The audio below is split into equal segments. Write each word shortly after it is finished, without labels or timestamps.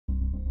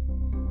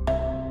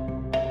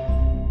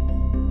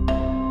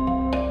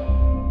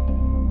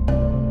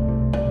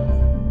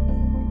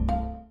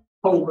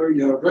Call the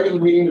regular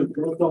meeting of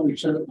the Public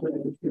Senate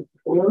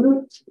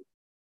order.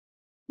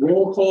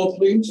 Roll call,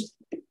 please.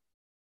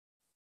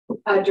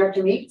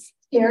 Director Meeks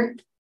here.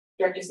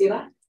 Director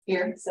Zila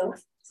here. So.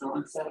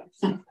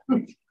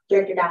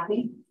 Director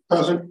Daphne.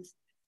 Present.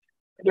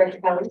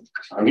 Director Kelly.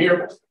 I'm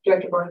here.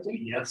 Director Borton.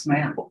 Yes,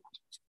 ma'am.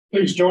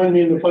 Please join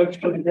me in the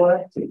pledge to the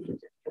flag.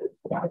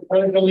 I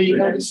pledge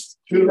allegiance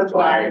to the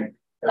flag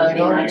of the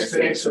United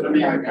States of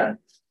America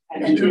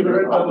and to the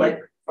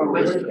republic for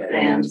which it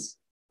stands,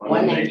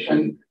 one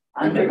nation,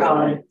 under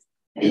God,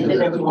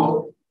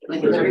 indivisible,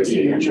 with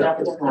liberty and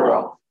justice for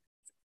all.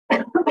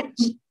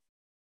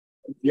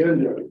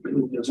 Agenda.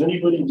 Does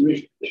anybody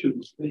wish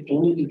to make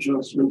any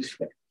adjustments?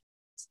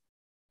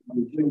 I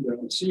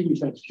see we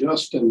have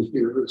Justin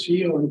here. Is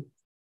he on?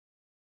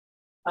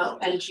 Oh,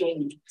 and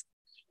Jamie.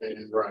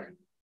 And Brian.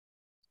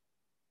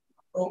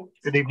 Oh,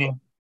 good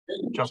evening,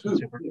 Justin.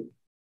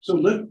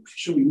 So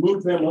should we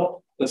move them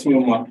up? Let's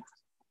move them up.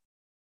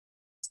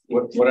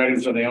 What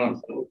items are they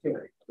on?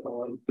 Okay.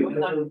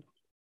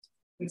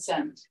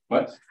 Consent.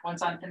 What?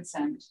 One's on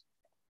consent.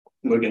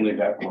 We can leave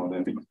that one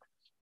then.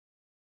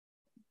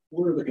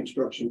 We're the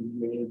construction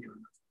manager.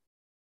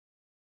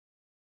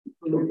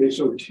 Okay,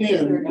 so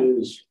 10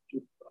 is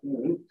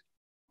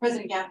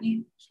President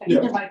Gaffney, I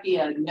think there might be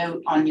a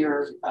note on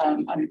your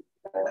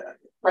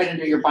right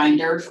under your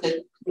binder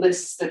that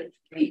lists the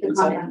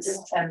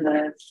consultants and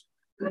the.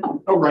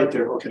 Oh, right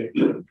there. Okay.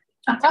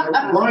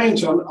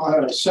 Ryan's on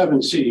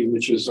 7C,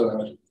 which is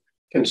a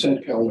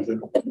consent calendar.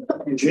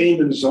 And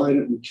Jane is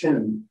item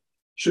 10.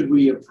 Should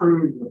we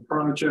approve the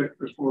project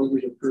before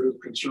we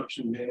approve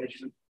construction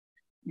management?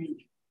 I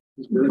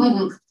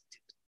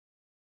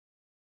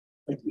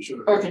think we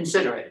should. Or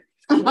consider it.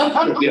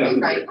 Yeah.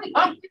 Right.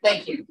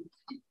 Thank you.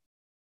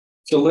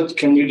 So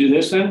can you do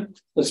this then?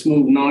 Let's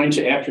move 9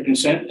 to after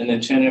consent and then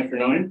 10 after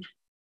 9.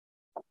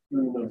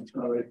 No.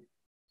 All right.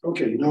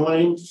 Okay,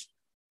 9.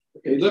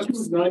 Okay, let's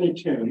move 9 and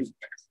 10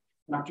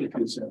 after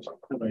consent.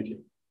 Good idea.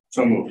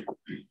 So move.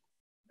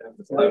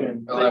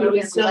 11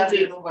 We still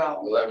do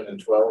well. 11 and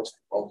 12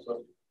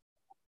 also.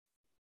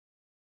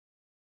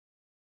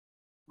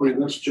 Wait,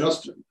 that's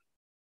Justin.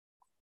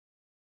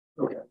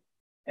 Okay.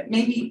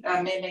 Maybe may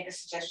I make a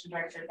suggestion,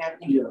 Director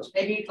Gaffney? Yes.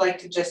 Maybe you'd like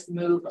to just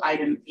move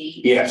item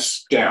 8.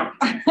 Yes, down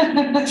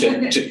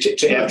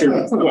to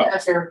after 12.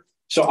 After.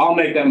 So I'll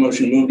make that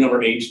motion to move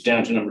number 8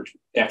 down to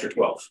after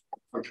 12.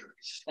 Okay.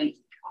 Thank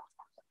you.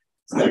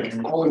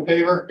 Second. All in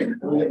favor? Do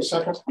we have a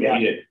second? Yeah,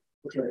 you did.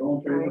 Okay, all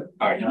in favor?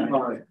 All right.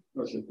 All right.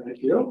 Okay,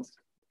 thank you.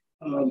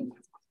 Open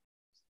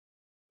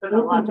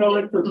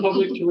time for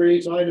public to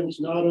raise items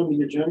not on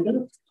the agenda.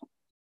 Do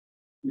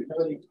you have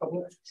any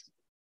public?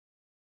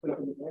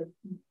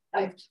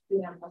 I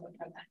do have public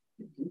comment.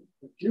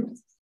 Thank you.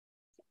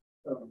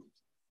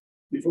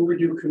 Before we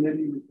do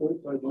committee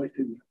reports, I'd like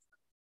to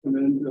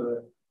commend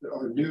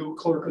our new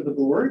clerk of the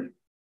board.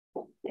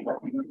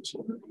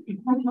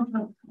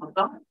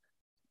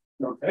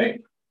 Okay.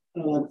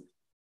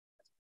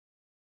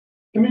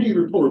 Committee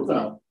report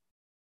now.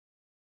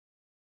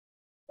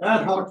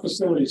 Ad hoc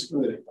facilities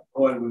committee.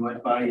 Boy, we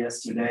went by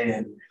yesterday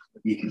and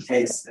you can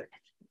taste it.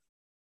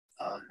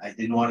 I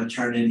didn't want to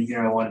turn in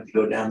here. I wanted to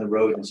go down the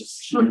road and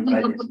just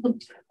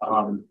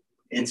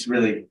it's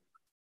really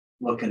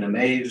looking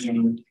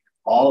amazing.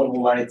 All of the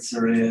lights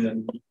are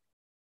in,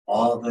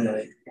 all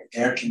the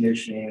air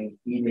conditioning,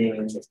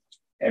 heating,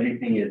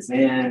 everything is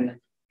in.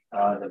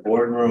 The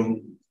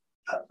boardroom,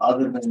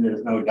 other than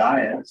there's no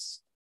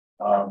dais,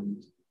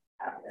 and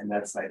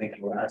that's, I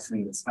think, the last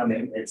thing that's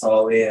coming. It's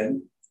all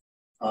in.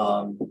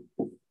 The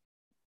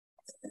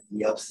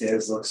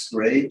upstairs looks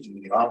great,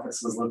 and the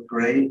offices look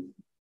great.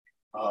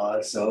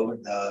 So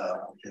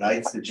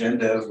tonight's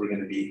agenda, we're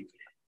going to be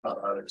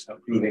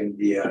approving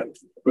the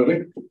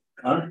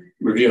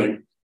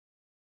Reviewing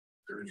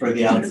for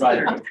the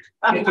outside.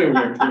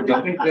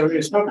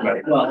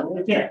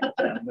 Well, yeah,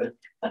 but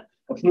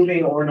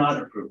approving or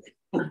not approving,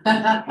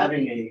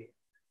 having a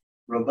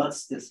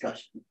robust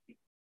discussion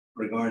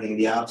regarding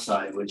the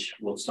outside, which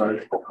will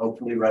start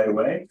hopefully right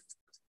away.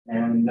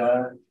 And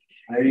there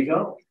you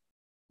go.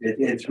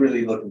 It's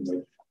really looking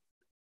good.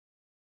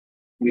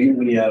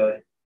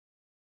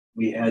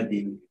 We had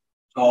the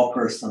tall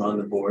person on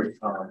the board,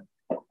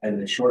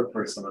 and the short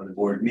person on the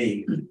board,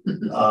 me,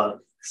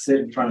 sit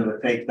in front of the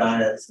fake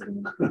dais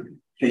and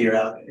figure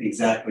out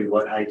exactly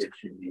what height it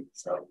should be.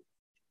 So,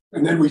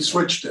 and then we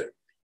switched it.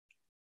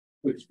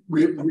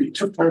 We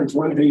took turns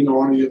one being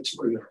audience.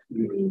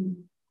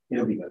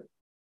 it'll be good.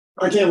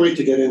 I can't wait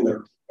to get in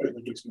there. I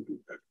think it's going to be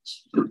good.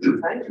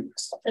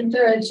 Is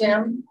there a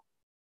gym?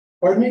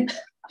 Pardon me?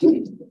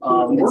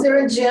 Is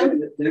there a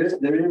gym?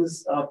 There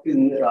is up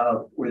in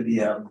where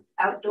the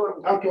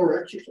outdoor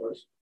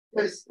exercise.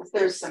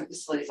 There's some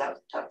facilities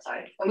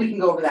outside, and we can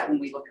go over that when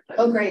we look at them.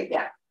 Oh, great!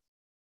 Yeah.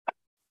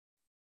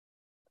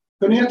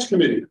 Finance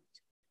committee.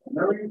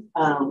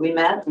 We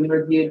met and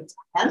reviewed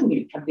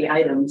 10 of the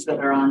items that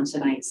are on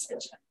tonight's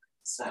agenda.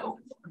 So,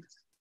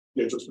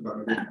 yeah, just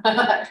about.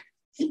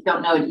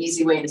 don't know an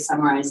easy way to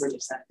summarize it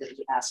except that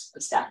you ask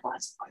the staff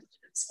last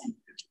questions. And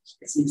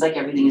it seems like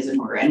everything is in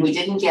order. And we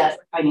didn't get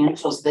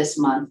financials this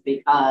month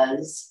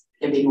because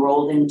they're being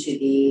rolled into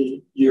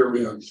the year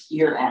end.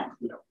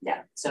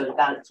 Yeah. So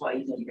that's why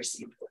you didn't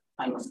receive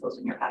financials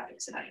in your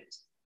packets tonight.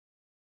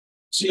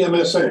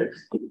 CMSA.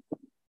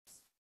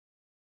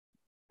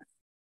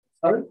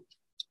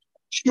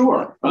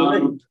 Sure.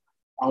 I'll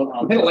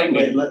hit a light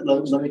wait, let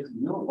me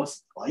know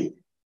what's the light.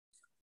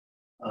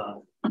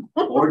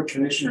 Board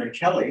Commissioner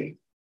Kelly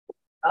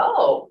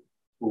Oh,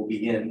 will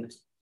begin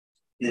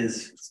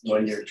his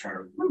 1-year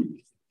term.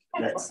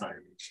 That's not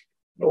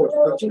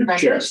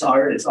Sure. it's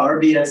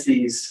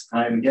RBSE's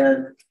time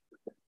again.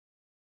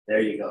 There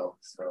you go.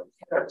 So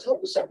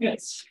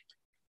Yes.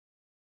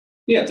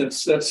 Yeah,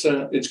 that's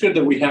it's good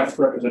that we have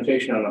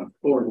representation on a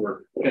board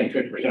we're paying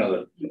 50%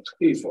 of the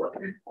fee for.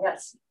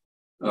 yes.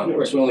 Of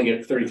course, we only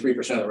get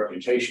 33% of the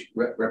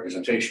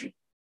representation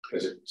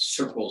because it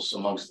circles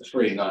amongst the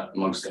 3, not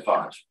amongst the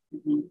 5.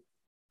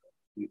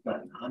 we've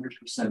gotten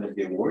 100% of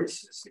the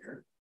awards this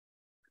year.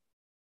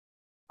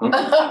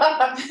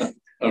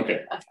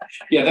 Okay.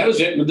 Yeah, that was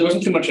it. There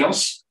wasn't too much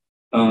else.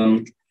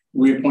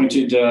 We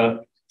appointed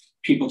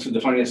people to the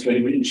finance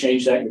committee. We didn't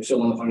change that. You're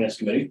still on the finance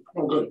committee.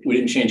 Oh, good. We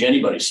didn't change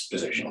anybody's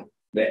position.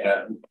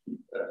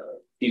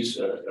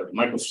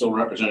 Michael's still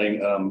representing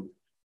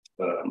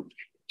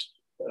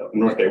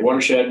North Bay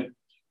Watershed.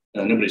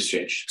 Nobody's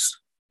changed.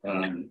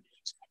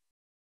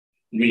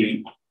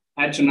 We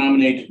had to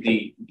nominate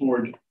the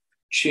board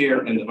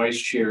chair and the vice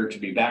chair to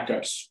be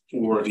backups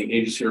for the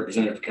agency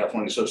representative for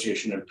California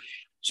Association of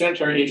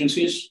Sanitary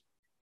Agencies.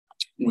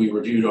 We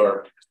reviewed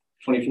our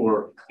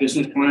 24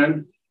 business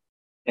plan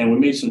and we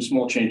made some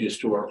small changes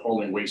to our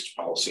hauling waste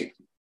policy,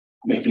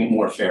 making it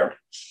more fair.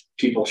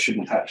 People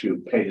shouldn't have to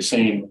pay the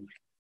same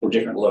for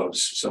different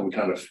loads. So we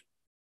kind of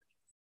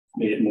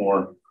made it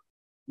more.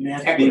 They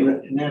have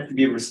to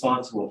be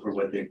responsible for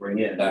what they bring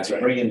in. That's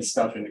right. Bring in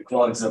stuff and it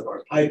clogs up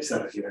our pipes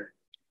out here.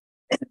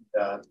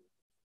 And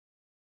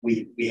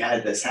we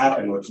had this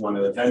happen with one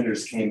of the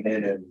vendors came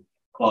in and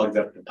clogged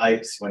up the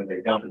pipes when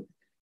they dumped.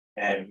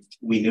 And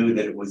we knew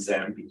that it was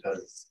them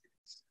because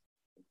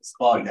it was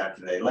clogged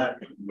after they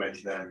left. We went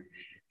to them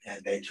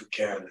and they took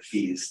care of the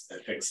fees to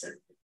fix it.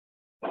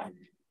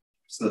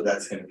 So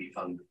that's going to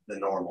become the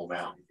normal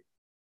now.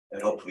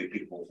 And hopefully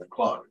people will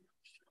clog.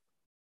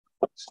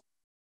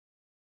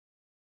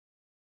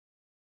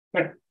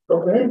 Okay,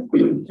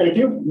 thank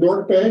you.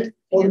 North Bay,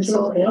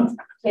 Cancel.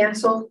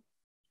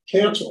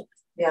 Cancel.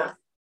 Yeah.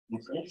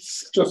 Okay.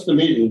 Just the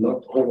meeting,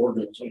 not the whole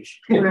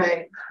organization.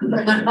 Right.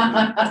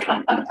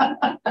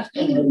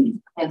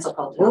 Cancel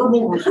culture.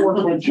 Verbal report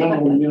by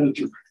general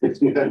manager.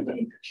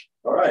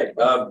 All right,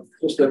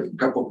 just a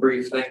couple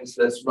brief things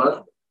this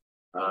month.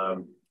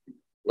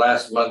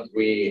 Last month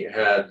we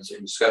had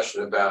some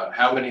discussion about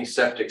how many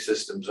septic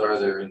systems are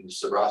there in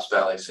the Ross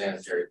Valley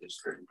Sanitary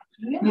District.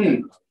 Yeah.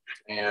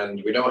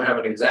 And we don't have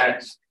an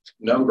exact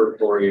number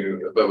for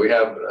you, but we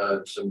have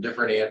some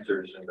different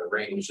answers in the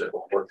range that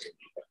we're working.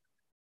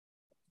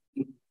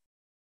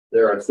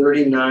 There are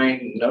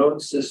 39 known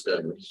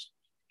systems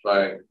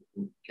by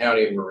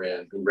County of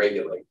Marin who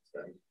regulate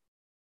them.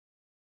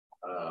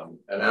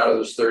 And out of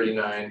those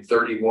 39,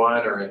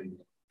 31 are in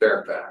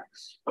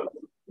Fairfax.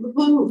 And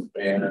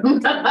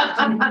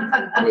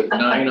with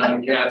 9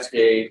 on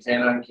Cascade,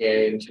 10 on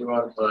Kane, 2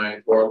 on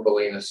Pine, 4 on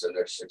Bolinas, and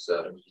there's 6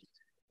 others.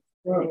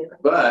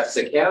 But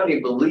the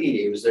county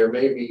believes there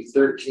may be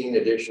 13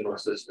 additional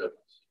systems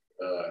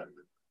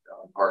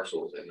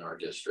parcels in our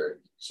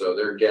district. So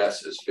their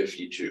guess is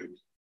 52.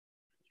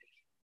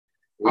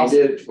 We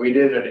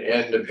did an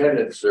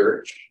independent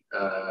search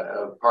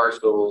of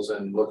parcels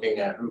and looking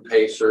at who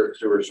pays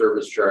sewer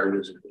service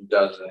charges and who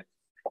doesn't.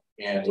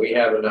 And we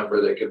have a number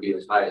that could be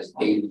as high as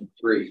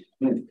 83.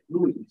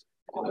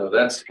 So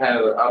that's kind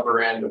of the upper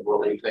end of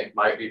what we think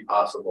might be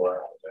possible.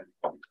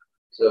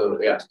 So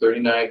yeah,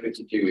 39,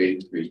 52,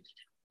 83.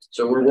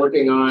 So we're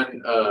working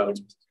on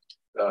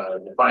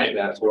defining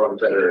that so we'll have a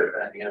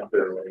better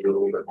answer and do a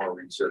little bit more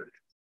research.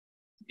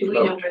 Do we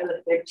know where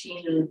the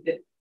 13 and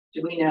 15,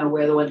 do we know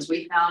where the ones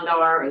we found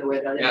are or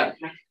where the other?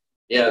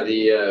 Yeah,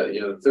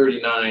 the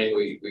 39,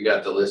 we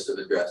got the list of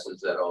addresses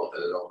that all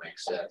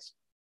makes sense.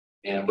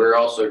 And we're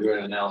also doing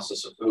an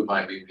analysis of who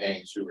might be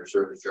paying sewer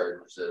service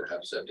charges that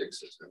have septic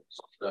systems.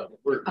 So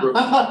we're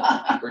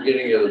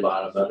getting to the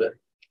bottom of it.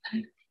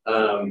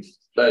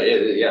 But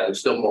there's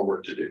still more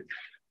work to do.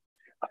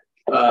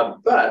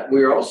 But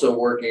we're also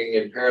working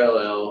in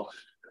parallel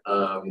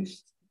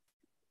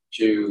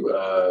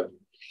to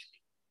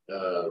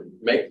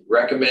make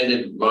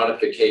recommended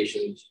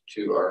modifications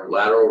to our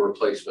lateral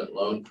replacement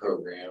loan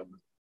program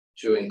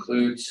to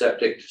include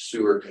septic to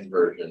sewer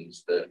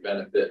conversions that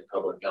benefit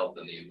public health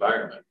and the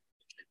environment.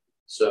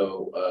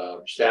 So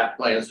staff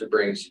plans to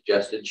bring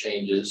suggested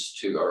changes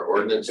to our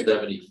ordinance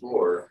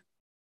 74,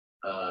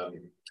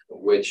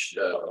 which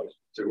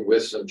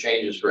with some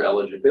changes for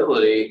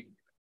eligibility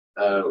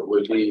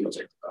would be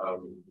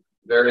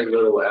very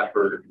little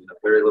effort,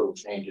 very little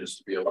changes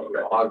to be able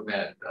to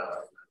augment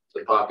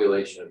the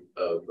population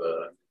of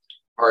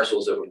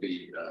parcels that would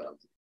be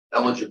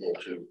eligible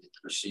to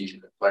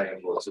receive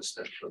financial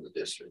assistance from the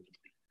district.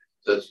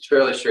 So it's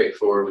fairly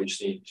straightforward. We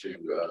just need to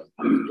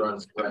run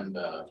some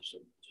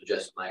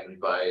suggested language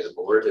by the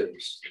board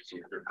and see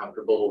if they're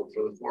comfortable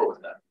moving forward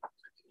with that.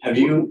 Have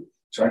you,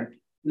 sorry?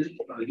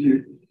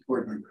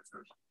 Board member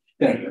first.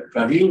 Thank you.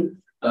 Have you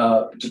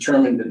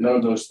determined that none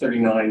of those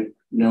 39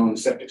 known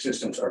septic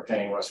systems are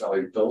paying West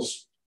Valley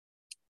bills?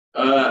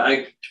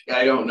 I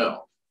don't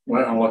know.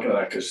 Well, I'm looking at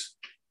that because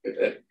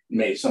at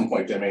some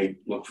point they may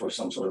look for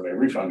some sort of a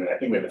refund, and I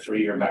think we have a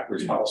 3-year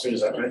backwards policy.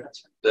 Is that right?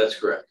 That's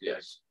correct.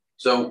 Yes.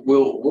 So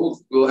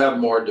we'll have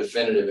more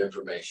definitive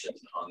information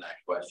on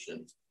that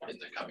question in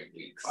the coming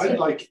weeks. I'd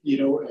like,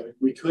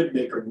 we could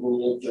make a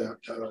rule that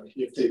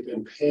if they've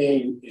been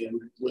paying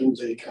and when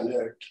they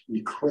connect,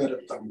 we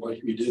credit them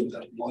like we did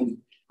that one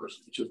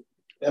person, which is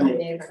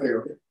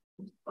fair.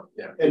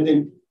 Yeah. And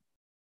then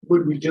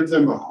would we give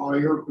them a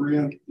higher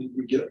grant than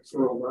we get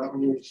for a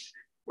lateral?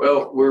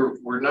 Well,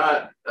 we're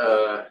not.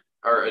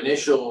 Our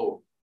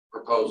initial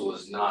proposal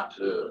is not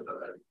to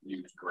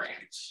use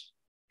grants.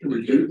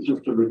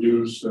 Just to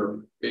reduce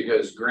their,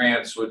 because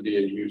grants would be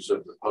a use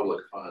of the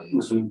public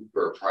funds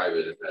for a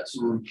private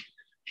investment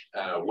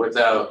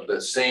without the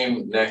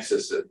same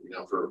nexus that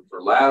for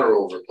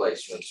lateral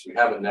replacements. We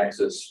have a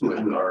nexus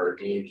with our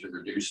need to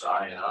reduce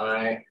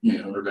I&I,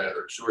 prevent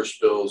sewer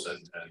spills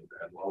and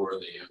lower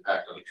the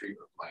impact on the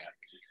treatment plant.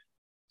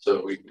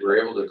 So we were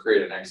able to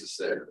create a nexus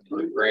there.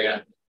 For the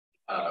grant,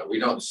 we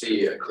don't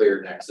see a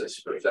clear nexus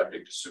for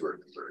septic to sewer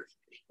conversion,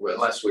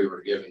 unless we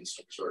were given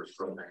some sort of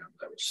program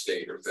that was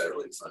state or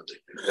federally funded.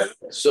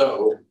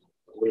 So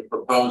we're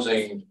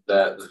proposing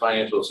that the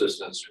financial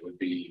assistance would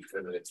be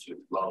limited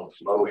to loans,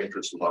 low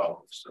interest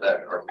loans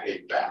that are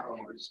paid back.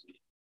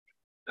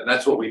 And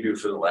that's what we do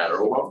for the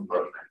lateral loan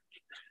program.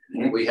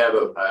 We have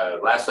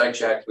last I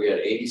checked, we had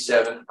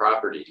 87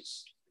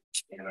 properties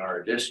in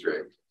our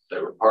district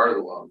that were part of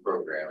the loan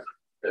program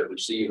that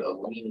receive a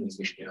lien,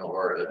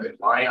 or a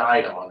line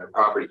item on their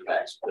property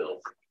tax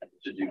bill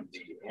to do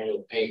the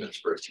annual payments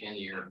for a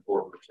 10-year and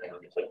 4%.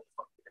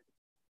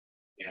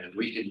 And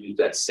we could use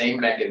that same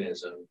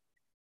mechanism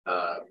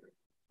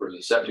for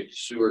the septic to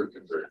sewer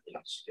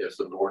conversions if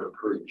the board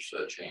approves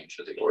a change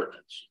to the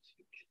ordinance.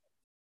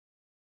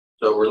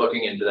 So we're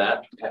looking into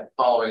that,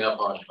 following up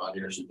on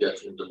your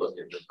suggestion to look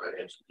into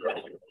financial.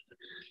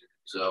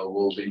 So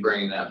we'll be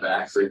bringing that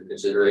back for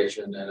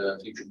consideration at a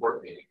future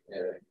board meeting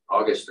in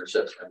August or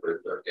September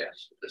is our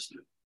guess this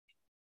year.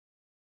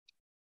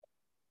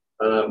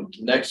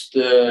 Next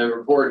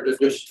report,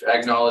 just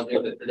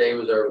acknowledging that today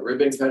was our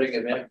ribbon cutting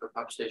event for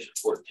Pump Station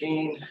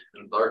 14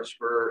 in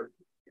Larkspur.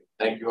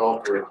 Thank you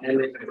all for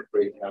attending. It's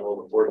great to have all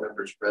the board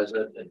members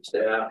present and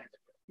staff,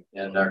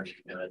 and our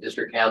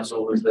district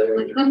council was there.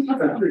 And it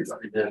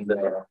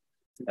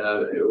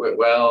went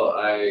well.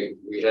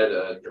 We had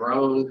a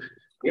drone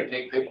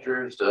take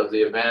pictures of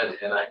the event,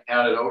 and I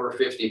counted over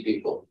 50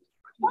 people.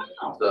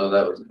 Wow. So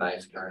that was a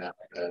nice turnout,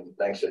 and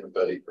thanks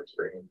everybody for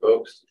bringing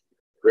folks.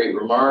 Great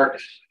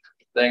remarks.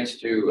 Thanks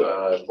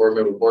to board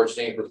member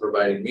Borstein for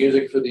providing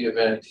music for the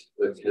event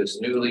with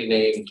his newly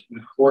named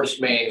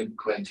Horseman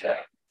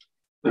Quintet.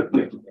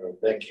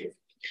 Thank you.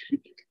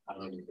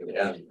 And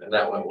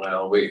that went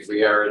well.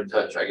 We are in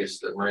touch. I guess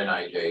the Marin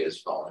IJ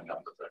is following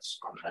up with us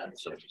on that,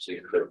 so see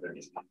if there's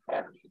any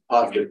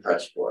positive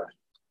press for it.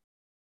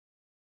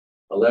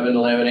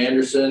 1111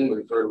 Anderson,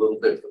 we've heard a little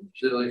bit from the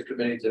facilities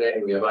committee today.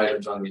 We have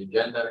items on the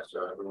agenda, so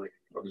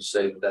I'll just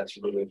say that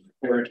that's moving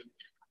forward.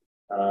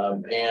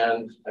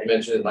 And I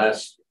mentioned it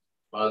last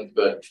month,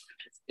 but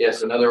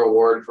yes, another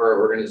award for our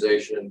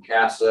organization.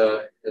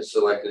 CASA has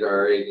selected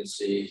our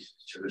agency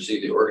to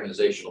receive the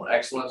Organizational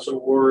Excellence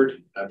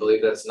Award. I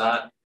believe that's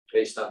not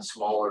based on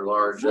small or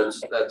large.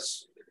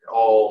 That's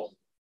all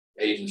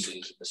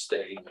agencies in the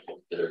state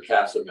that are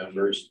CASA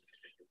members.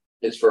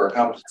 It's for our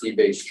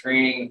competency-based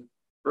training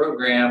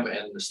program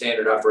and the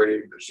standard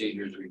operating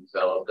procedures. We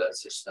developed that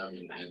system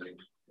and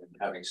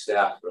having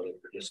staff really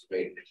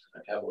participate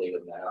heavily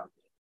in that.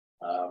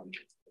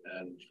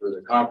 And for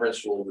the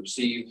conference, we'll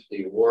receive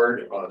the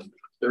award on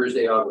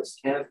Thursday, August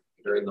 10th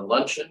during the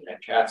luncheon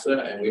at CASA,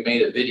 and we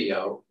made a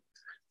video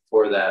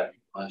for that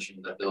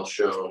luncheon that they'll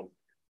show,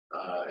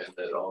 and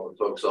that all the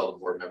folks, all the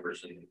board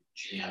members and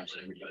GMs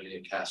and everybody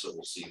in CASA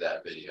will see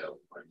that video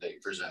when they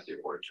present the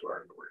award to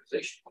our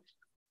organization.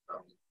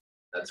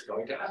 That's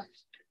going to happen.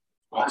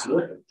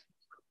 Absolutely.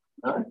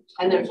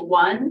 And there's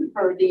one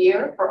for the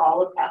year for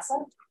all of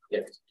CASA?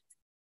 Yes.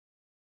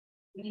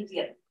 We need to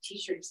get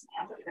t-shirts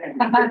now.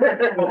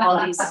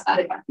 All these.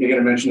 You're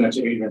going to mention that to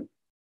Adrian.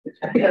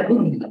 You're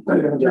going to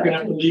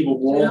have to leave a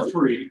wall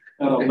free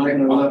at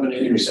 1111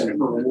 Anderson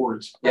for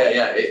awards.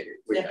 Yeah,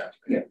 we have.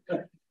 Yeah.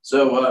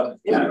 So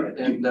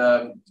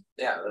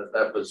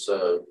that was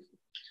the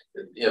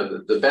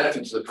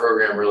benefits of the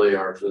program really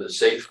are for the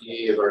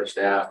safety of our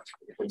staff,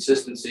 the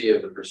consistency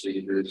of the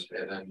procedures,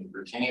 and then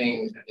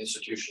retaining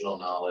institutional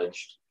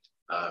knowledge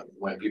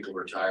when people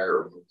retire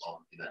or move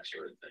on and that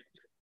sort of thing.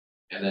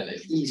 And then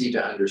it's easy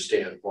to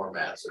understand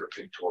formats that are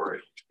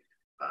pictorial.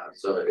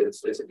 So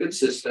it's a good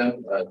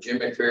system. Jim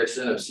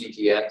McPherson of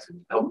CTX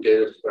helped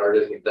get us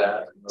started with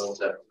that, and we'll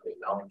definitely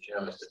acknowledge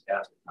him as a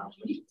task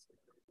accomplishment.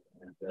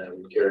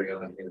 And we carry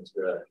on his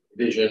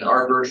vision,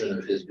 our version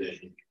of his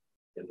vision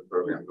in the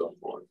program going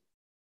forward.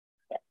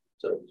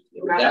 So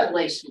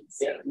Congratulations.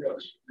 Yeah.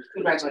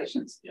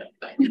 Congratulations. Yeah,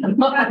 thank you.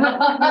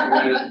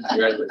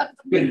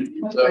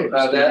 So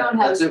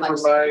that's it for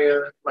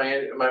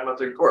my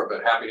monthly report,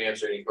 but happy to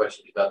answer any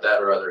questions about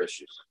that or other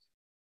issues.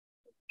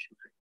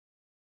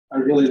 I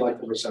really like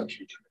the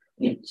reception.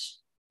 Yes.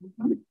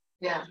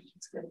 Yeah,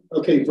 it's good.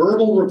 Okay,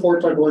 verbal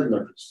report by board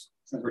members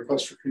and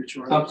request for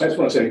future. I just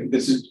want to say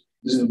this is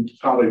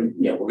probably,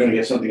 we're going to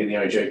get something in the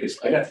IJ because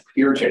I got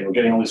irritated. We're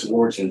getting all these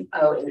awards and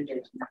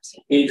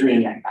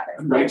Adrian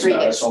writes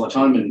about us all the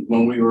time. And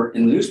when we were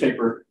in the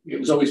newspaper, it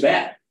was always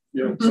bad.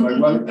 Yeah. So I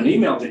wrote an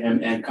email to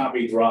him and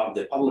copied Rob,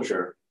 the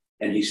publisher,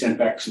 and he sent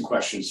back some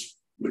questions,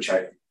 which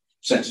I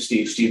sent to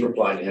Steve. Steve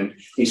replied to him.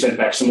 He sent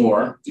back some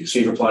more.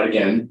 Steve replied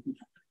again.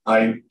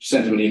 I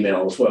sent him an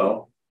email as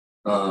well.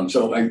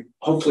 So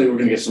hopefully we're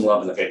going to get some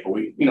love in the paper.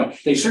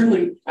 They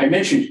certainly, I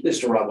mentioned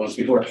this to Rob once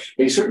before,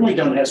 they certainly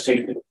don't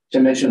hesitate to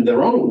mention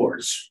their own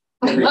awards.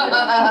 Like,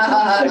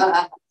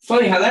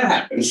 funny how that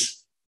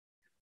happens.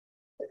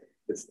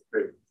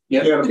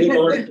 Yeah. You got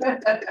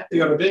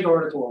a big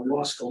article on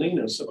Las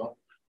Colinas about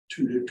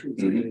 2 to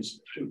 3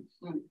 days.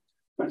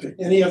 Okay.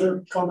 Any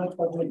other comments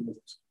by board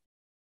members?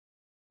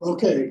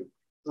 Okay.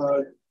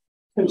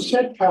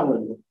 Consent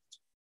calendar.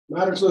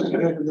 Matters listed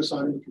under this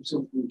item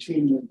considered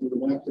routine and be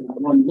enacted in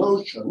one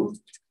motion,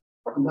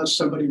 unless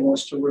somebody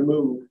wants to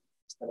remove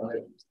an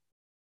item.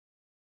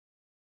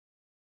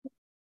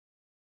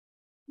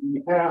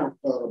 We have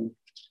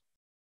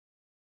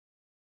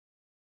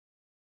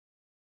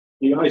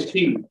the IT.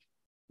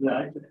 Yeah,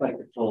 I'd just like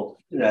to pull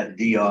that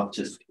D off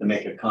just to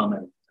make a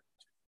comment.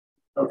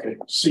 Okay,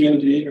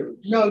 CND or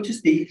No,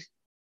 just D.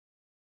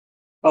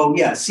 Oh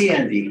yeah,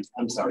 CND.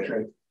 I'm sorry.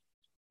 okay.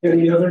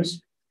 Any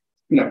others?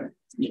 No.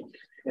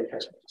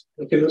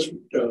 Okay, let's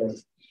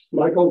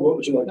Michael, what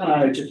would you like? No,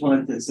 I just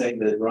wanted to say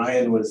that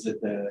Ryan was at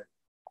the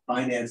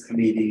finance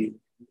committee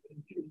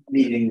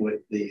meeting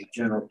with the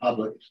general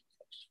public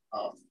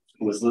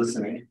who was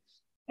listening,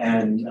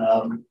 and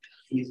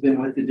he's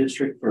been with the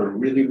district for a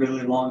really,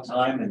 really long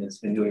time, and has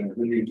been doing a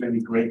really, really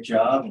great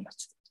job.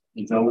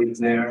 He's always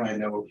there. I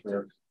know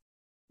for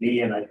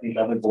me and I think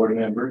other board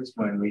members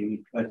when we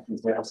need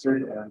questions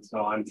answered, and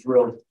so I'm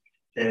thrilled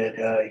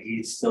that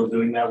he's still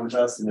doing that with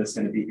us and is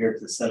going to be here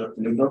to set up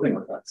the new building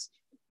with us.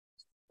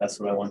 That's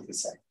what I wanted to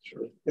say.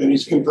 Sure. And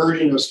he's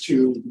converting us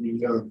to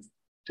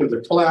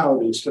the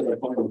cloud instead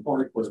of on the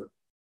hardware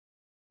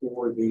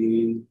for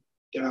the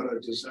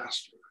data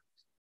disaster.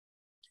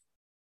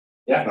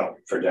 Yeah, no,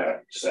 for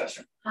data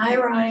disaster. Hi,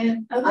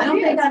 Ryan. I don't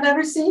think I've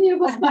ever seen you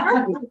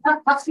before.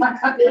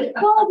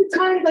 All the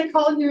times I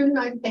called you and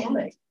I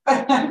panicked.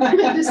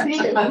 Good to see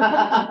you.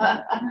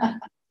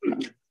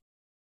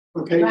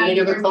 Okay, any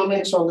other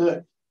comments on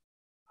that?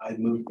 I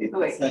moved the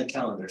consent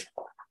calendar. Does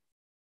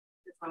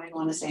Ryan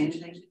want to say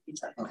anything?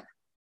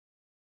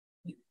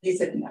 He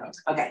said no.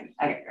 Okay,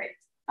 great.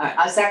 All right,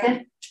 a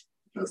second.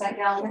 Consent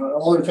calendar.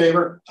 All in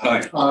favor?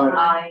 Aye.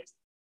 Aye.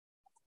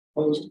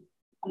 Opposed?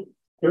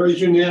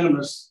 Carries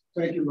unanimous.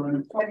 Thank you,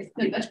 Ryan.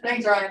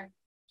 Thanks, Ryan.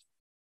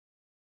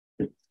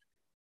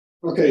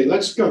 Okay,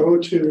 let's go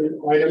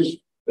to item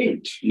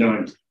 8.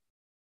 9.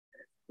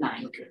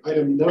 9. Okay,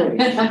 item 9.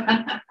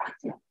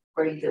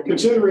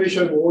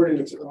 Consideration of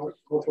awarding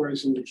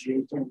authorizing the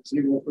zero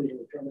for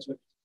the transit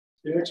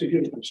to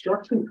execute a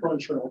construction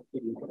contract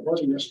with the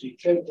Wasn't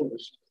SDK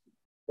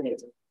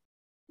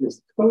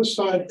with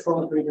co-side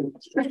concrete and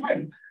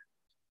construction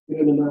in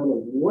an amount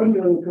of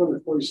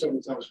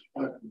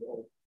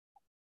 $1,247,500.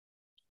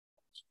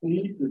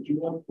 Steve, would you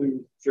want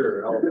to?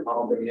 Sure,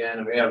 I'll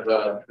begin. We have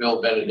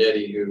Bill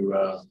Benedetti who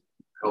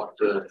helped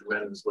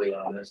tremendously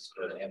on this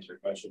to answer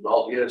questions.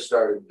 I'll get us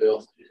started,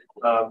 Bill.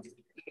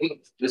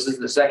 This is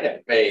the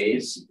second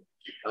phase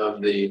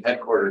of the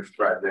headquarters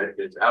project.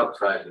 It's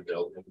outside the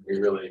building. We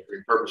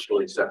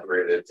purposefully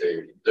separated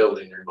the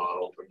building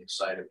remodel from the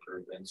site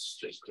improvements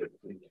just to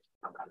keep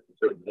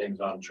certain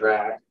things on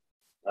track.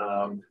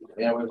 And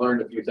we've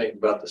learned a few things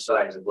about the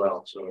site as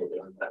well. So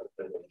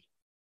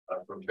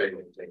from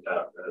figuring things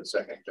out, the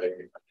second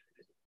phase.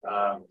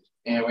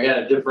 And we had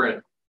a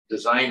different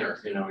designer,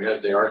 we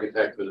had the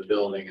architect for the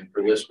building, and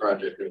for this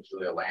project, it was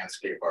really a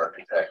landscape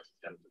architect,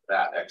 and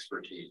that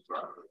expertise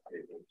were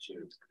able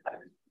to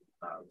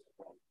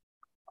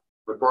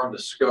perform the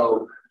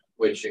scope,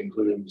 which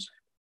includes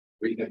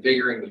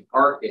reconfiguring the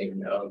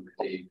parking of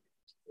the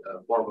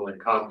formerly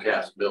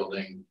Comcast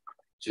building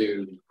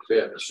to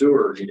fit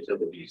sewer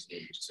utilities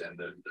needs and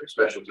the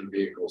specialty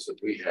vehicles that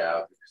we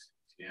have,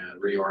 and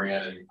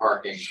reorienting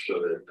parking so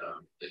that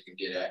they can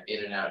get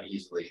in and out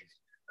easily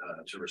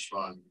to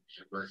respond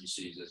to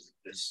emergencies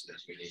as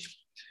we need.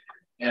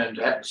 And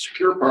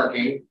secure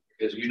parking,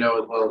 because you know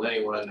as well as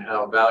anyone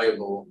how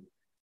valuable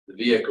the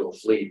vehicle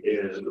fleet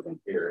is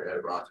here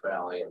at Rock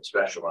Valley and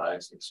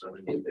Specialized, and so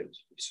we need it to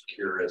be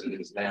secure as it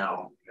is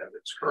now at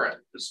its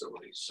current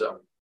facilities.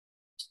 So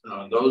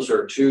Those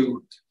are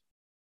two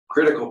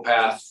critical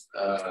path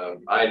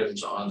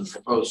items on the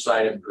proposed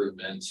site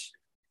improvements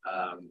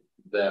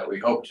that we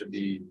hope to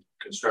be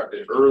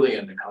constructed early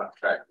in the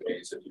contract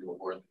phase if you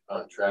award the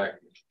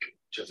contract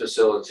to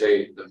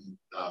facilitate the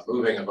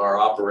moving of our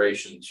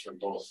operations from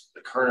both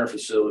the Kerner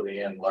facility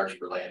and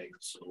Larkspur Landing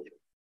facility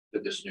to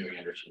this new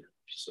Anderson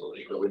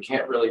facility. But we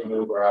can't really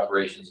move our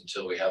operations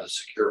until we have a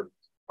secure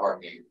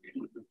parking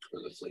for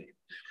the fleet.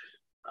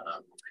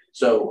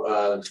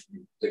 So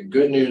the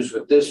good news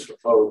with this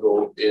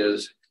proposal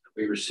is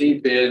we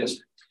received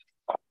bids,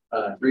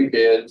 3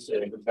 bids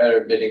in a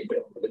competitive bidding,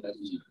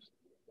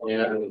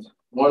 and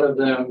one of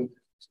them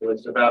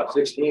was about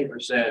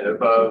 16%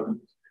 above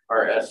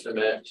our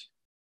estimate,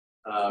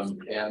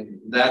 and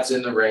that's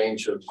in the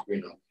range of,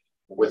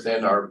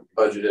 within our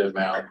budgeted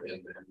amount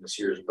in this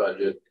year's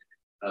budget.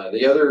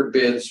 The other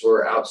bids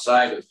were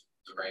outside of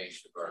the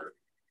range of our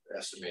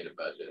estimated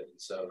budget, and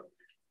so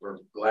we're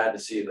glad to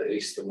see that at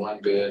least the one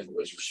bid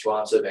was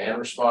responsive and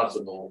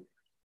responsible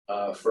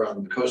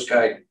from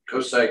Coastside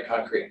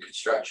Concrete and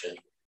Construction,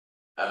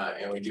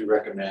 and we do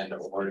recommend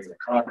awarding the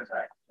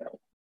contract.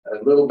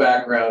 A little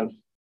background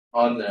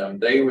on them: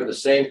 they were the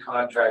same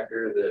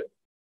contractor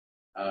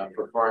that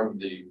performed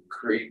the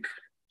creek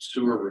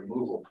sewer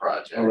removal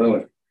project. Oh,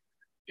 really?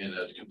 In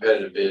a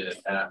competitive bid in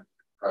that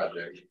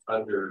project,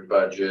 under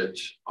budget,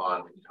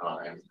 on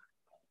time,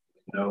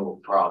 no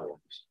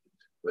problems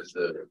with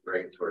the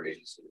regulatory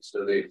agencies.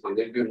 So they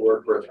did good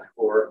work for us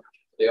before.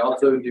 They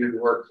also do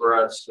work for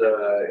us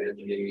in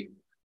the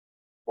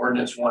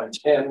Ordinance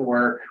 110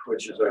 work,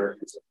 which is our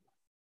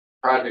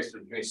projects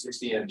between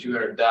 $60,000 and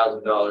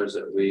 $200,000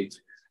 that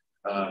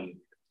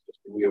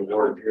we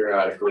award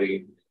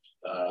periodically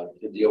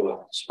to deal with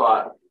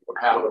spot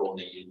capital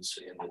needs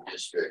in the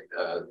district.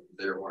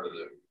 They're one of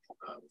the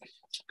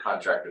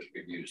contractors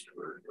we've used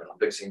for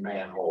fixing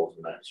manholes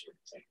and that sort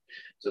of thing.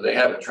 So they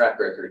have a track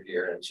record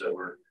here, and so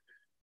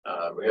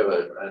we have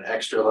an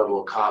extra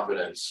level of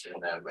confidence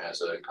in them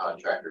as a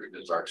contractor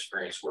because of our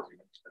experience working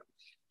with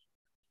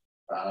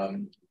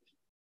them.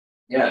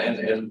 Yeah,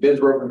 and bids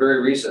were open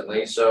very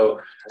recently,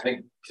 so I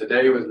think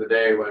today was the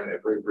day when,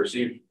 if we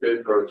received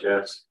bid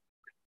protests,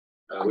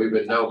 we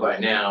would know by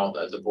now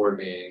at the board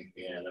meeting.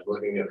 And I'm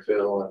looking at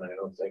Phil, and I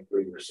don't think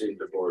we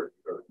received a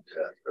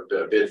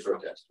bid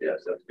protest.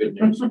 Yes, that's good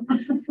news.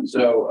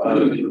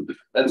 So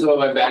that's all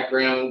my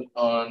background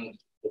on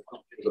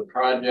the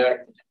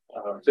project.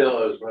 Phil,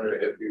 I was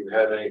wondering if you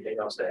have anything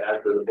else to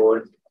add to the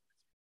board.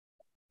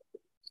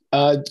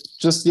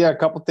 Just, yeah, a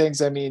couple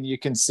things. I mean, you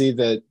can see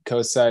that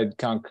Coastside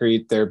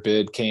Concrete, their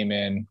bid came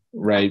in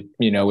right,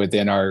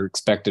 within our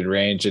expected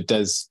range. It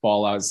does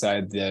fall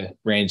outside the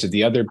range of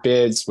the other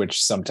bids,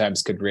 which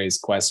sometimes could raise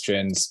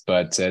questions.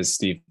 But as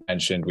Steve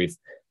mentioned, we've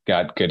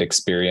got good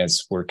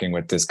experience working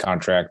with this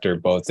contractor,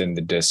 both in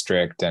the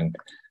district, and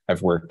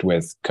I've worked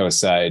with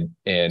Coastside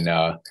in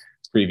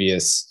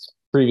previous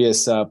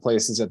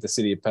places at the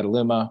city of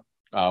Petaluma,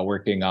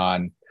 working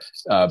on,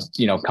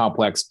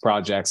 complex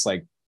projects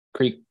like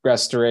creek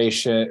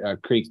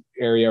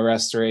area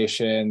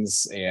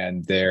restorations,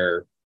 and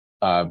they're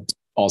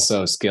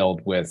also skilled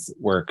with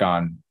work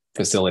on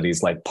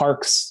facilities like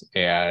parks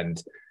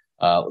and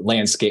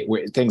landscape,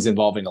 things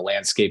involving a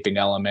landscaping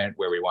element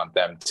where we want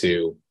them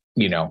to,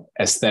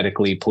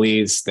 aesthetically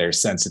please. They're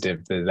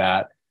sensitive to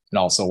that, and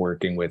also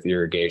working with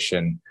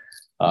irrigation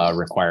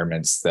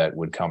requirements that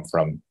would come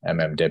from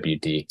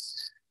MMWD,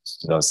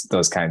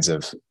 those kinds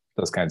of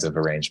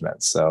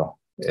arrangements. So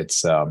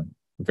it's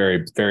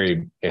very,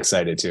 very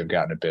excited to have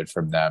gotten a bid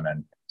from them,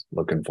 and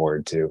looking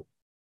forward to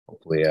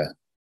hopefully a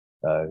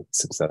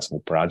successful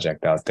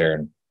project out there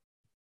and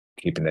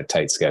keeping a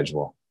tight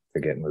schedule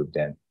to get moved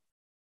in.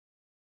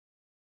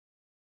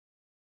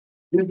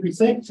 Did we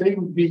think they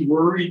would be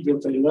worried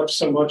that they left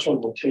so much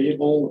on the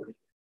table?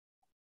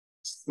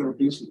 Their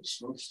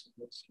business.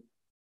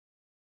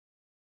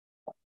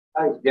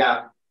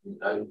 Yeah.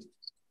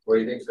 What do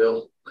you think,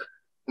 Phil?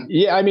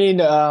 Yeah, I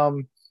mean,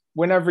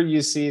 whenever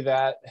you see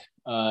that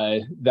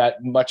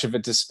much of a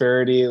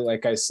disparity,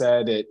 like I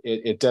said,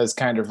 it does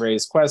kind of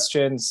raise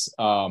questions.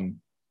 And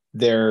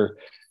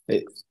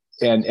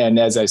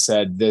as I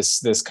said,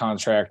 this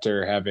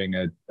contractor having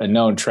a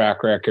known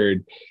track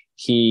record,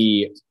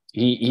 he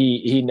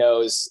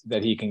knows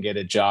that he can get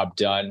a job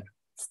done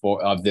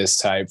of this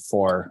type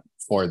for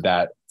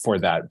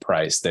that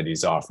price that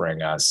he's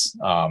offering us.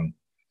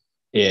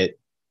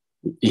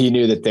 He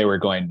knew that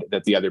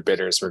the other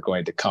bidders were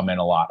going to come in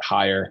a lot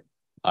higher.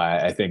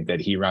 I think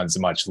that he runs a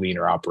much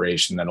leaner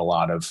operation than a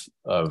lot of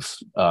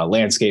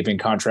landscaping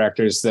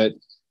contractors that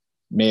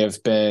may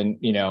have been,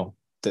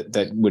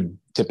 that would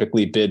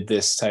typically bid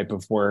this type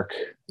of work.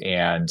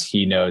 And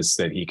he knows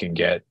that he can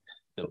get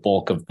the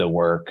bulk of the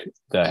work,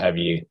 the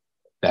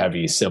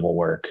heavy civil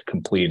work,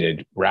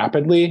 completed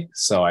rapidly.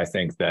 So I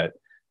think that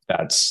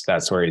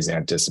that's where he's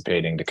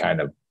anticipating to kind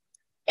of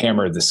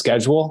hammer the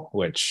schedule,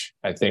 which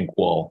I think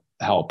will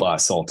help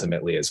us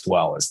ultimately as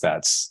well, as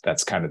that's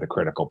kind of the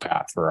critical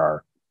path for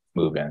our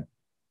move in.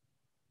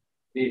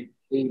 He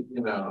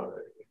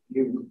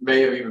you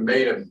may have even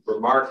made a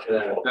remark to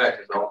that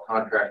effect, as all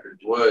contractors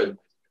would,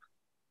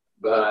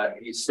 but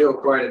he's still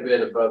quite a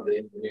bit above the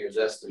engineer's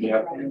estimate.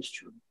 Yeah, that's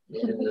true.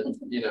 And,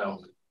 you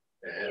know,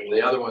 and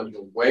the other ones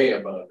were way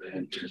above the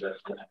engineer's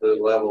estimate to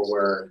the level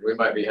where we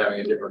might be having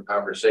a different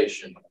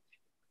conversation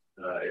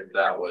if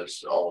that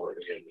was all that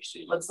we had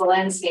received. What's the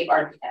landscape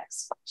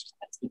architects,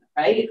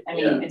 right? I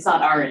mean, it's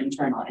not our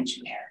internal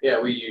engineer. Yeah,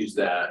 we use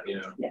that, you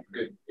know.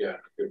 Yeah.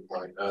 Good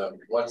point.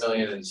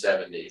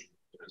 1,070,000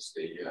 is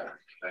the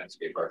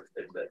landscape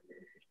architect that.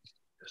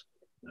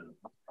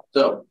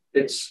 So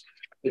it's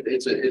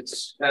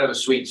kind of a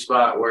sweet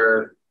spot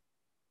where,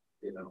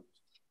 you know,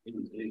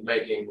 he's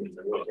making,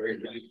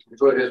 he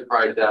put his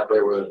price out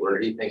there where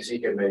he thinks he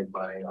can make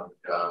money on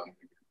the job,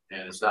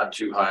 and it's not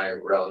too high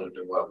relative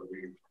to what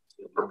we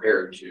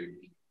prepared to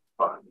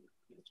fund.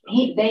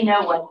 They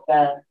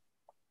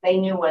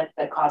knew what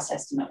the cost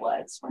estimate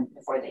was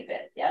before they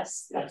bid.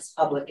 Yes, that's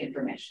public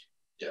information.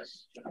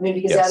 Yes. I mean,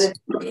 because the other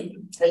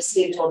that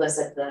Steve told us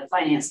at the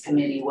finance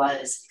committee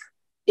was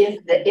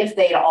if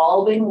they'd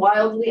all been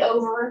wildly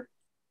over,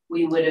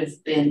 we would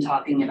have been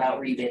talking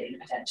about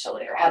rebidding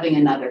potentially or having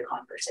another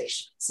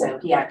conversation. So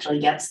he actually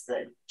gets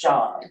the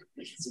job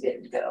because he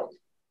didn't go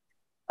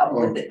up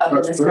in the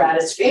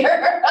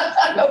stratosphere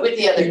with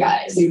the other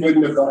guys. He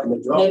wouldn't have gotten the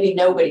job. Maybe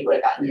nobody would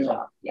have gotten the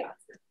job. Yeah.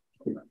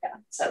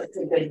 So it's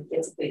a good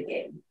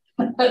game.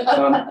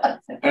 I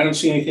don't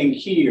see anything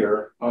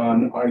here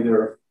on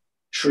either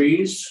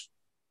trees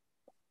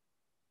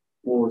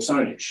or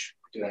signage.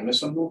 Did I miss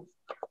something?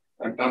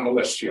 I'm on the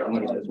list here. I'm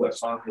looking at the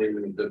list. On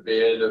the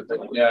bid of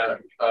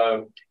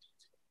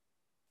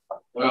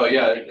well,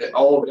 yeah,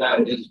 all of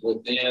that is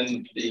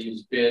within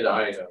these bid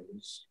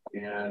items,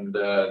 and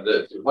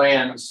the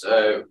plans.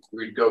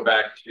 We'd go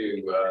back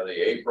to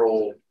the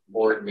April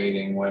board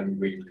meeting when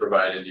we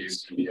provided you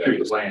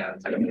the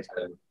plans and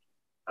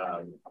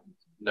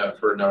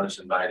for notice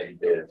inviting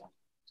bid.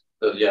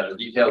 So yeah, the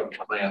detailed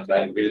plans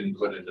we didn't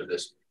put into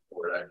this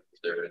board.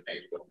 They're in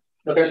April.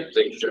 Okay.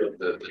 They show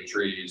the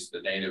trees,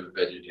 the native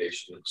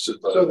vegetation.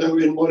 So they're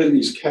in one of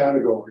these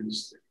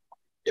categories.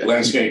 Yeah.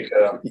 Landscape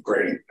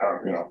grading,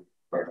 you know.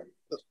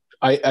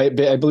 I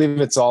believe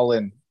it's all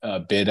in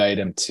bid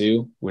item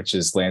 2, which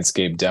is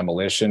landscape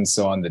demolition.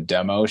 So on the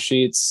demo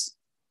sheets,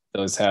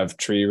 those have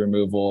tree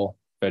removal,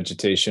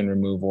 vegetation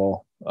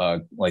removal,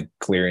 like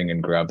clearing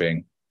and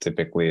grubbing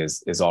typically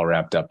is all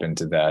wrapped up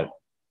into that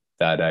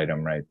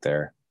item right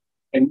there.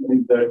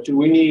 And do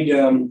we need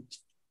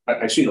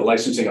I see the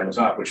licensing on the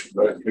top, which is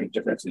a big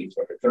difference in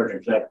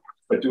that,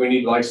 but do we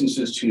need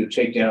licenses to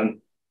take down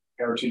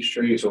heritage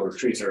trees or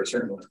trees that are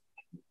certain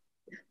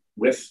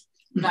width?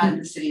 Not in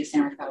the city of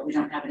San Rafael. We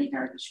don't have any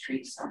heritage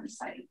trees on the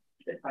site.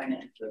 That's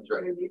right.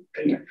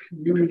 And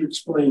you would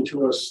explain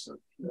to us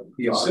the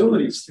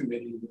facilities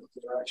committee that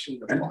they're actually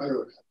the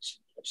fire of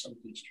some of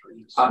these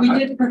trees. We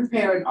did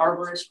prepare an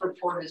arborist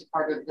report as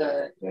part of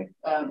the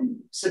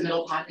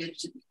submittal package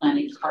to the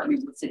planning department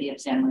of the city of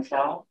San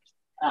Rafael.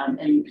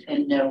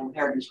 And no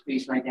heritage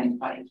trees were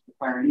identified as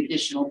requiring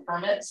additional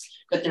permits,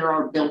 but there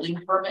are building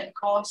permit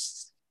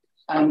costs,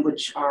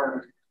 which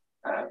are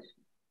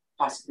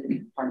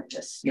possibly part of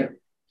this. Yeah,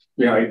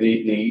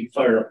 the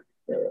fire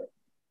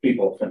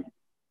people from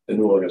the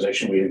new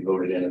organization we had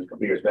voted in a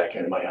couple years back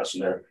into my house,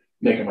 and they're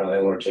making my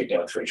landlord take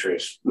down 3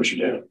 trees, which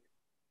you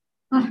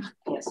do.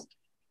 Yes.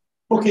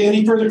 Okay,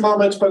 any further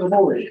comments by the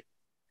board?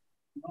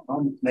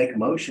 I'll make a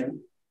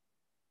motion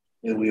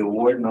that we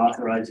award and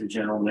authorize the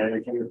general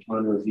manager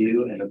upon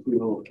review and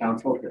approval of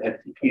council to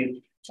execute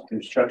a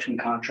construction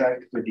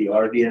contract for the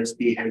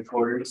RVSB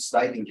headquarters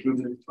site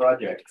improvement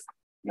project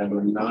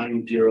number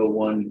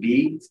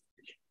 901B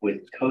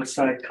with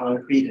Coastside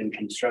Concrete and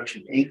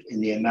Construction Inc.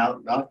 in the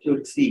amount not to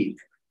exceed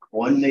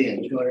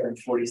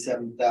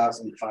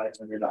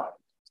 $1,247,500.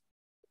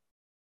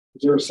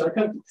 Is there a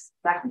second?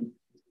 Second.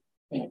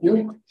 Thank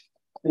you.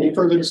 Any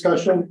further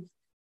discussion?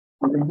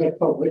 We're going to get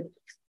public.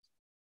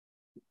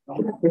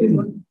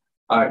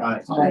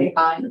 Aye.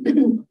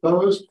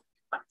 Opposed?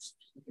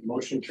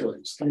 Motion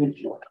carries. Thank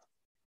you.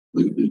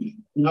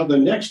 Now the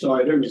next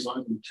item is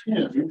item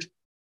 10.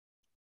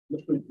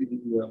 This would be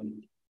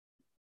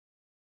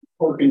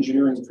Park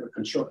Engineering for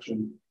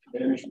Construction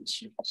Management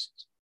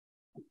Services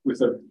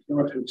with a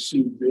not to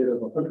exceed bid of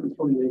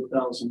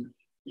 $128,000.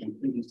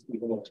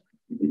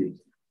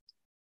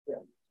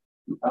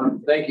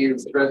 Thank you,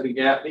 President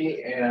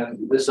Gaffney.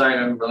 And this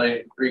item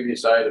related to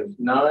previous item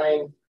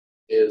 9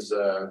 is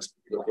the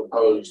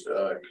proposed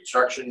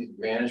construction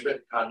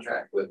management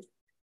contract with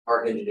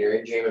Park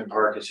Engineering. Jamin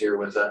Park is here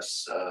with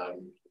us,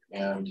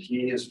 and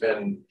he has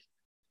been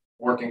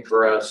working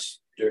for us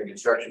doing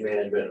construction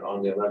management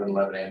on the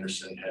 1111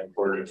 Anderson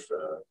headquarters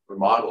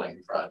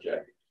remodeling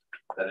project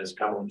that has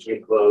come to a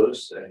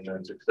close and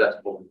a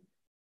successful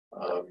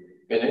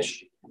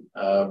finish.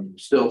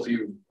 Still a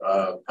few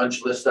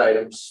punch list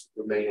items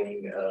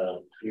remaining,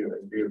 a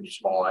few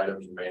small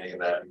items remaining in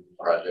that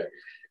project.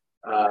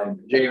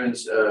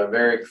 Jamin's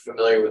very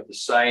familiar with the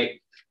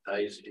site.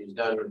 He's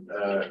done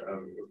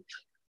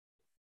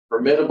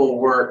formidable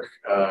work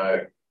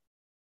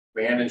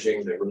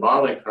managing the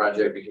remodeling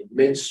project because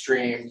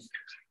midstream,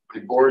 the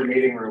board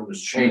meeting room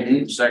was changing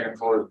from second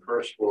floor to the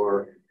first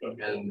floor,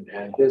 and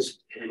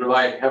he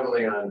relied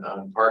heavily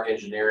on park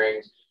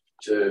engineering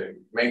to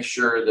make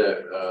sure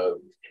that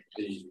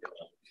the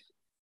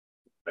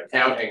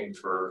accounting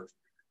for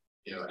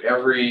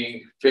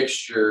every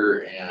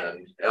fixture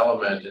and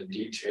element and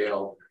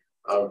detail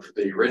of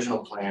the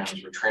original plans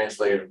were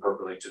translated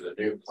appropriately to the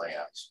new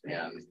plans,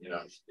 and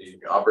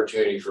the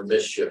opportunity for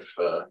mischief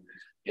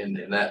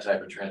in that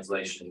type of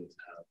translation,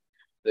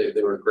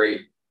 they were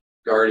great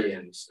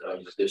guardians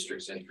of the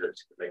district's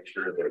interests to make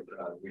sure that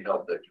we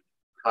help the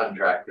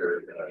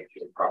contractor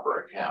get a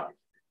proper account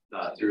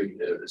through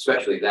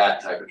especially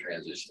that type of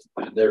transition.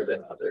 And there have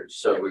been others,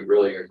 so we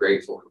really are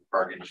grateful for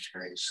Park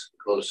Engineering's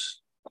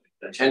close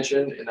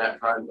attention in that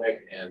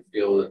project and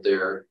feel that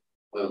they're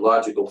a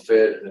logical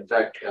fit and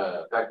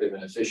effective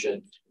and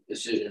efficient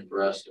decision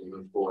for us to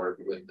move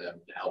forward with them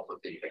to help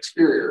with the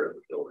exterior of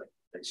the building.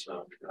 And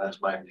so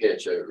that's my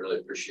pitch. I really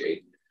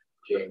appreciate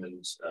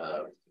Jamin's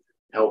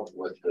help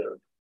with the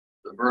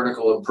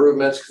vertical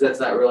improvements, because that's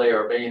not really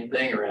our main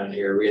thing around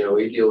here.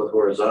 We deal with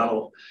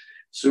horizontal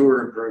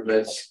sewer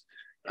improvements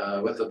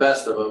with the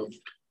best of them,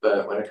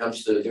 but when it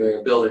comes to doing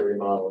a building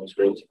remodel, it's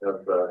great to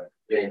have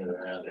Jamin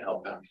around to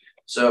help out.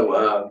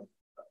 So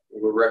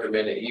we're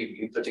recommending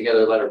you put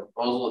together a letter of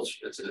proposal.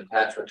 It's an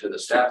attachment to the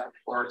staff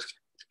report,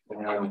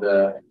 and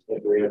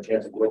if we have a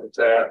chance to look at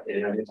that,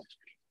 and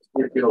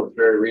we feel it's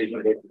very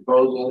reasonable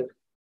proposal.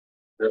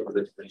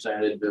 The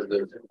percentage of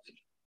the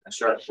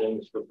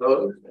instructions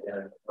proposed.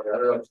 And I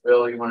don't know if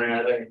Bill, you want to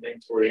add anything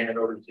before we hand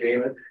over to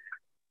Jamin?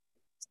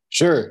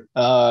 Sure.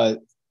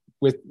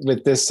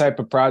 With this type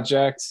of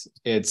project,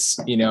 it's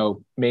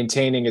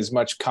maintaining as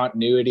much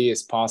continuity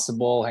as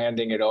possible,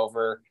 handing it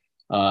over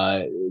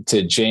to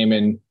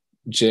Jamin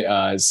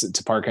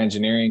to Park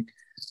Engineering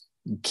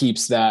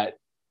keeps that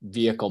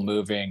vehicle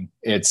moving.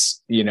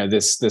 It's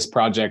this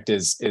project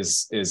is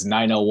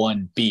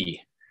 901B,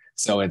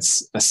 so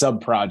it's a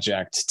sub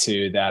project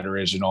to that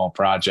original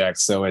project.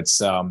 So it's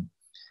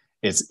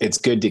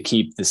good to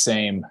keep the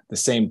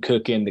same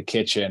cook in the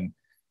kitchen.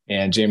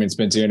 And Jamin's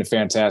been doing a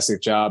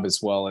fantastic job,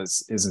 as well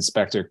as his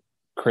inspector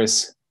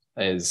Chris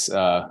is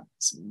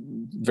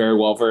very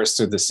well versed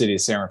with the city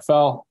of San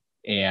Rafael,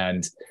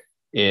 and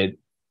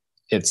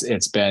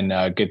it's been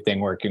a good thing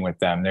working with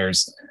them.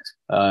 There's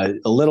a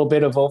little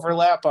bit of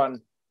overlap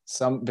on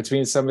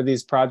between some of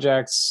these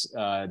projects.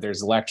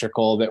 There's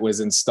electrical that was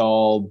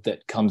installed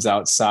that comes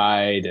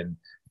outside, and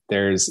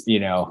there's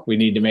we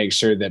need to make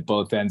sure that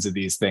both ends of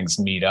these things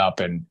meet up,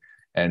 and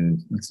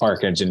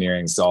Park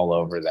Engineering's all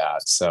over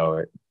that.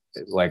 So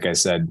like I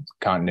said,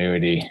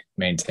 continuity,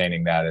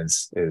 maintaining that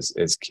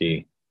is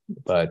key.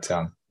 But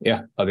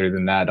yeah, other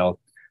than that, I'll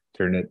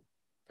turn it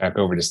back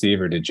over to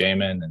Steve or to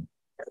Jamin. And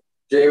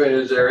Jamin,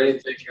 is there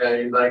anything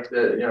you'd like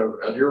to,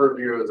 on your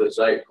review of the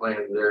site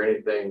plan, is there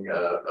anything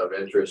of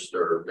interest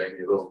or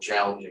maybe a little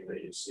challenging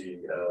that you see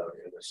in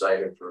the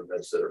site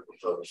improvements that are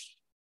proposed?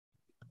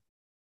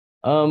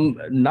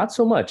 Not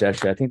so much,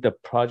 actually. I think the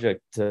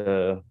project,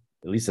 at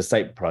least the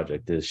site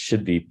project,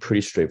 should be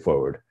pretty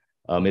straightforward.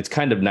 It's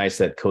kind of nice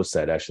that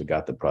Coastside actually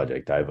got the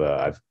project.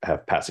 I've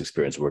have past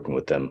experience working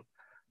with them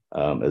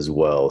as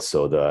well,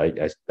 so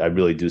I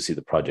really do see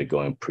the project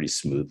going pretty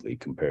smoothly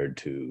compared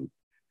to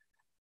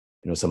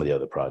some of the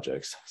other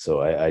projects.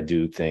 So I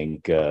do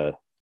think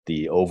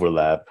the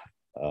overlap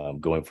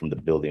going from the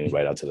building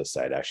right out to the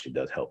site actually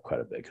does help quite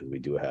a bit, because we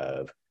do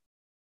have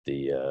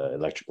the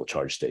electrical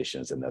charge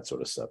stations and that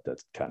sort of stuff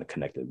that's kind of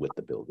connected with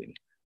the building.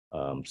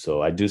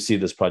 So I do see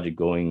this project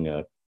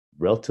going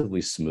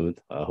relatively smooth.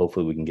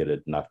 Hopefully we can get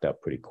it knocked out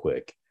pretty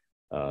quick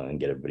and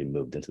get everybody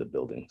moved into the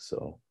building.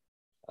 So,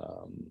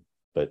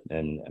 but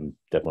I'm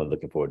definitely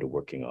looking forward to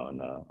working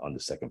on the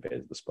second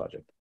phase of this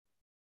project.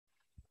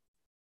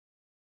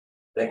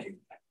 Thank you.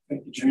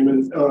 Thank you,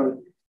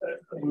 Jamin.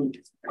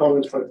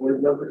 Comments by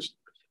board members?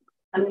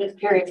 I'm just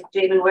curious,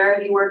 Jamin, where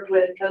have you worked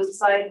with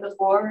Coastside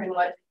before, and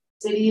what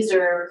cities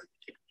or?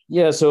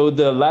 Yeah, so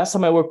the last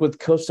time I worked with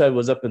Coastside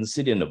was up in the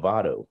city of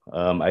Novato.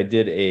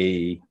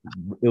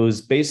 It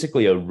was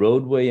basically a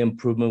roadway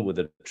improvement with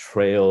a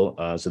trail.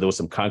 So there was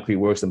some concrete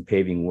work, some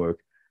paving work,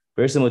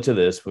 very similar to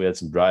this. We had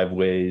some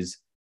driveways,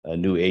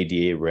 new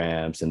ADA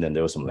ramps, and then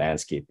there was some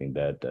landscaping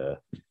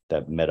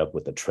that met up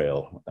with the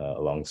trail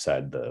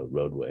alongside the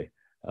roadway.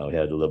 We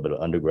had a little bit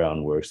of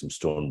underground work, some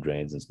storm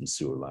drains and some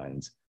sewer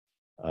lines,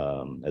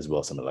 as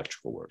well as some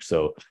electrical work.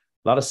 So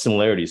a lot of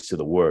similarities to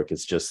the work.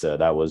 It's just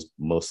that was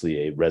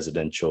mostly a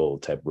residential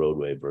type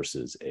roadway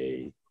versus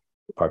a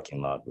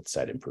parking lot with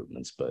site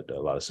improvements, but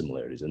a lot of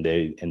similarities. And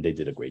they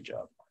did a great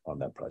job on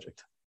that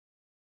project.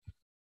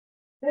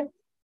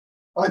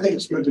 I think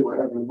it's good that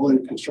we're having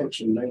one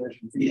construction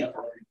management. Yeah.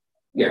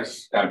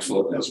 Yes,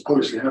 absolutely. As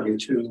opposed to having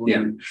two.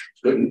 Yeah,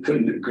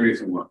 couldn't agree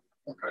with him more.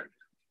 Okay.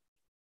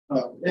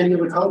 Any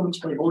other comments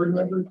by board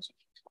members?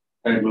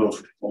 I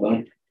move. Hold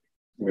on.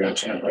 We're on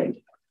channel, right?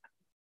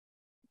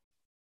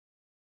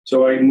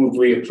 So I move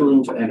we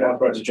approve and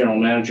authorize the general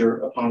manager,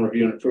 upon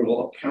review and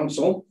approval of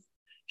council,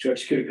 to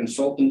execute a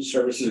consultant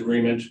services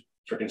agreement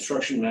for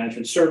construction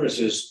management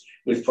services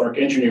with Park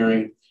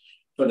Engineering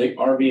for the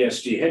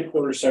RVSD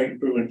headquarters site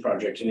improvement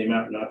project in the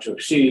amount not to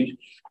exceed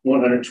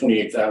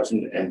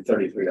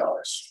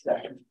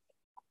 $128,033.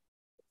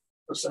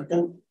 A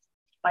second.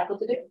 Michael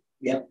did it?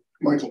 Yep.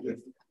 Michael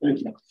did.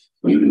 Thank you.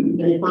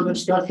 Any further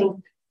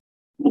discussion?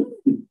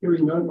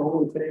 Hearing none,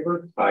 all in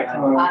favor? Aye.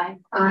 Aye.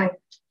 Aye.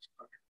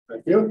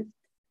 Thank you.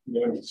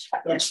 Yes,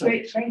 excellent.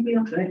 Great, thank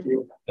you. Thank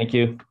you. Thank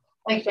you.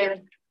 Thanks,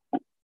 David.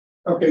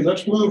 Okay,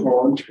 let's move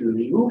on to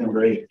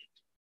number 8.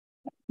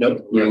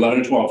 Nope, we're 11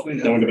 and 12.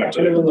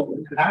 Then we'll go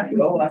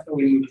back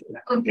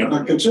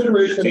to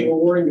Consideration of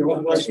awarding the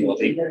authorized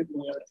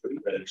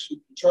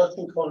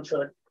construction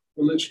contract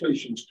for lift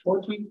stations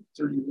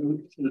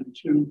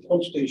 2032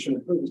 pump station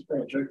improvement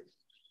project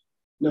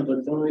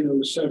number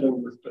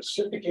 907 with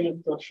Pacific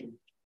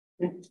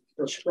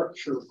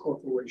Infrastructure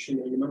Corporation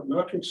in the amount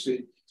not to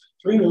exceed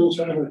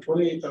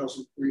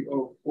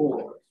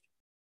 $3,728,304.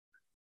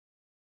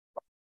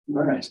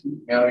 All right,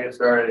 now we get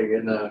started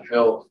again.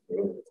 Phil,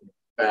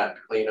 back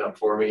clean up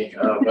for me.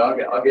 But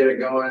I'll get it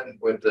going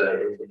with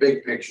the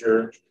big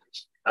picture.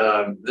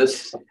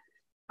 This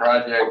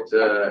project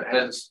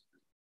has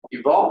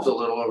evolved a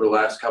little over the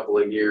last couple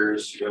of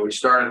years. You know, we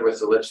started with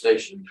the lift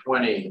station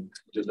 20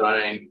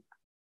 design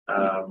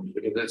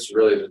because it's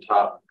really the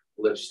top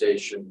lift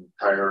station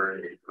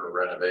priority for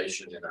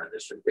renovation in our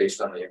district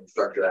based on the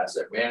infrastructure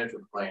asset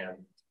management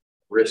plan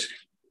risk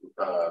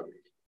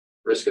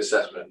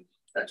assessment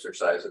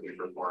exercise that we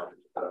performed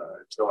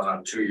going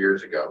on 2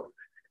 years ago.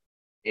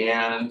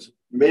 And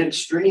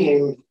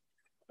midstream,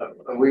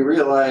 we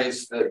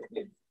realized that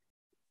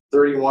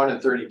 31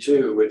 and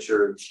 32, which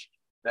are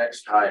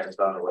next highest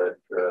on the list,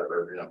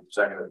 or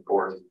second and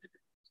fourth,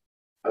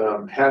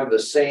 have the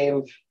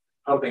same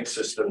pumping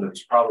system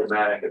that's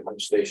problematic at pump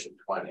station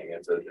 20.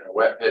 It's a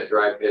wet pit,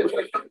 dry pit.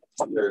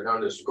 They're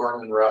known as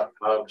Gorman Rupp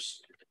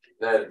pumps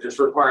that just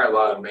require a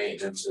lot of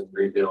maintenance and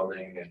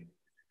rebuilding.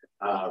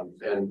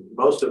 And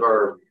most of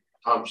our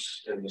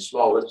pumps in the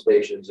small lift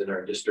stations in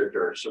our district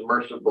are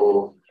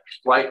submersible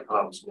flight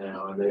pumps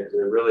now, and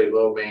they're really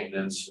low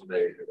maintenance, and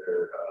they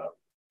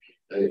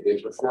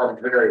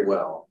perform very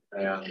well,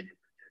 and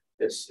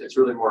it's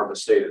really more of a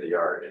state of the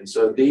art. And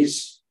so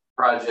these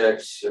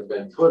projects have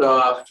been put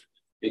off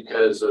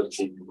because of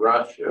the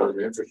rush of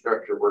the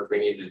infrastructure work we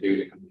need to do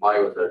to comply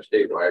with our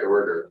statewide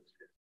order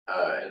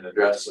and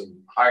address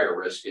some higher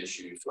risk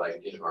issues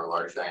like our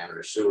large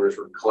diameter sewers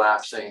were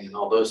collapsing and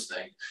all those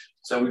things.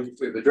 So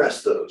we've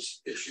addressed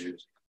those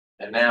issues,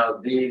 and now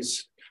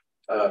these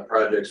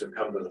projects have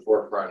come to the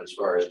forefront as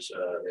far as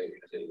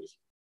the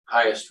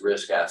highest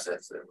risk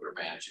assets that we're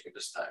managing at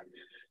this time.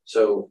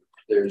 So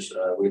there's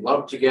we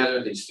lumped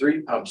together these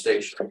 3 pump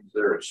stations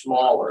that are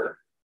smaller,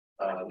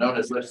 known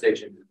as lift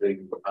stations. They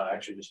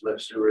actually just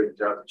lift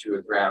sewage up to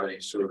a gravity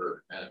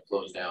sewer and it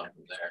flows down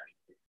from there.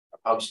 A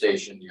pump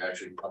station, you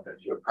actually pump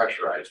into a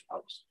pressurized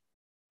pump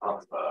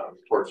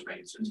torch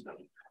main system.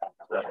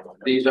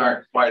 These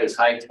aren't quite as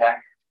high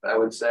tech, I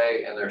would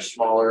say, and they're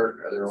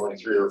smaller. They're only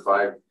 3 or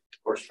 5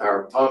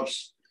 horsepower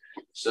pumps.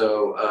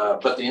 So,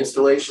 but the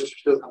installations are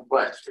still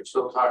complex. We're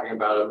still talking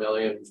about $1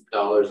 million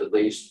at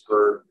least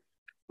per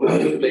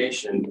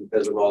station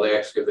because of all the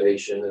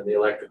excavation and the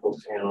electrical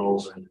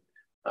panels and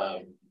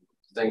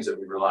things that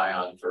we rely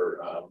on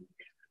for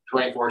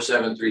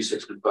 24/7,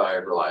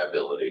 365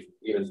 reliability,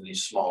 even in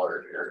these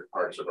smaller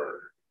parts of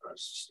our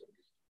system.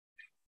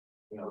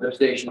 Lift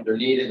stations are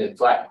needed in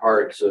flat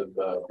parts of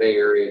Bay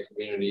Area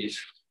communities.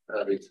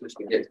 They just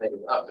to get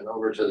things up and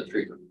over to the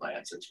treatment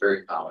plants. It's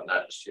very common,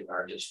 not just in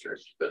our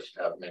district, but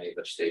to have many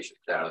lift stations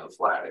down in the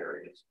flat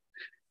areas.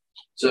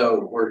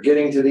 So we're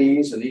getting to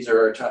these, and these are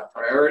our top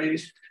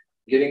priorities.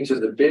 Getting to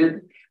the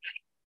bid,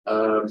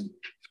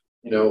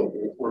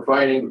 we're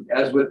finding,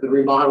 as with the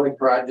remodeling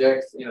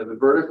projects, the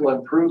vertical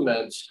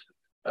improvements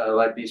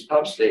like these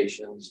pump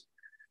stations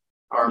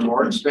are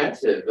more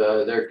expensive.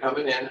 They're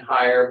coming in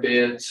higher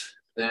bids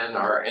than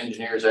our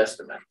engineer's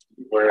estimate.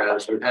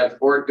 Whereas we've had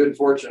good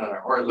fortune on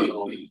our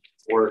horizontal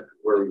work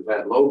where we've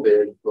had low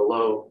bid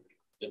below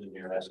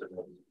engineer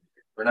estimate.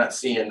 We're not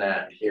seeing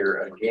that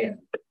here again.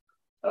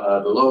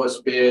 The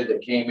lowest bid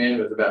that came in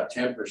was about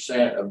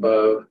 10%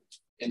 above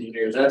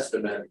engineer's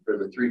estimate for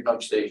the 3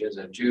 pump stations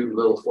and 2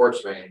 little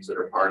force mains that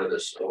are part of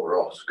this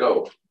overall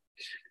scope.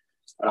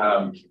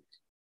 And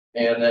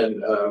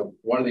then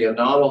one of the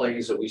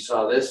anomalies that we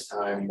saw this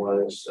time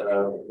was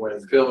when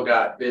Phil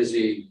got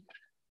busy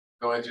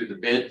going through the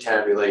bid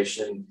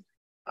tabulation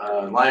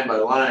line by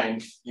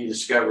line, he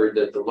discovered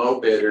that the low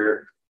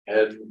bidder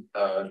had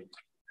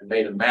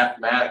made a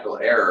mathematical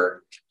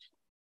error,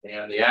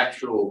 and the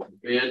actual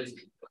bid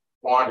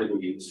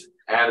quantities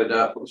added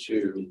up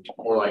to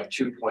more like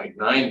 2.9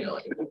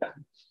 million,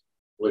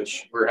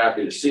 which we're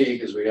happy to see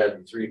because we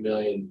had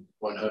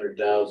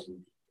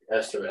 3,100,000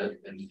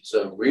 estimate, and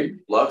so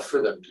we'd love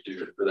for them to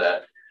do it for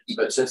that.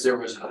 But since there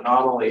was an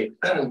anomaly,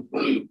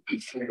 we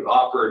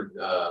offered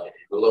the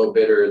low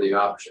bidder the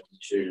option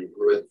to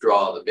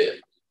withdraw the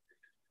bid.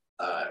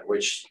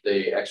 which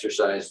they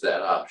exercised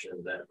that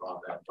option then on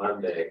that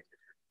Monday.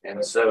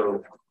 And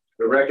so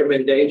the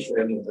recommendation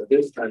at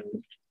this time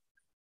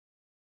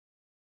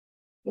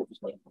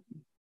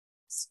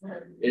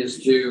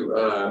is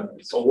to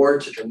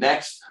award to the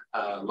next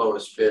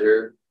lowest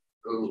bidder,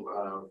 who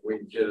we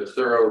did a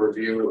thorough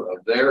review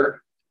of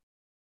their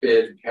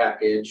bid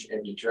package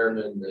and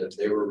determined that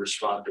they were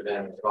responsive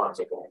and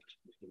responsible.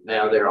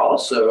 Now they're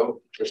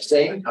also the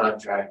same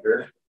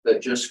contractor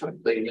that just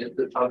completed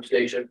the pump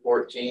station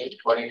 14,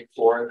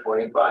 24, and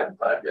 25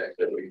 project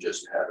that we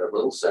just had a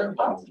little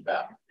ceremony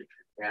about.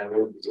 And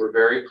we're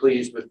very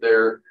pleased with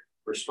their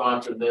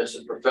responsiveness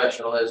and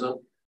professionalism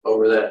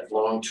over that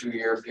long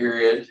 2-year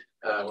period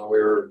when we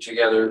were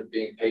together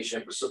being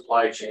patient with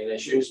supply chain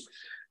issues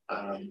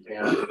and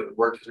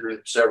worked through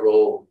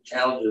several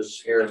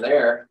challenges here and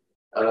there,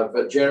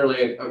 but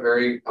generally a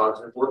very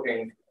positive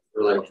working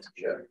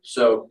relationship.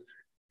 So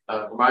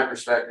from my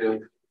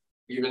perspective,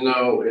 even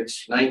though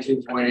it's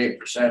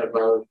 19.8%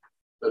 above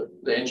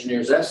the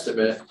engineer's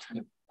estimate,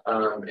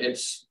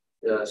 it's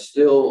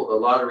still a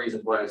lot of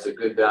reasons why it's a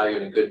good value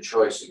and a good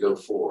choice to go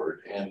forward.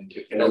 And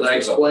as I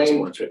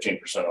explained,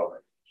 15%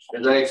 over.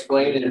 As I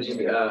explained in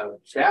the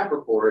staff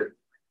report,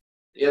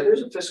 yeah,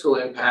 there's a fiscal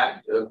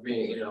impact of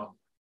being,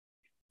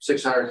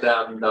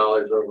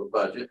 $600,000 over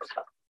budget.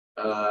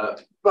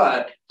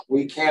 But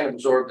we can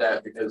absorb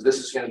that because this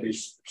is going to be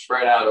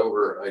spread out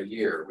over a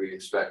year, we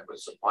expect, with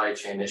supply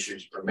chain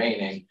issues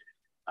remaining,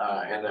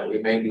 and that we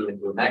may be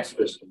into the next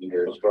fiscal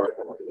year as far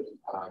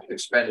as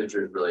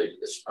expenditures related to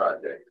this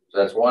project. So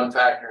that's one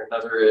factor.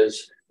 Another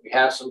is we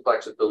have some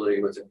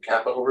flexibility within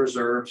capital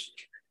reserves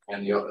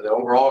and the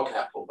overall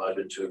capital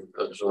budget to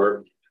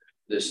absorb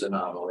this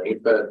anomaly,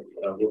 but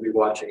we'll be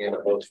watching it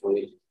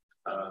closely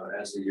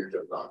as the year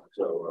goes on.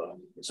 So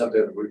it's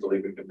something that we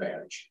believe we can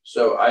manage.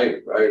 So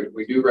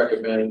we do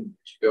recommend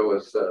to go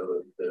with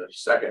the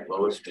second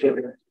lowest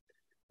bidder,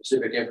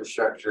 Pacific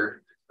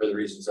Infrastructure, for the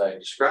reasons I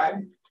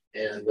described.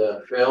 And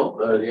Phil,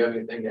 do you have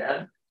anything to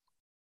add?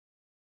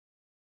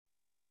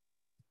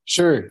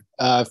 Sure.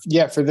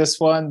 Yeah, for this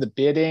one, the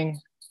bidding,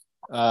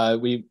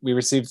 we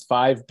received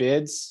 5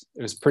 bids.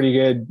 It was pretty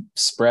good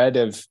spread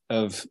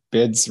of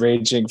bids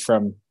ranging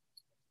from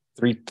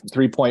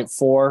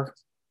 3.4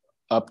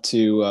 up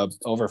to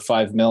over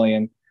 5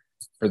 million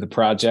for the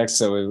project.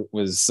 So it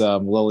was a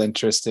little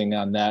interesting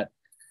on that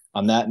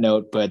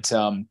note. But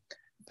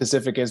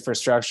Pacific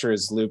Infrastructure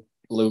is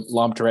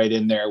lumped right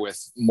in there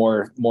with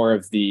more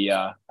of the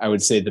I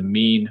would say the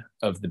mean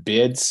of the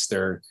bids.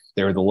 They're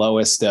the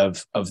lowest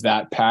of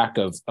that pack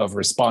of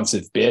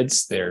responsive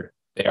bids.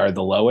 They are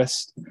the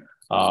lowest.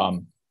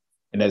 And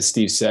as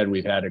Steve said,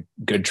 we've had a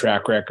good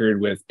track record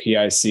with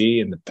PIC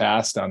in the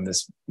past on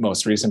this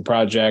most recent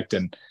project,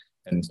 and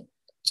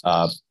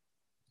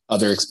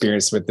other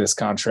experience with this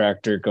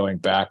contractor going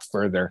back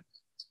further.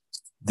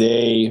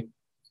 They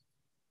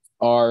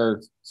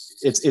are.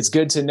 It's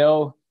good to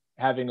know,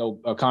 having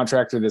a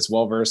contractor that's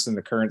well versed in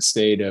the current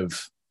state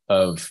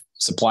of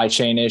supply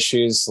chain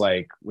issues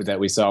like that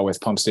we saw with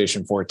Pump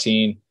Station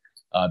 14,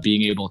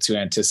 being able to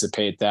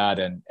anticipate that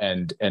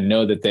and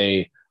know that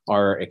they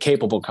are a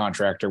capable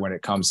contractor when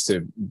it comes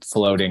to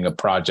floating a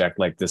project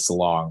like this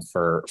along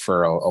for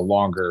a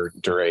longer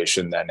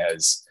duration than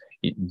has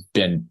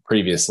been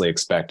previously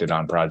expected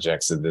on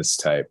projects of this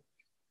type.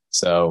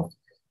 So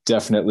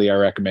definitely our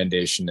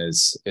recommendation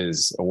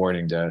is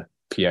awarding to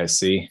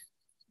PIC.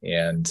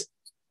 And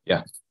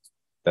yeah,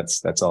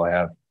 that's all I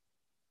have.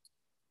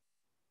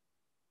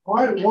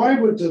 Why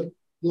would the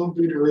low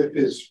bidder, if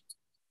his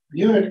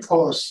unit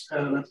costs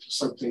add up to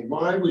something,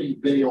 why would he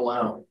bail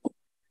out?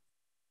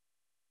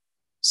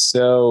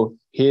 So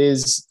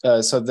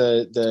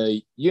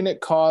the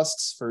unit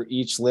costs for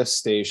each lift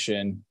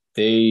station,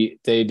 they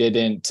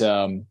didn't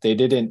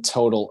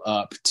total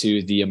up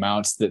to the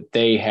amounts that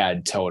they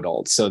had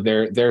totaled. So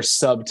their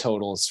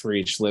subtotals for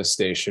each lift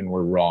station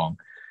were wrong.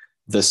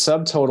 The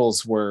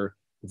subtotals were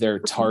their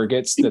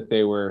targets that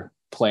they were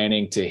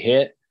planning to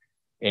hit,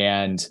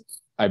 and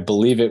I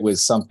believe it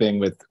was something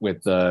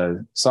with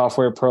the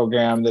software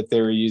program that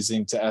they were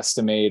using to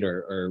estimate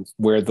or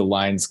where the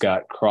lines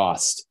got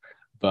crossed.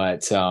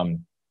 But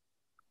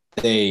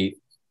they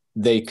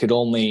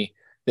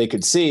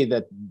could see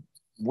that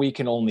we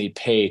can only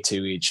pay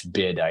to each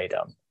bid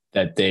item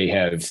that they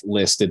have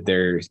listed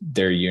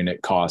their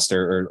unit cost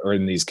or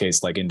in these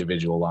cases like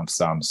individual lump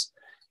sums,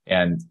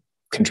 and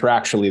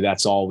contractually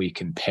that's all we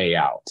can pay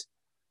out.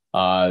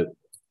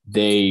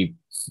 They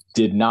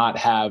did not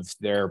have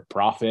their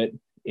profit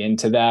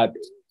into that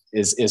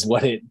is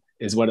what it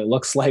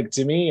looks like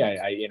to me.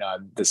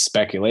 The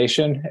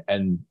speculation,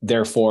 and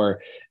therefore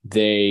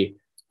they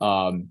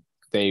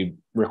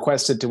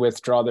requested to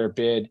withdraw their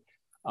bid.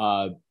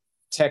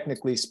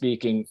 Technically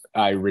speaking,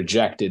 I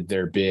rejected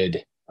their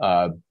bid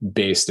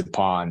based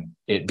upon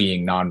it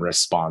being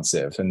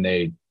non-responsive, and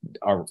they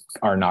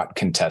are not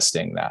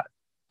contesting that.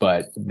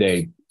 But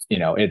they,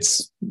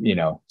 it's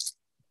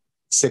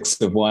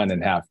 6 of one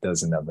and half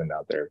dozen of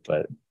another.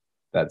 But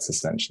that's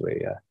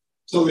essentially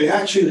So they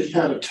actually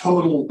had a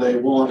total they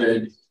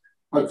wanted,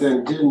 but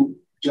then didn't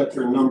get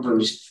their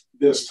numbers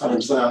this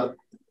times that.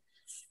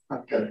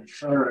 Okay,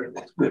 all right.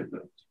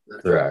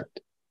 Correct.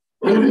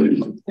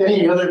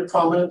 Any other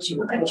comments?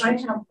 Or I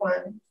have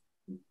one.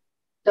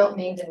 Don't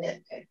mean to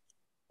nitpick.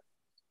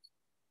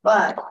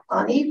 But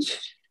on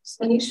each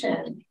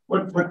station,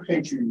 What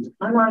page are you?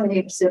 I'm on the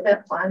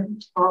exhibit one,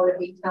 all the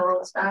detail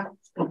and stuff.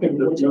 Okay,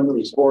 what number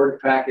is Board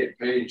packet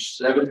page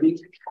 70.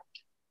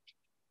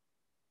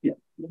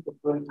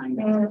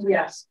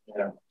 Yes.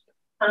 Yeah.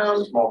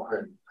 Small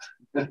print.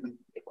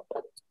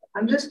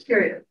 I'm just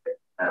curious.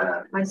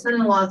 My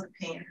son-in-law is a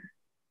painter.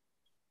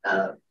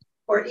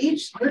 For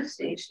each lift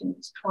station,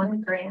 it's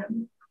 20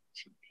 grand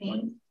to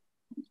paint.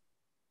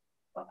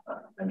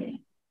 I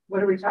mean,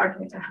 what are we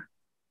talking about?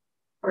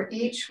 For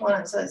each one,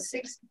 it says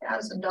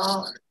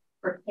 $60,000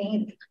 for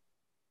painting.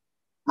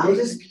 I'm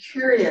just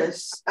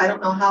curious. I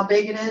don't know how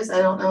big it is.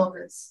 I don't know if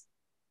it's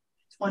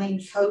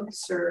 20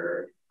 coats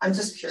or. I'm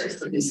just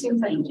curious. It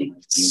seems like.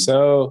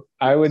 So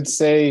I would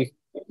say,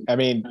 I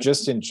mean,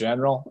 just in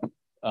general,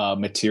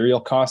 material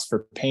costs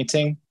for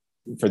painting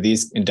for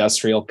these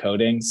industrial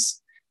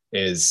coatings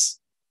is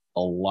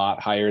a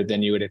lot higher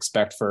than you would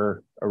expect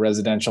for a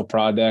residential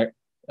project.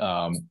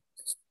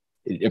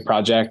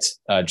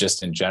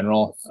 Just in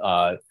general.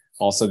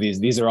 Also,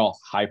 these are all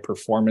high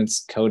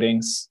performance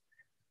coatings.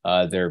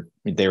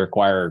 They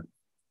require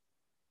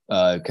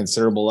a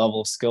considerable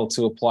level of skill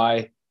to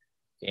apply,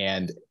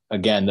 and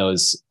again,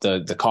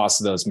 the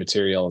cost of those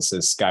materials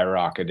has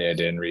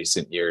skyrocketed in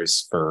recent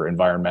years for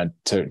environment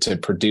to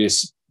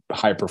produce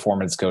high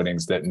performance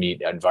coatings that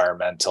meet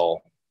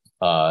environmental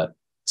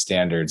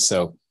standards.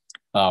 So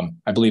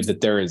I believe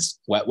that there is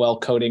wet well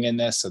coating in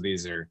this. So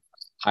these are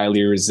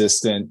highly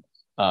resistant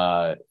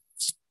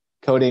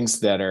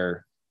coatings that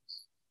are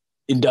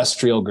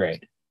industrial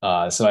grade.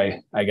 So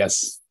I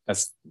guess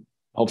that's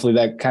hopefully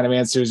that kind of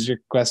answers your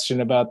question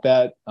about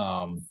that.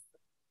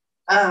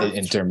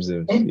 In terms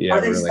of are they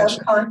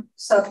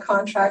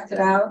subcontracted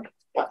out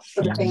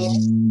for the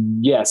painting?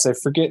 Yes, I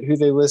forget who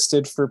they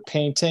listed for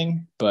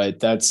painting, but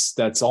that's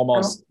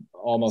almost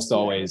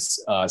always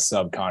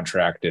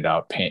subcontracted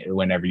out paint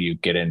whenever you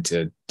get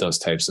into those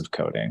types of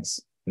coatings,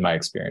 in my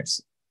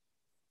experience.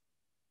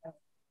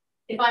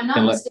 If I'm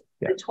not mistaken,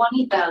 the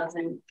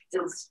 20,000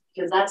 is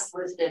because that's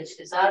listed.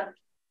 Is that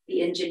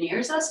the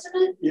engineer's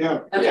estimate? Yeah.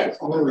 Okay.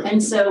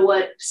 And so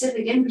what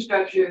Pacific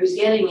Infrastructure, who's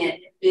getting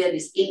it bid,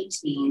 is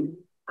 18,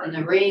 and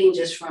the range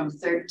is from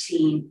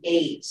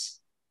 13.8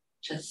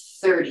 to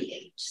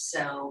 38.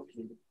 So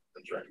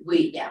That's right.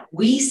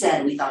 we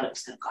said we thought it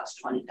was going to cost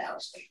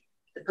 20,000.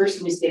 The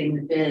person who's getting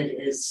the bid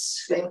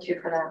is. Thank you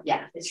for that.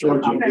 Yeah, it's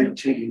George,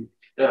 okay.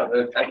 Yeah,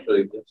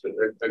 actually, that's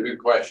a good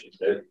question.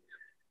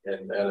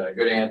 And a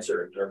good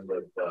answer in terms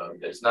of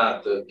it's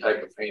not the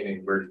type of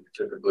painting we're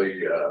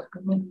typically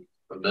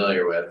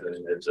familiar with,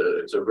 and it's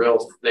a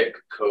real thick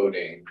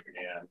coating,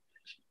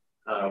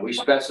 and we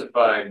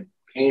specified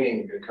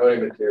painting and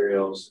coating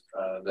materials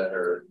that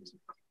are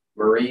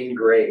marine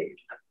grade,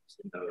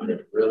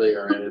 that really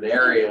are in an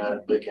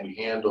area that can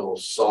handle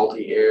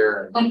salty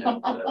air and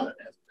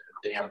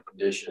damp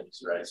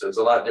conditions, right? So it's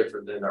a lot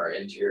different than our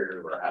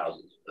interior of our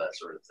houses, that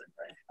sort of thing,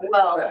 right?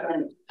 Well,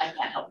 and I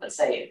can't help but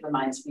say it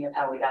reminds me of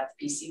how we got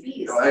the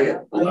PCBs.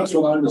 Well, that's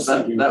what I was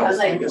thinking. I was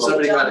like, we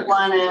don't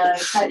want to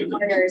cut Somebody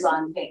corners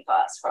on paint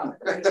costs from it,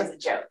 which is a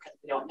joke because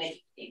we don't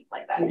make paint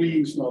like that. We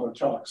use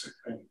non-toxic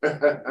paint.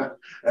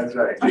 That's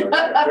right.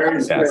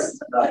 Very strict.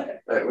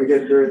 We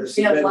get through the.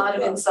 We have a lot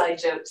of inside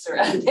jokes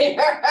around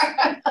there.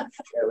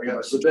 Yeah, we have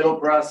a submittal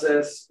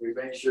process. We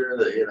make sure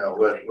that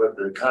what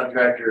the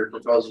contractor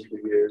proposes to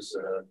use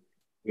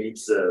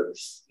meets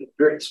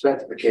strict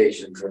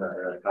specifications in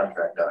a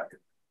contract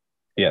document.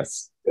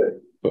 Yes. Good.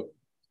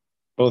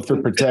 Both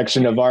for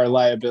protection of our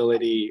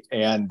liability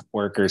and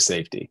worker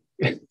safety.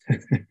 The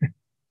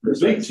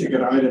big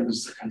ticket item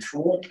is the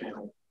control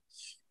panel.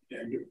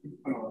 And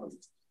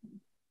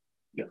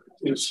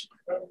it's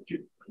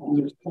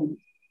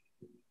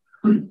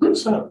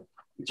what's up?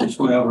 Just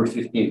went over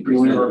 15%.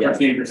 Over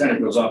 15%,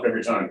 it goes up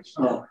every time.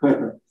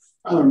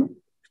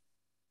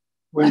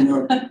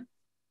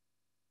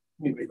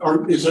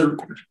 Is there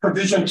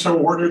provision to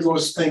order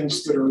those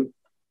things that are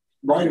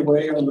right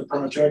away on the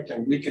project,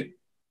 and we could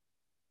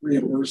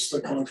reimburse the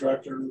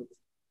contractor?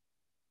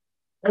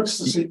 What's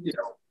the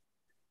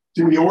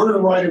do we order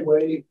right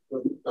away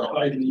with the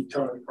high lead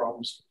time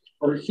problems,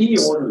 or he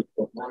orders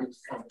the right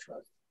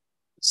contract?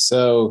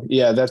 So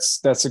yeah,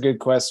 that's a good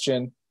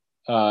question.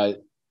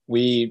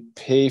 We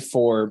pay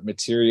for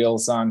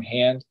materials on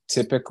hand.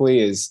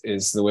 Typically, is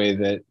the way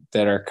that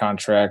our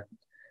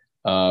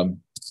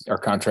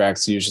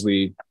contracts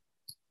usually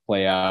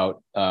play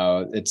out.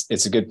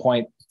 It's a good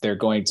point. They're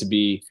going to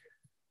be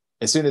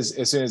as soon as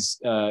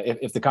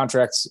if the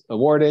contract's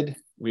awarded,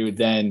 we would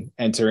then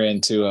enter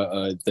into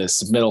the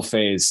submittal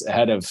phase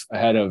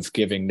ahead of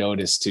giving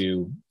notice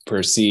to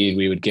proceed.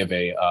 We would give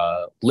a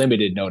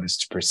limited notice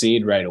to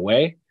proceed right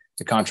away.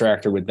 The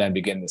contractor would then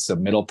begin the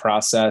submittal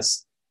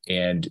process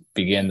and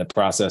begin the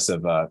process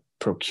of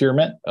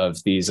procurement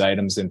of these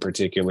items, in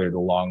particular the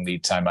long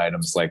lead time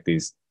items like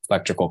these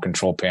electrical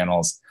control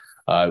panels.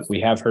 We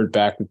have heard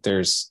back that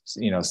there's,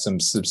 some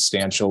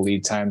substantial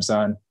lead times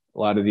on a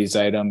lot of these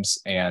items.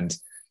 And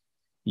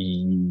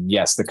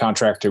yes, the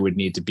contractor would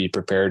need to be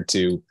prepared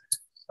to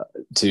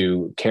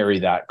carry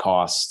that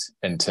cost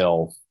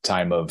until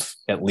time of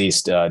at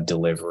least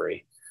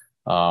delivery.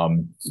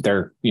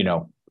 There,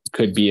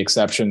 could be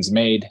exceptions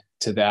made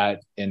to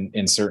that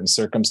in certain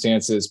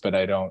circumstances, but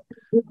I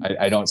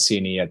don't see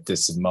any at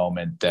this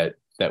moment that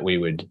we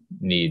would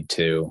need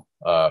to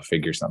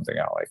figure something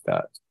out like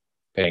that,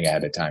 paying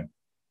ahead of time.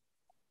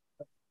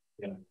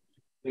 Yeah.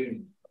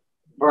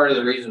 Part of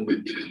the reason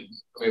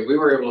we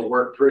were able to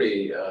work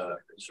pretty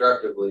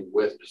constructively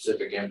with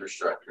Pacific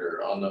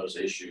Infrastructure on those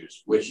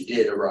issues, which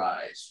did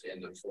arise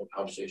in the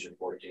Pump Station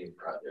 14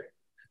 project.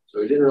 So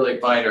we didn't really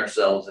find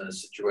ourselves in a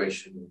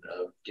situation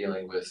of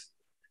dealing with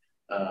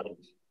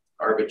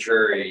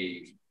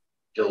arbitrary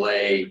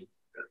delay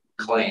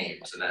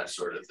claims and that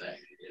sort of thing.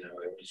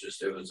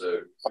 It was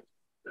an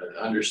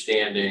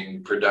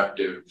understanding,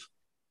 productive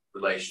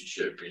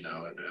relationship, and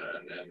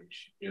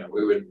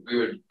we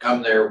would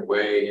come their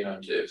way,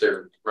 if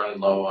they're running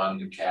low on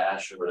the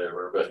cash or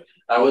whatever, but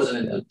I wasn't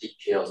in the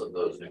details of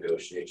those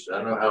negotiations. I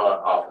don't know how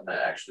often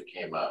that actually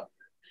came up.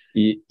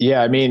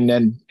 Yeah, I mean,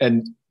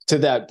 and to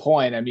that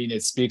point, I mean,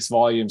 it speaks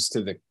volumes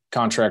to the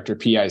contractor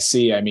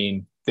PIC. I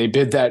mean, they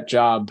bid that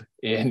job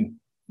in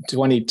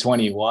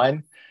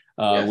 2021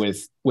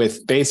 yes.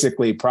 with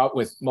basically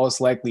with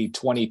most likely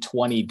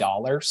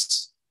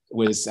 $2020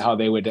 was how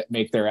they would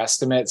make their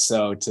estimate.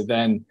 So to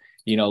then,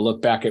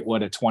 look back at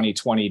what a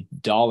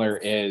 $2020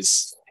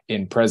 is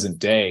in present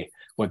day,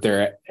 what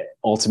they're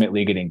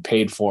ultimately getting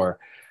paid for.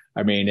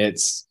 I mean, it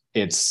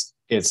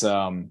speaks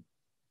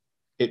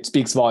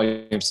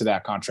volumes to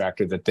that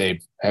contractor that they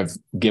have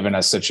given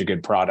us such a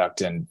good product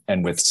and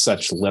with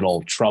such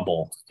little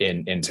trouble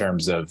in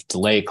terms of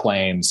delay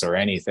claims or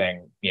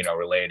anything,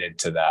 related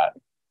to that.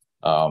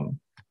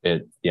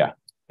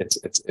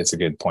 It's a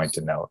good point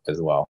to note as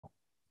well.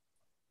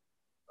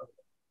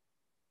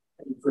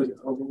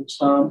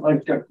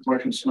 I've got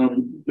questions. We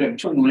have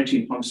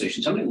 219 pump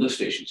stations. How many lift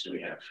stations do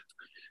we have?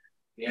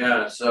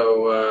 Yeah,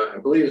 so I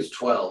believe it's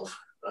 12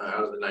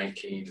 out of the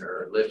 19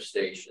 are lift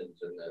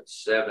stations, and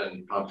that's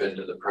 7 pump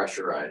into the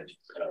pressurized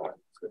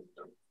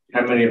system.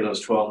 How many of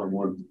those 12 or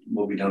more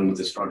will be done with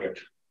this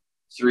project?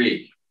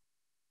 3.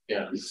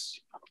 Yeah,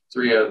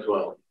 3 out of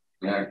 12.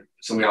 Yeah,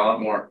 so we got a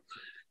lot more.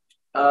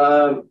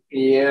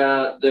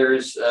 Yeah,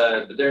 there's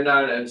they're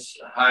not as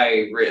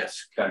high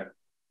risk. Okay.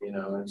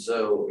 And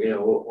so,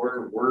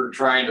 we're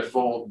trying to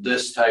fold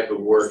this type of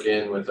work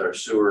in with our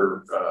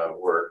sewer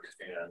work.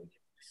 And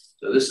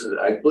so this is,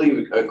 I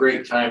believe, a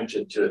great time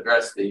to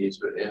address these,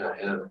 but in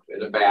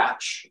a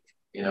batch,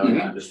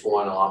 not just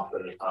one off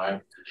at a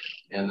time.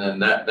 And then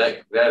that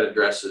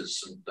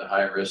addresses the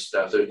high risk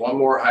stuff. There's one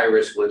more high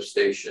risk lift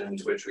station,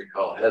 which we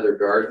call Heather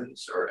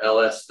Gardens, or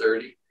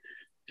LS30.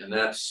 And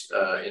that's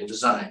in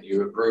design.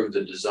 You approved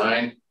the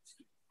design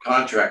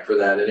contract for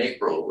that in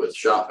April with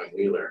Schaff and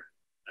Wheeler.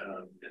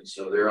 And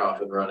so they're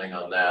off and running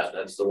on that.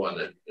 That's the one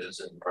that is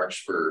in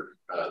Marksburg.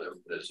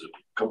 There's a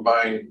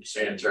combined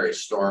sanitary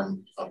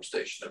storm pump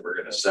station that we're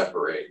going to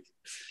separate.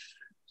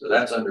 So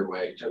that's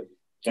underway too.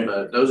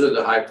 Those are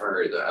the high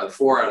priority. The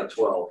 4 out of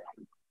 12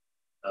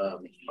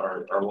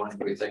 are ones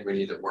we think we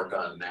need to work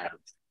on now.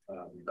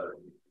 But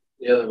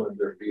the other ones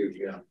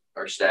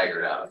are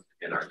staggered out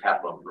in our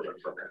capital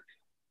improvement program.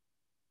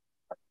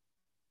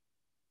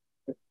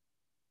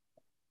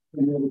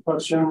 Any other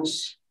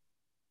questions?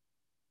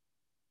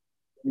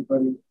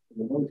 Anybody?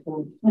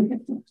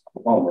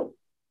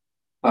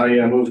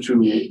 I move to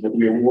that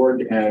we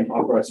award and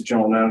authorize the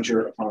general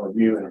manager upon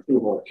review and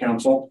approval of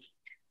council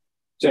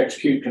to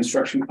execute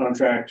construction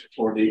contract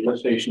for the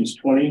lift stations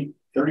 20,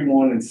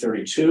 31, and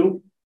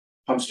 32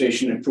 pump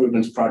station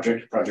improvements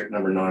project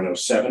number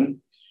 907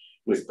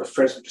 with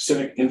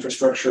Pacific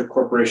Infrastructure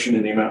Corporation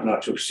in the amount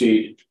not to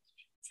exceed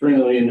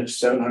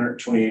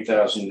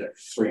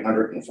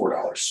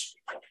 $3,728,304.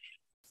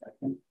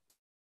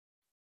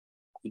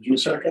 Did you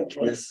second?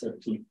 Yes, sir.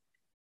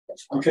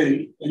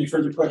 Okay, any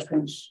further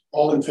questions?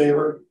 All in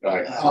favor?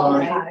 Aye.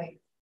 Aye.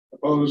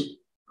 Opposed?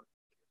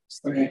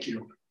 Thank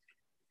you.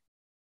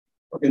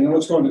 Okay, now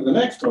let's go on to the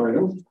next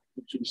item,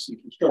 which is the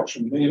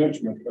construction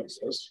management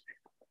process.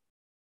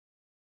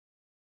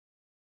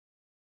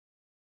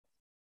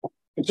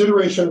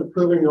 Consideration of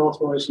approving and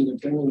authorizing the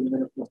general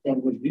municipal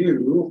fund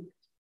review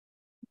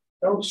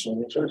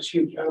council to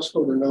execute task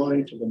order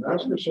 9 to the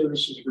master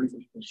services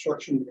agreement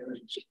construction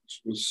management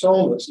with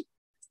Solus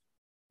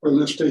for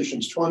lift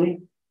stations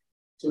 20,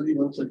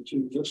 31,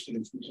 32 lift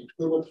stations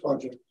equivalent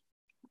project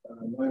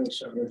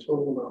 907, a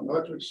total amount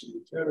not to exceed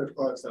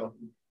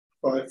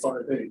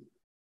 $305,558.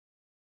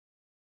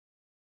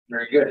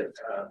 Very good.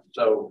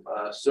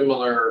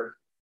 Similar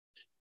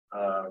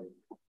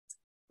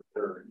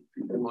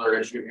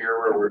issue here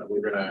where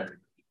we're going to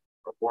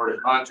award a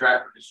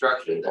contract for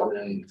construction and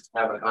then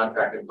have a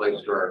contract in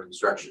place for our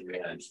construction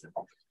management.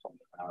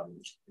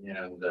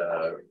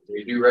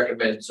 We do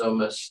recommend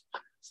SOMAS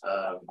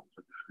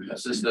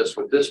assist us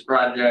with this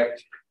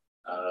project.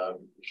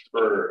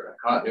 for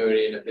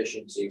continuity and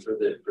efficiency for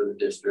the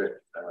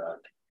district.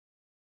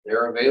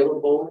 They're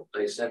available.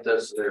 They sent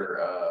us their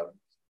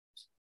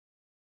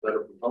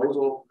letter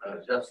proposal.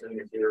 Justin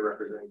is here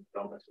representing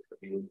Thomas at the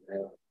meeting,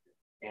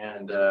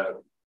 and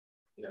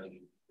you know,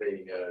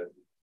 they've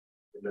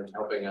been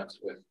helping us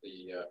with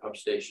the pump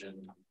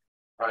station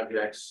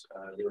projects,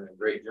 doing a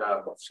great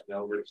job of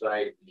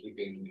oversight,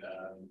 keeping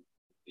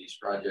these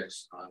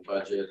projects on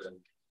budget,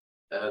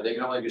 and they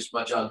can only do so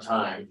much on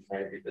time,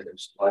 right, because of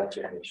supply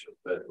chain issues.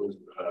 But we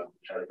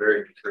had a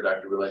very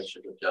productive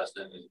relationship with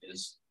Justin and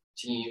his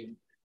team,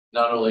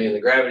 not only in the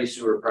gravity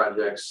sewer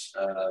projects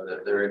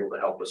that they're able to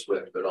help us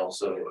with, but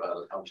also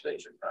the pump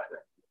station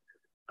project.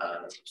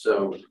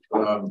 So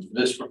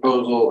this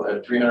proposal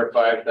at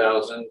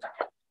 $305,000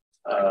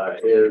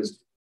 is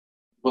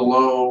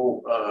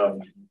below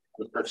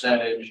the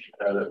percentage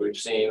that we've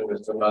seen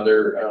with some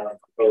other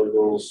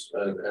proposals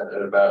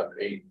at about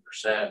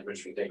 8%,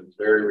 which we think is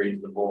very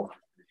reasonable.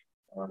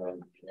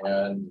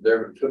 And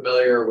they're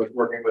familiar with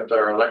working with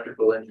our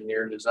electrical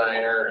engineer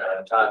designer,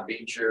 Todd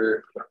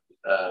Beecher,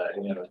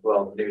 as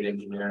well as New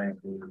Engineering,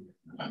 who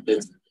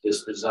did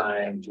this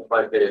design just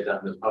like they had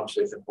done the pump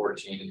station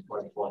 14 and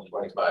 24 and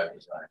 25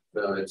 design.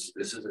 So this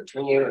is a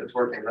team that's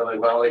working really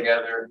well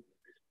together.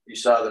 You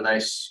saw the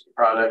nice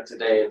product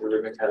today at the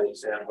ribbon cutting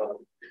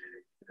sample.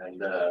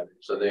 And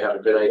so they have a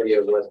good idea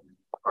of what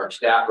our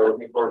staff are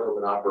looking for from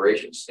an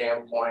operations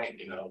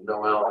standpoint,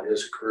 Noel and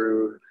his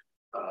crew,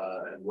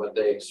 and what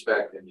they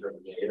expect in terms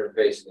of the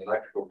interface and the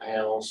electrical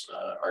panels,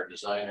 our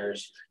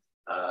designers,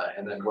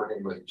 and then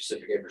working with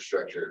specific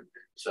infrastructure.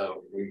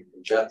 So we've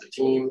got the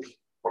team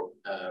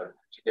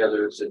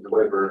together to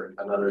deliver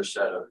another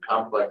set of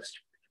complex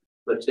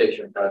lift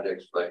station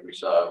projects like we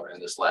saw in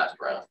this last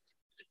round.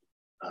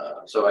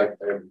 So I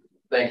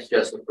thanks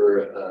Justin for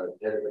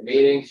attending the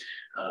meeting.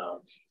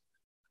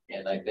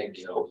 And I think,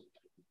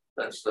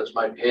 that's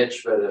my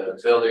pitch,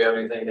 but Phil, do you have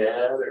anything to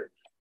add? Or?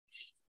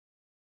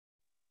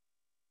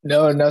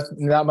 No,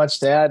 not much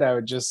to add. I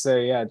would just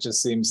say, yeah, it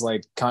just seems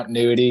like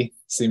continuity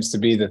seems to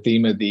be the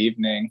theme of the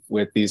evening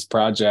with these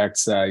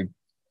projects.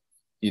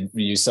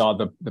 You saw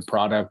the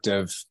product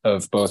of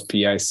both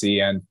PIC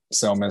and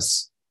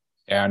SOMAS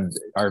and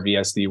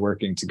RVSD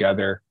working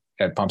together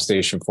at Pump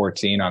Station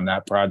 14 on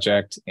that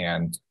project,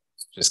 and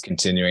just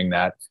continuing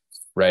that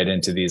right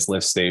into these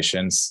lift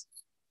stations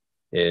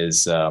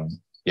is a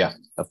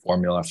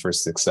formula for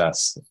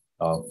success.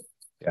 The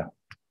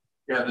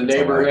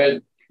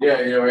neighborhood.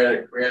 Yeah,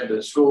 we had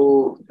the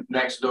school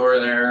next door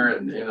there,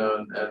 and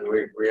and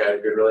we had a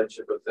good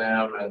relationship with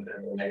them and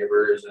the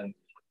neighbors, and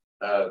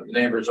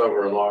neighbors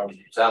over along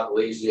South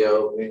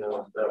Elysia.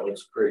 That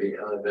was pretty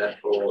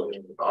uneventful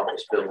in the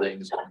office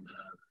buildings and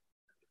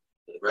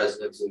the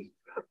residents. And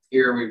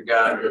here we've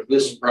got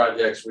this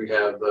projects. We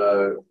have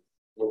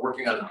we're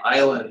working on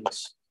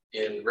islands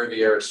in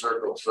Riviera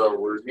Circle, so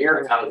we're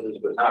near houses,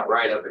 but not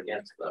right up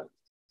against them.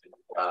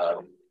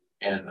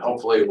 And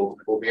hopefully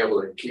we'll be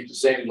able to keep the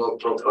same low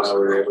profile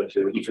we were able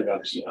to.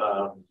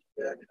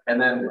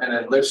 And then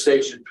lift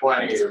station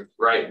 20 is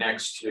right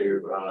next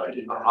to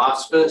a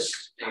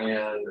hospice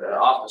and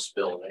office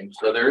building.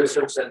 So there is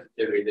some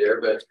sensitivity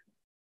there, but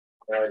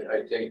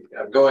I think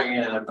I'm going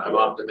in. I'm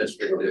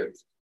optimistic that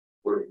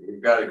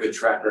we've got a good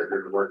track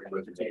record of working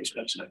with the team.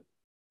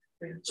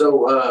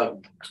 So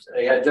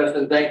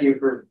Justin, thank you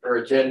for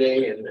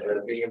attending and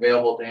being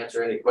available to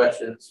answer any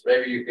questions.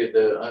 Maybe you could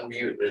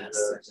unmute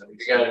if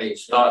you got any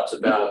thoughts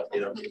about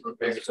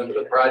maybe some of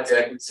the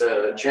project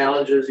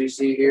challenges you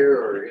see here,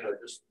 or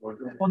just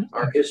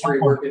our history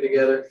working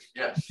together.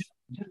 Yeah,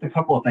 just a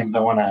couple of things I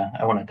want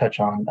to touch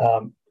on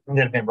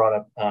that have been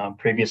brought up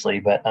previously,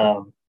 but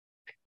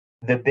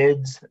the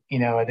bids,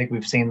 I think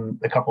we've seen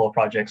a couple of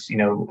projects,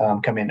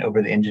 come in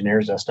over the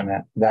engineer's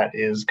estimate. That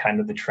is kind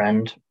of the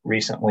trend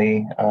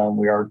recently.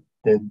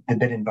 The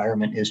bid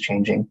environment is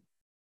changing,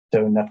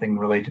 so nothing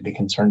really to be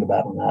concerned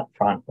about on that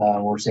front.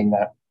 We're seeing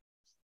that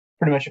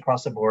pretty much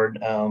across the board.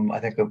 I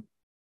think a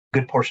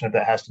good portion of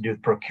that has to do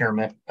with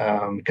procurement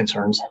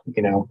concerns.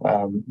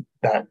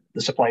 That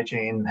the supply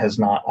chain has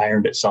not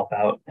ironed itself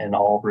out in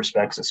all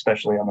respects,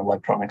 especially on the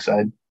electronic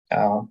side,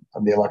 on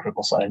the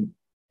electrical side.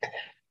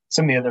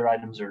 Some of the other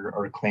items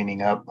are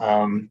cleaning up.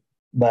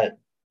 But,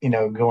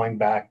 going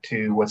back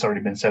to what's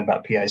already been said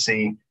about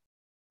PIC,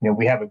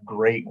 we have a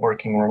great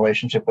working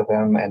relationship with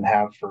them and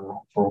have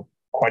for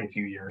quite a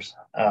few years.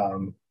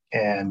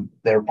 And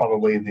they're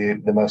probably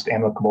the most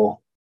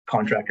amicable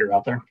contractor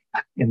out there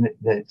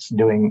that's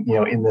doing,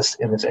 in this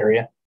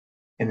area,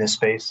 in this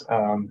space.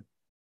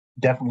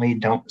 Definitely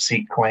don't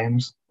seek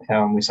claims.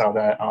 We saw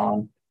that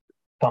on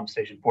Pump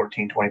Station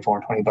 14, 24,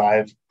 and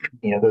 25,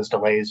 those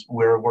delays.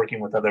 We're working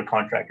with other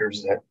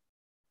contractors that,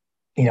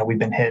 we've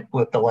been hit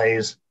with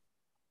delays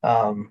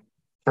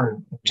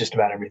for just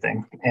about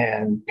everything.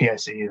 And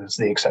PIC is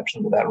the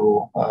exception to that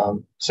rule.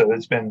 So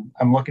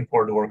I'm looking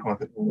forward to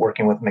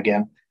working with them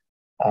again.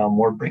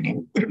 We're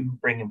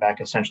bringing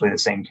back essentially the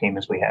same team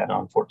as we had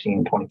on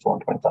 14, 24,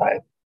 and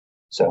 25.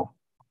 So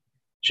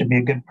should be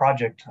a good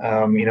project.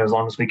 As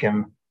long as we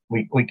can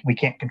we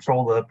can't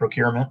control the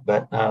procurement,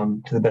 but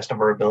to the best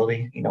of our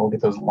ability, we'll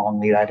get those long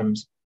lead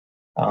items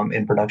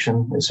in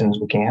production as soon as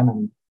we can,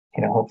 and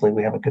hopefully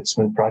we have a good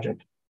smooth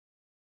project.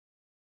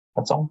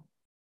 That's all.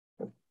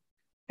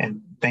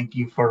 And thank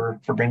you for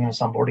bringing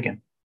us on board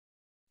again.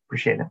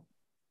 Appreciate it.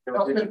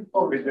 We'll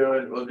be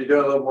doing a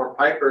little more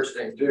pipe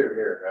bursting too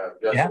here.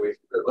 Yeah. We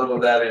put a little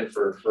of that in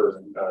for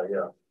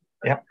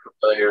Yep.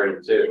 Area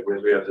too.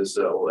 We have this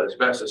as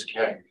best as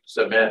can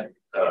cement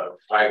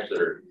pipes that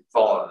are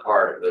falling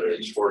apart that are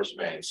these force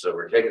mains. So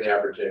we're taking the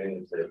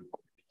opportunity to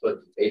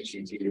put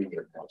HETV in.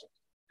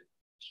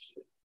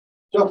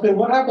 Justin,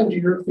 what happened to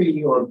your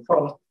fee on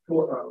pump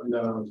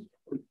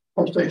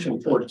station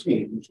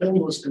 14? The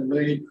thing was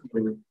delayed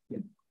for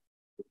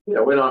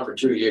went on for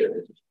 2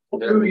 years.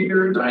 2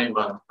 years, 9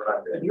 months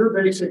project. and you're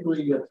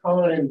basically your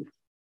time.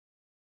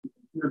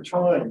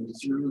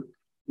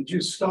 Did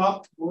you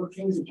stop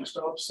working? Did you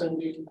stop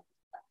sending?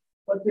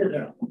 What did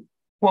happen?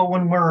 Well,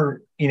 when we're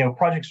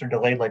projects are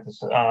delayed like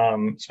this,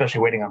 especially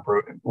waiting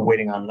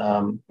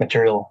on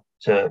material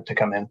to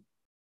come in,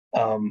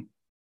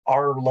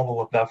 our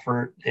level of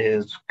effort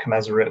is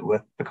commensurate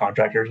with the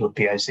contractors, with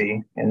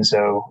PIC, and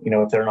so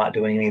if they're not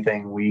doing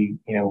anything, we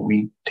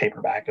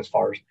taper back as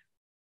far as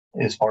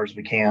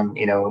we can.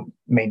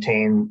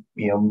 Maintain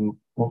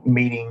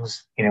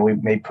meetings. We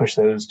may push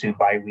those to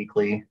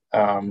bi-weekly.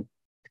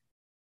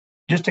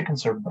 Just to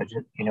conserve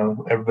budget,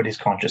 everybody's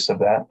conscious of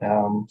that.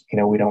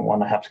 We don't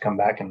want to have to come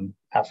back and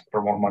ask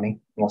for more money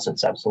unless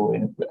it's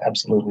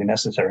absolutely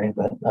necessary.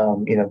 But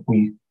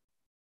we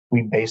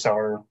base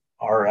our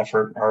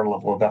effort, our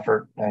level of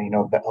effort,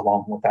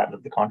 along with that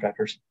of the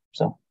contractors.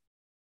 So,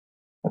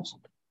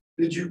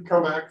 did you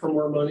come back for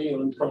more money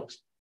on pump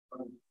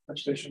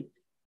station?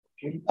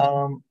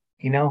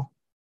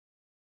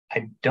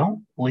 I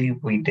don't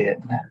believe we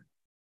did.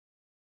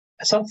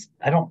 So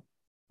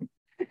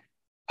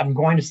I'm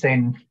going to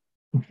say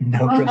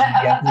no,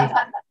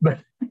 but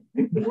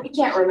we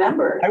can't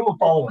remember. I will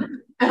follow it.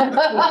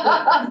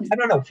 I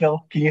don't know,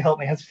 Phil. Can you help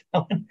me ask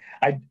Phil?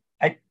 I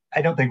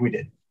don't think we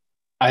did.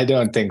 I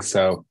don't think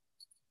so,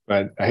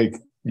 but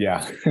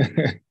yeah.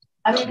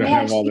 I mean, don't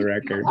have all the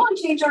records. On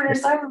change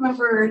orders, I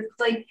remember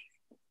like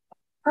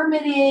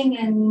permitting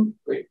and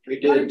we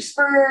did,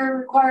 for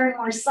requiring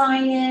more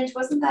signage.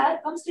 Wasn't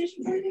that pump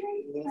station?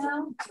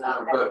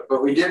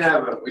 But we did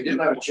have a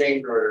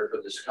change order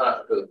for this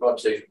for the pump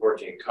station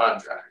 14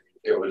 contract.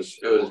 It was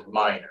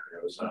minor.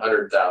 It was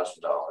 $100,000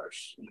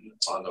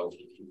 on the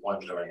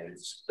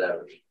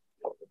 1,000,007.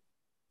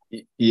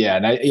 Yeah,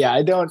 and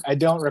I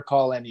don't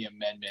recall any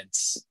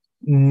amendments.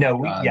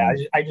 No, I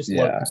just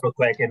looked real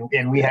quick,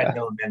 and we had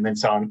no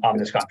amendments on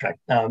this contract.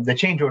 The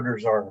change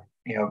orders are,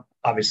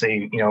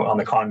 obviously, on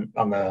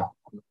the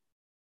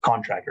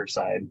contractor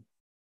side.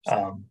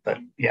 But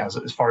yeah,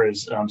 as far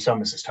as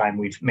Somas's time,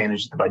 we've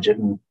managed the budget,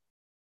 and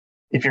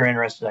if you're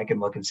interested, I can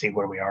look and see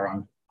where we are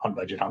on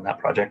budget on that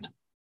project.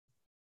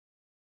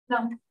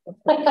 No.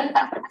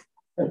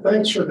 And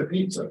thanks for the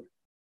pizza.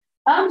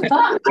 I'm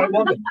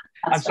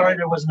sorry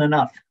there wasn't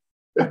enough.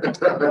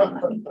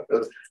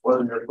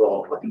 Wasn't your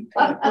fault.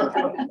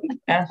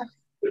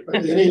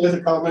 Any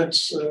other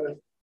comments?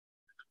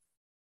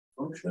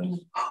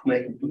 Motion?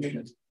 Make a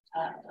motion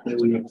that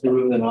we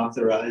approve and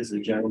authorize the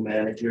general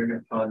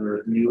manager upon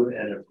review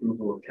and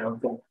approval of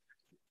council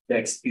to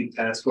execute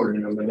task order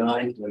number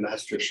 9 to the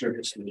master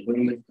service and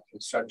agreement for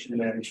construction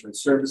management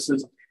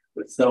services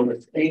with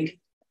Somas Inc.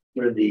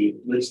 for the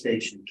lift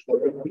station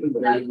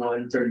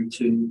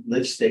 3132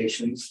 lift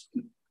stations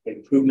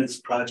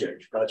improvements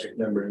project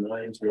number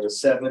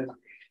 907,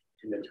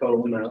 and the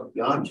total amount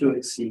not to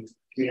exceed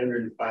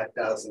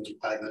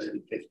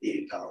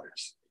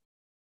 $305,558.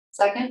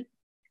 Second.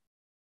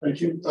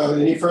 Thank you.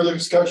 Any further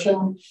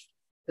discussion?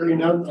 Hearing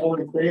none, all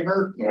in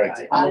favor?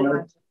 Right.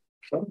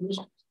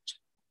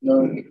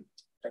 No.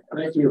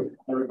 Thank you,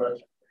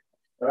 everybody.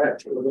 All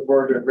right. We look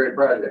forward to a great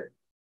project.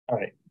 All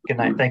right. Good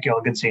night. Thank you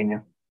all. Good seeing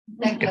you.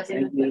 Thank you.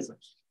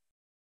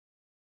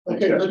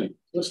 Okay,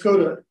 let's go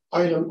to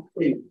item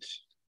 8.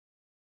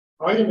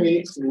 Item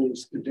 8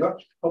 is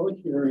conduct public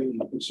hearing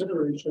in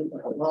consideration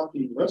of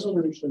adopting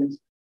resolution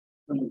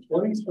number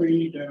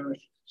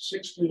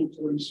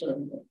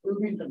 23-1647,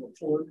 approving and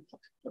report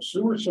of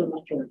sewer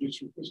service charges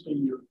for fiscal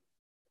year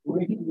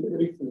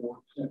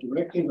 2024 and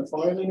directing the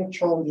filing of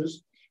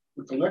charges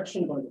for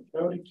collection by the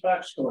county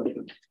tax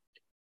collector.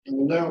 And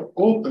will now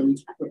open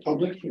the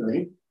public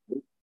hearing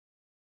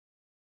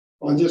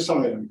on this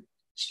item.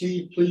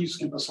 Steve, please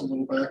give us a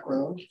little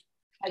background.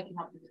 I can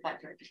help you with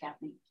that, Director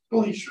Kathy.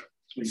 Oh, sure.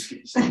 Please.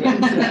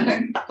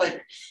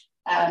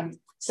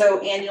 So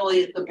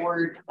annually, the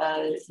board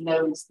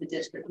knows the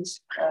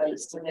district's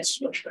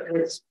submission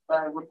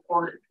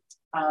report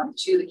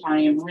to the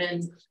county of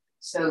Marin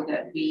so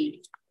that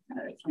we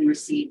can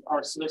receive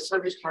our sewer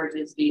service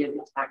charges via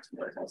the tax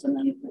board as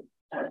amended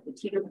the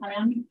TIGA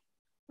plan.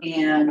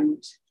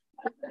 And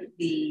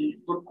the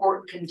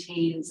report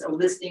contains a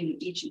listing of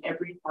each and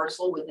every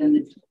parcel within the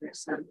district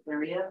service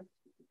area.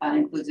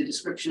 Includes a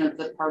description of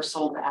the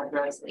parcel, the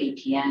address, the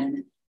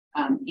APN,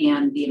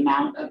 and the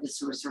amount of the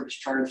sewer service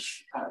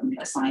charge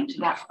assigned to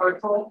that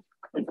parcel.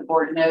 As the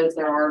board knows,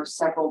 there are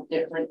several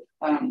different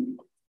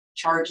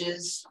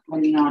charges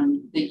depending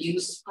on the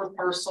use per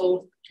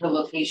parcel, the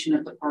location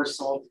of the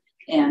parcel,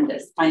 and the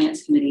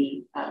finance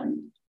committee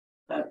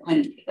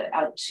pointed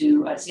out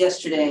to us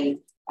yesterday,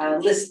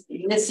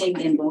 missing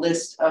in the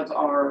list of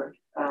our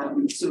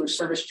sewer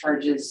service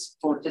charges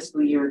for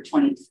fiscal year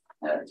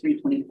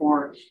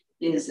 23-24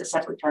 is a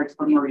separate charge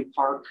for Murray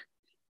Park,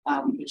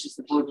 which is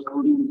the board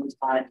was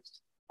by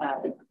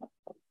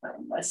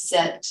a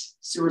set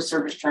sewer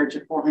service charge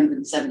of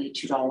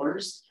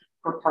 $472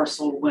 per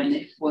parcel when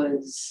it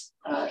was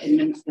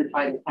administered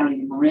by the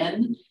county of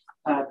Marin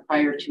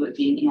prior to it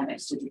being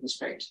annexed to the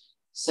district.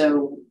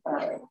 So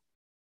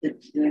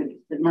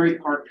the Murray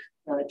Park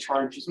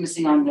charge is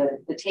missing on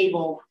the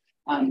table.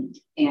 And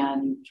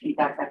in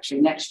fact,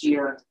 actually next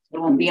year, it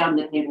won't be on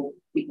the table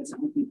because it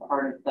will be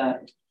part of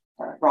the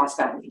Ross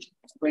Valley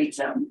rate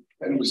zone.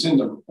 And it was in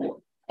the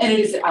report. And it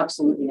is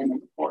absolutely in the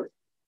report.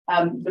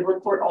 The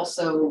report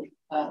also,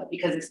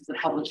 because this is a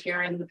public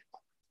hearing,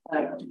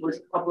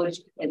 was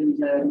published in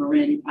the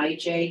Marin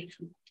IJ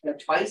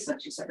twice on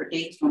 2 separate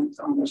dates, once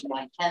on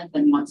July 10th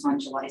and once on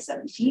July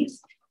 17th.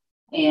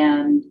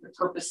 And the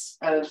purpose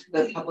of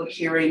the public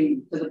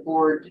hearing for the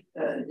board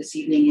this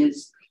evening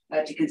is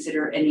to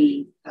consider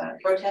any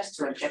protests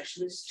or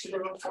objections to the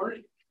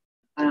report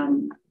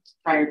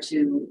prior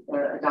to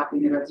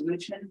adopting the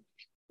resolution.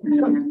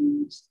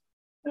 And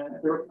the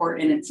report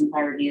in its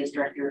entirety, as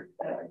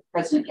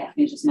President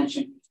Gaffney just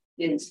mentioned,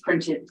 is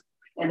printed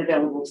and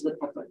available to the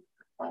public.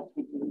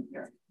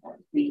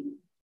 The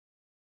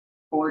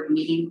board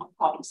meeting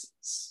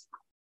offices.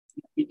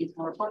 The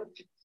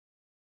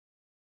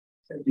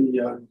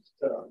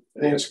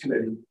finance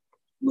committee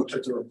looked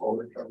at the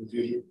report.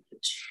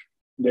 It's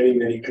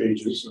many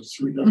pages, of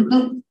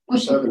 370 or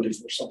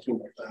something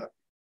like that.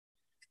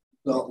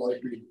 Not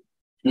like we.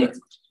 Do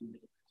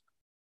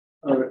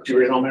you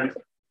read all that?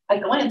 I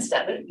glanced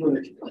at it.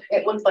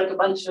 It looks like a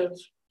bunch of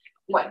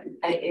what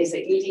is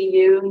it?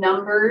 EDU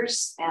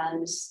numbers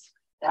and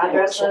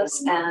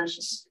addresses and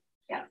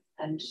yeah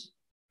and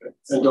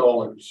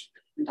dollars.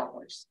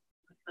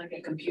 Like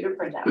a computer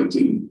printout.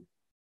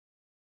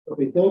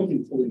 Okay, thank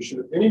you, Felicia.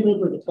 If any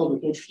member of the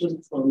public interested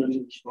in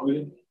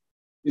commenting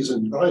is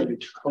invited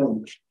to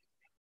comment.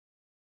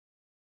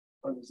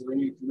 Is there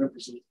any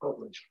members of the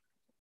public?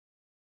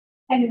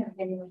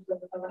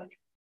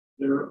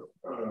 There,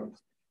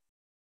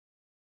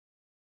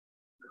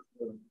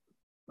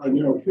 I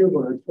know here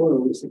what I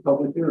told is the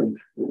public hearing.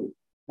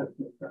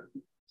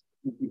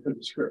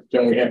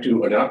 Then we have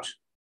to adopt.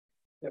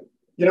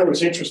 You know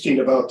what's interesting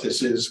about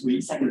this is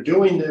we're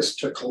doing this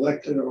to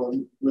collect it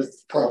on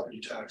with property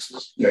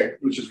taxes, okay,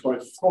 which is by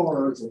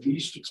far the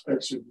least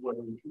expensive way.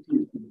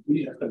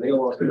 We have to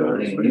nail off the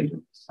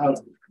have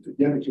the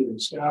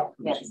dedicated staff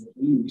at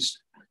least.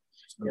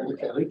 And the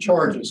county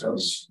charges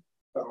us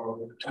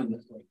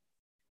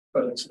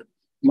but it's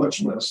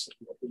much less than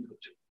what we would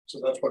do. So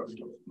that's what we're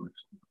doing.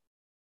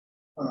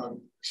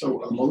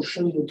 So a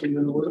motion would be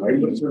in order.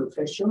 Is there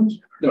questions?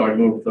 No, I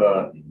move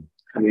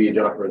we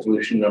adopt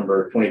resolution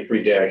number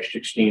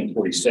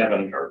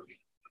 23-1647, or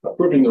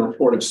approving the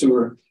report of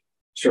sewer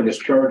service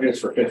charges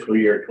for fiscal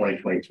year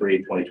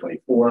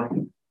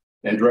 2023-2024,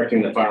 and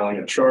directing the filing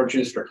of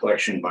charges for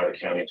collection by the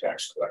county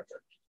tax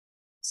collector.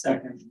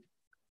 Second.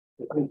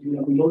 You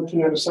have a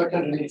motion and a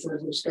second. Any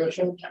further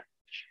discussion?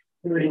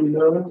 Hearing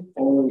none,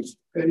 all in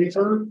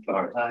favor?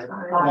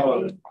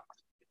 Aye.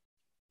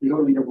 You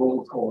don't need a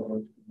roll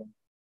call.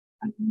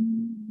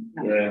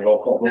 Roll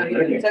call.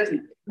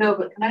 No,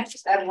 but can I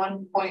just add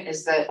one point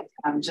is that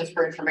just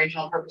for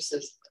informational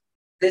purposes,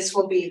 this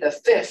will be the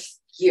 5th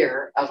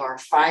year of our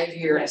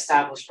 5-year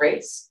established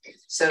rates.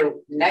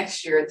 So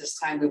next year at this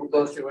time, we will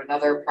go through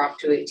another Prop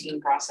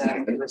 218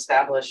 process to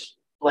establish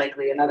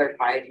likely another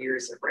 5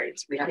 years of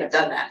rates. We haven't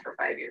done that for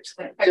 5 years.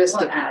 Just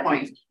a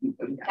point.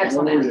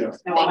 Excellent. Yeah.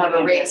 And we'll have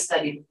a rate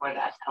study before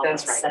that.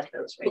 That's right. Set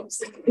those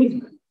rates.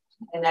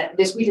 And that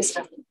we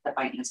discussed the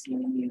finance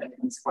committee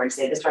and support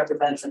say this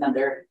represents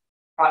another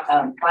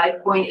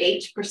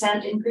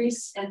 5.8%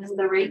 increase in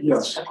the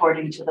rates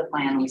according to the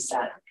plan we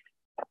set.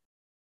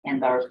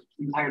 And our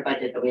entire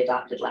budget that we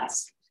adopted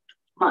last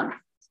month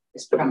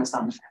is premised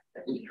on the fact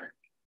that we are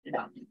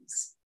adopting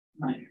this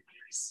minor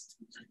increase.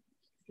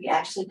 We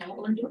actually know what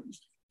we're doing.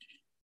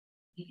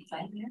 Can you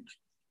find here?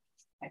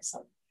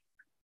 Excellent.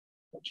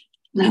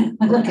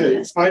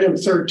 Okay, item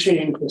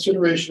 13,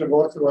 consideration of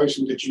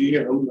authorizing the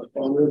GM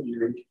upon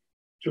review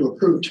to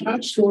approve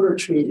task order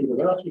 2 the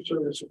master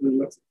service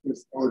agreement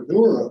with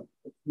Ardura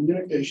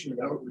communication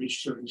and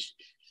outreach service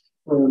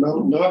for an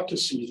amount not to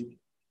exceed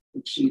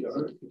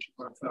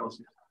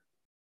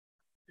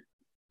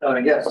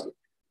 $155,000. Yes.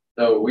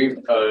 So we've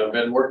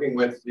been working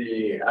with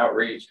the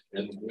outreach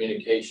and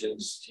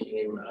communications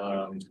team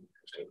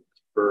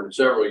for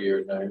several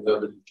years now. Even though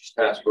the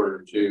task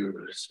order 2,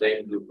 the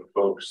same group of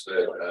folks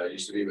that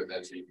used to be with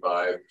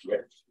NC5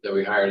 that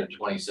we hired in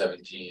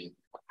 2017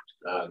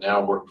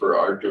 now work for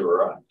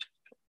Ardura.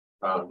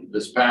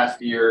 This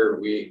past year,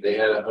 they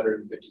had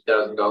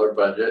 $150,000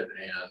 budget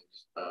and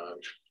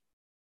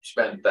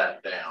spent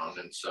that down,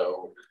 and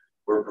so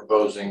we're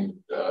proposing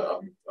a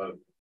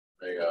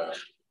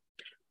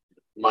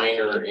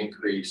minor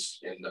increase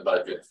in the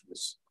budget.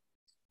 It's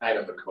kind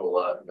of a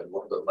COLA, but a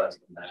little bit less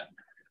than that,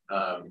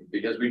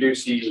 because we do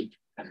see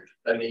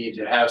a need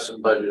to have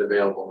some budget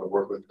available to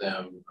work with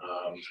them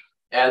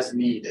as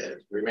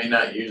needed. We may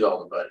not use all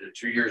the budget.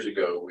 2 years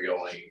ago, we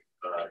only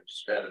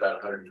spent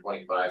about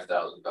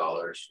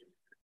 $125,000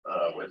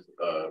 with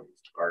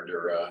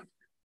Ardura,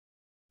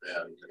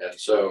 and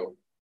so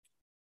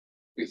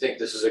we think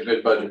this is a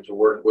good budget to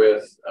work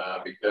with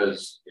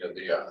because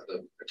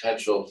the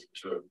potential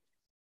to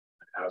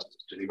have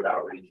to do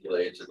outreach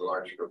related to the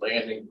larger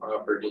landing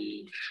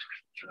property.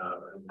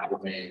 We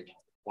may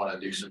want to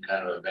do some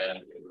kind of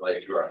event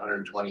related to our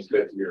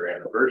 125th year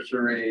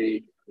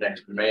anniversary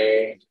next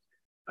May.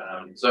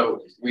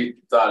 So we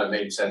thought it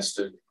made sense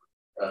to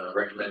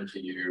recommend to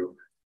you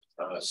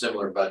a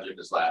similar budget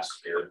as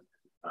last year.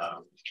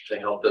 They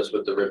helped us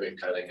with the ribbon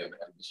cutting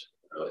event,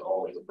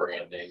 all of the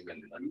branding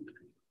and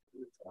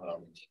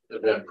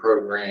event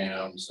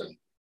programs and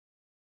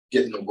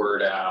getting the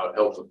word out,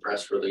 help with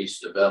press release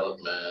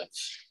development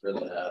for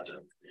that,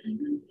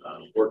 and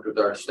worked with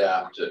our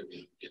staff to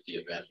get the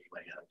event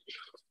plan,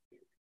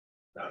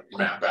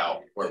 map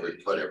out where we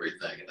put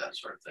everything and that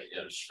sort of thing,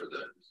 just for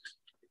the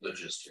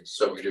logistics.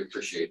 So we do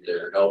appreciate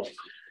their help.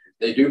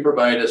 They do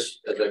provide us,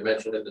 as I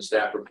mentioned in the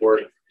staff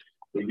report,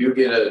 we do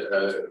get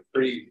a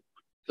pretty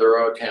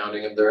thorough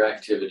accounting of their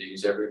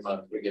activities. Every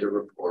month we get a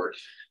report.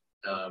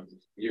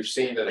 You've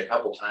seen it a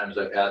couple times.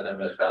 I've had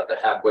them at about the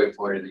halfway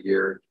point of the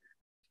year,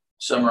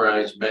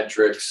 summarize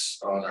metrics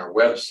on our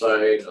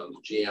website, on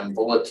the GM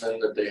bulletin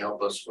that they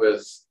help us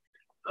with,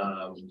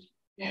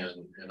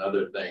 and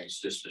other things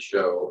just to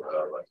show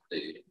like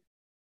the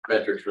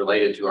metrics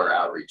related to our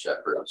outreach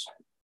efforts.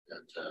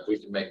 And we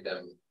can make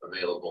them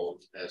available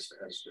as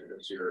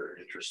you're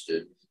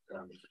interested.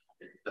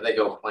 I think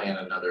I'll plan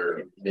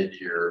another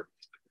mid-year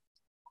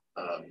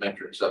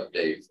metrics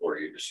update for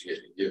you, just to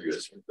give you a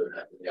sense of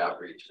the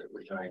outreach that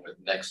we're doing with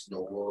Next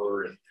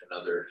Door and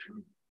other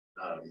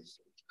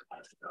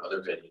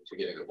venues to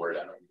getting the word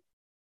out.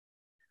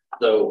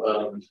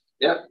 So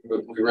yeah,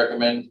 we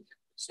recommend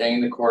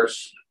staying the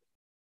course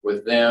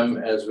with them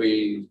as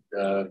we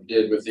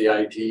did with the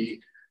IT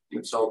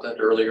consultant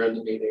earlier in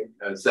the meeting.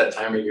 It's that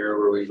time of year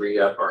where we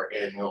re-up our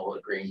annual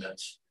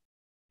agreements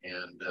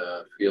and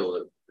feel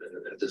that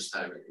at this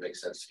time it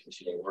makes sense to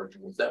continue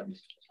working with them.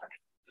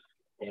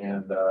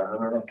 And I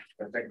don't know,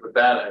 I think with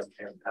that, I'm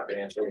happy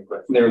to answer any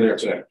questions. They were there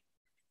today.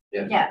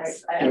 Yeah.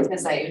 Yes, I was gonna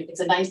say,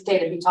 it's a nice day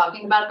to be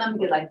talking about them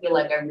because I feel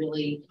like I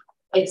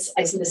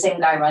see the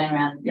same guy running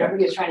around.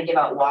 Everybody's trying to give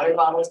out water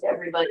bottles to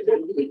everybody.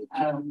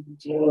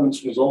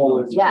 Lawrence was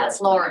all. Yes,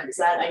 Lawrence,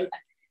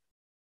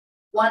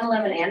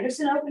 111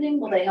 Anderson opening,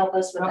 will they help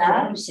us with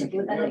that,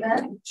 with that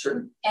event?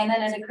 Sure. And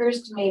then it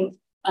occurs to me,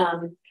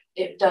 Doug,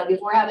 if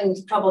we're having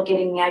trouble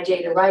getting the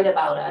IJ to write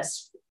about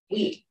us,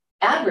 we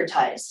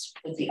advertise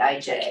with the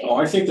IJ. Oh,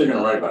 I think they're going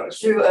to write about us.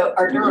 Through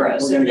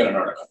Ardura. We're going to get an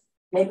article.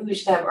 Maybe we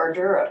should have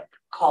Ardura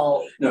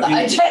call the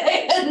IJ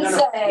and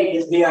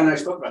say. He and I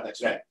spoke about that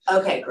today.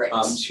 Okay, great.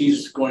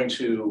 He's going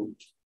to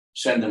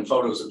send them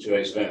photos of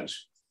today's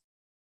events.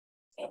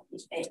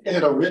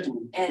 And a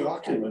written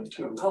document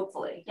too.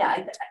 Hopefully,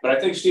 yeah. But I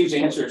think Steve's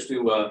answers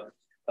to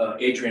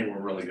Adrian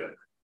were really good.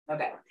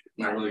 Okay.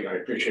 I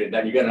appreciated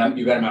that. You got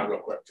him out real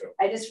quick too.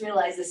 I just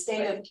realized the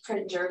state of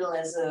print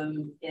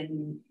journalism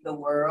in the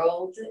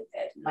world,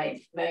 it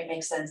might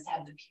make sense to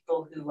have the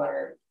people who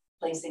are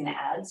placing the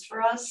ads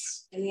for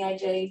us in the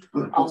IJ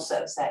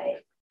also say,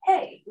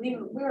 hey,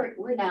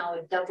 we're now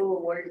a double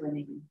award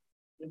winning.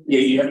 Yeah,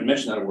 you haven't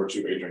mentioned that award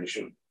too, Adrian. You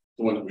should.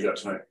 The one that we got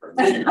tonight.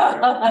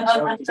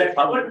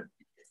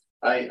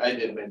 I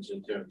did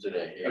mention to him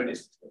today.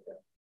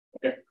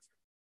 Okay.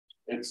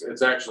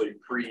 It's actually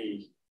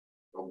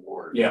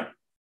pre-award. Yeah.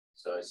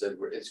 So I said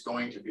it's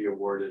going to be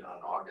awarded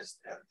on August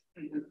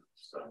 10th.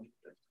 So.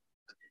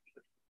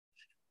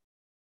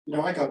 You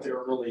know, I got there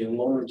early, and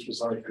Lawrence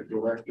was like the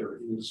director.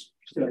 He was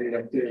standing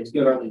up there,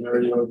 get on the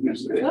radio.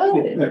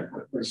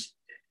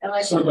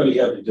 Somebody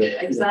had to do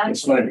it. Exactly.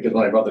 It's funny because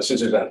when I brought the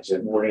scissors out, I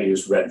said we're going to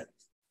use red.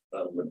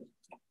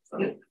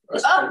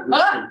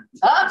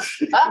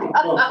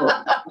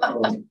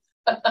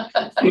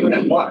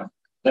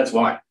 That's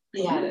why.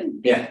 He had it.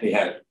 Yeah, he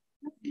had it.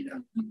 Yeah,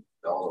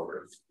 all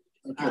over.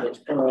 Okay.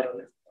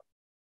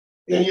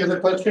 Any other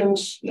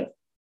questions? No.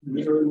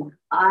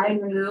 I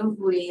move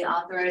we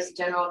authorize the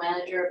general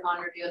manager upon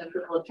review and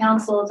approval of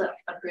council to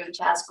approve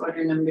task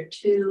order number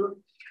 2,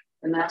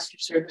 the master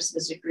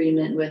services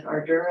agreement with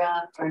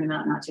Ardura for an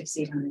amount not to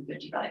exceed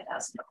 $155,000.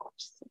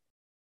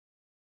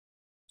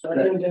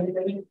 Second,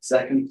 anybody?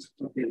 Second.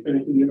 Okay,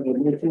 anything you have a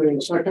motion in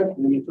a second?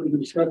 Any further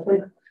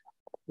discussion?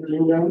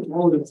 Hearing none,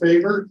 all in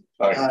favor?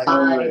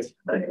 Aye.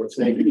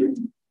 Thank you.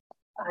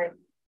 Aye.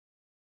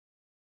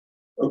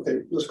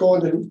 Okay, let's go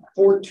on to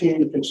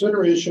 14,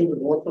 consideration of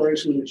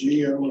authorizing the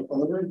GM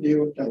upon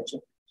review of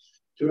council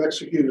to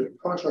execute a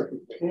contract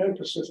with Pan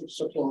Pacific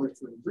Supply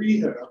for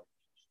rehab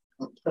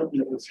of pump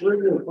number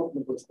 3 and pump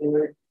number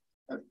 4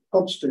 at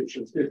pump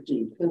station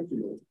 15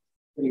 Pinfield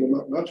in an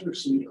amount not to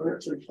exceed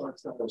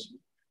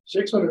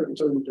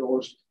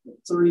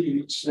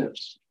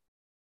 $135,630.38.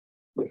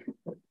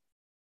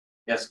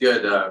 Yes,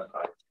 good.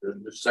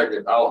 Just a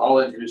second, I'll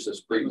introduce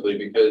this briefly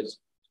because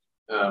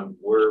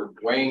we're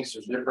weighing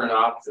some different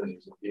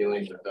options of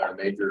dealing with our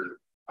major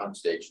pump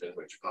station,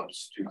 which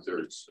pumps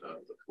 2/3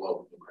 of the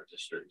flow from our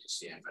district to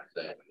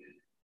CMFA.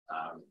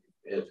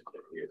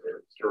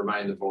 To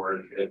remind the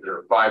board, if there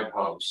are 5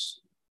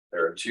 pumps,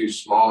 there are 2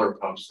 smaller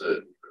pumps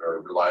that are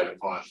relied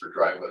upon for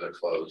dry weather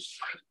flows,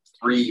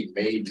 3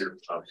 major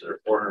pumps that are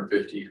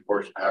 450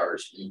 horsepower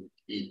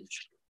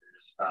each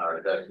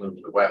that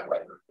move the wet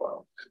weather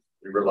flow.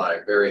 We rely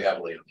very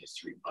heavily on these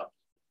 3 pumps.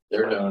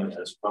 They're known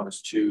as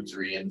pumps 2,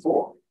 3, and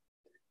 4.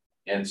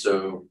 And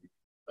so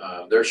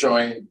they're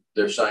showing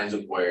their signs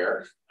of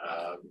wear.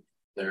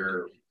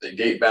 They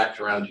date back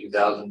to around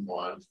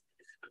 2001.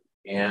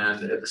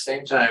 And at the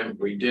same time,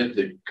 we did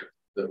the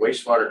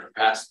wastewater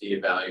capacity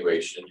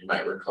evaluation. You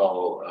might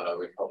recall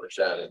we published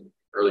that in the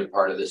early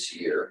part of this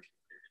year.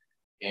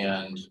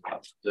 And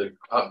the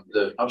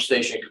pump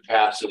station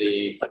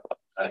capacity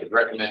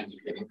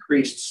recommended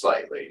increased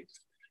slightly,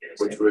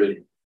 which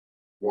would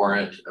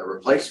warrant a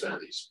replacement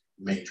of these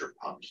major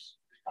pumps.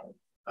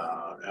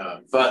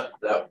 But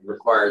that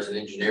requires an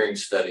engineering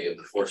study of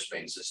the force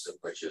main system,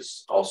 which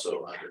is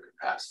also under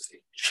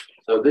capacity.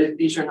 So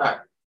these are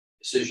not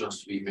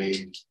decisions to be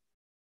made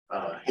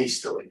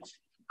hastily,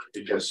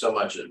 because so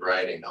much is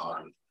riding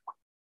on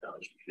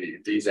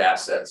these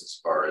assets as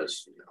far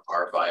as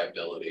our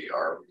viability,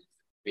 our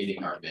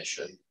meeting our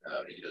mission,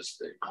 because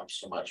they pump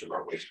so much of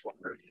our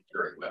wastewater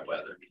during wet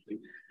weather.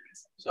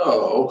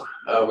 So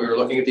we were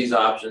looking at these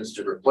options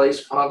to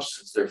replace pumps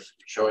since they're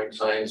showing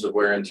signs of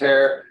wear and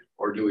tear,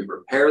 or do we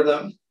repair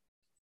them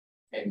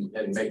and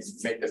make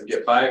them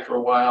get by for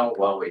a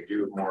while we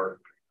do more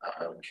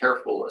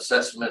careful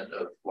assessment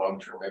of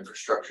long-term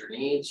infrastructure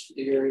needs for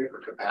the area for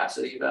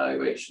capacity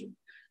evaluation.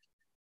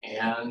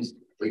 And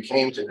we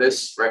came to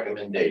this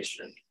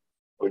recommendation,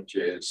 which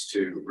is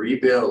to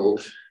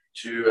rebuild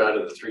 2 out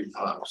of the 3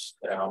 pumps.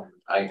 Now,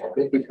 I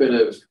think we could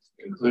have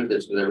included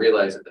this, but I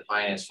realized that the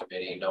finance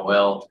committee,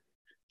 Noel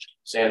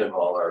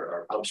Sandoval,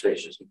 our pump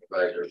station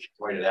supervisor,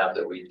 pointed out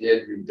that we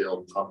did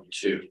rebuild pump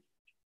 2,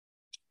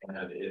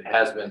 and it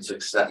has been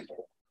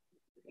successful.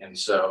 And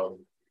so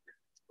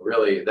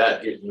really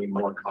that gives me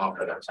more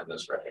confidence in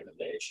this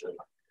recommendation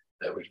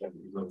that we can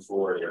move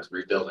forward with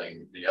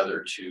rebuilding the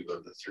other 2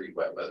 of the 3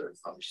 wet weather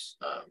pumps.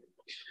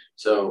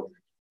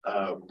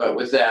 But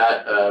with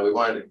that, we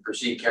wanted to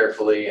proceed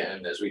carefully,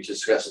 and as we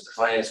discussed at the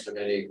finance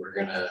committee, we're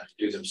going to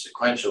do them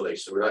sequentially.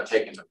 So we're not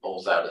taking the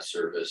poles out of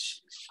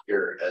service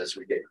here as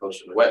we get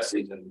closer to the wet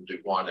season. We'll do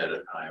 1 at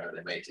a time, and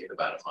they may take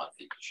about a month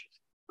each.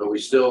 But we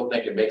still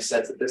think it makes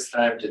sense at this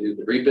time to do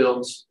the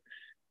rebuilds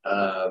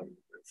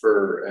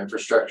for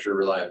infrastructure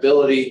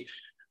reliability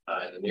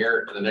in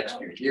the next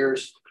few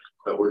years.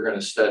 But we're going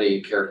to study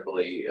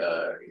carefully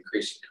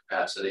increasing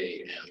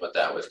capacity and what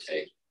that would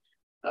take.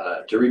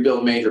 To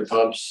rebuild major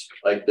pumps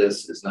like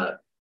this is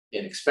not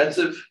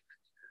inexpensive.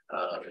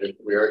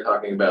 We are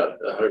talking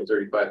about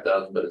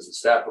 $135,000, but as the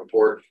staff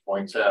report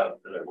points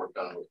out that I worked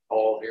on with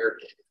Paul here,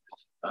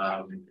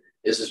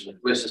 this has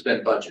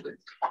been budgeted.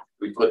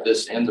 We put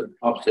this in the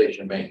pump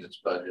station maintenance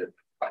budget.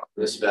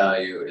 This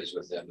value is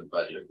within the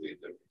budget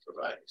we've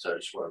provided. So I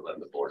just want to let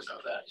the board know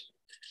that.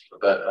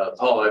 But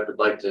Paul, I would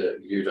like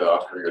you to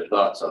offer your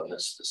thoughts on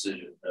this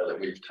decision that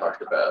we've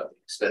talked about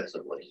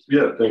extensively.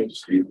 Yeah, thank you,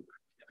 Steve.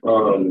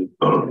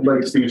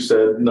 Like Steve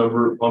said,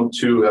 pump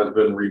 2 has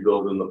been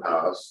rebuilt in the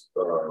past.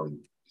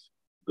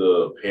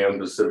 The Pan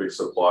Pacific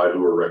Supply,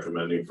 who are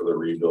recommending for the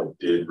rebuild,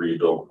 did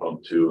rebuild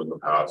pump 2 in the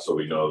past, so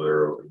we know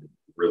they're a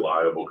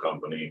reliable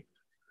company.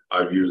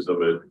 I've used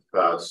them at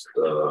past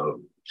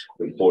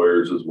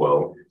employers as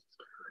well.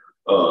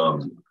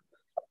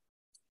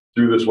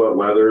 Through this wet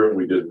weather,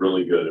 we did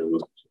really good. It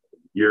was a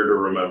year to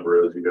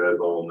remember, as you guys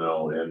all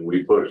know, and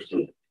we pushed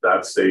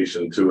that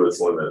station to its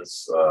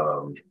limits.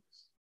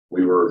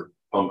 We were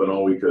pumping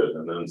all we could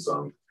and then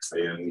some.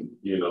 And,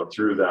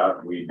 through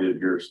that, we did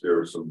hear there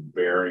were some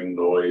bearing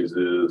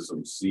noises,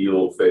 some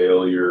seal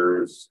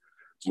failures,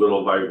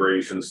 little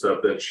vibration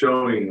stuff that's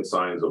showing the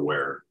signs of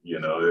wear.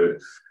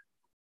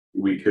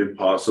 We could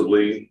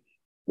possibly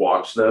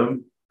watch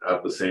them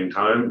at the same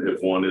time.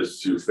 If one is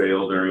to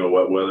fail during a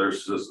wet weather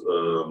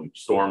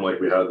storm like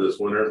we had this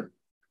winter,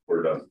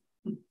 we're done.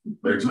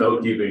 There's no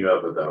keeping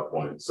up at that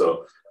point.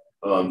 So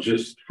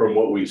just from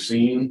what we've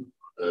seen,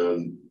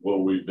 and what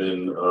we've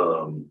been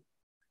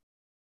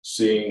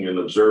seeing and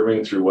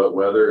observing through wet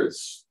weather,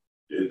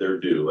 they're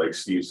due. Like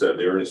Steve said,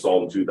 they were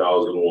installed in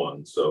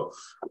 2001. So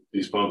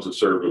these pumps have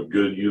served a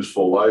good,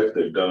 useful life.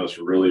 They've done us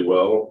really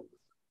well.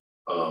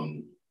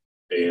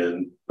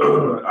 And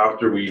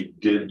after we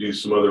did do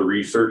some other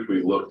research,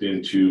 we looked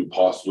into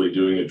possibly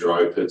doing a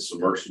dry pit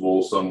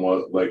submersible,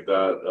 somewhat like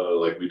that,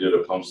 like we did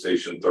at Pump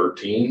Station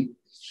 13.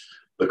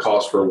 The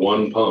cost for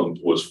one pump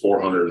was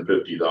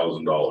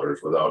 $450,000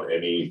 without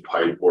any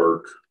pipe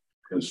work,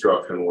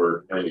 construction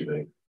work,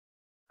 anything.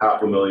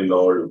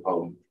 $500,000 a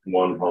pump,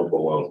 one pump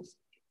alone,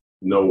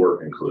 no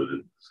work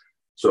included.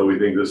 So we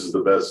think this is the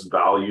best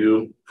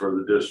value for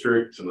the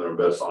district and our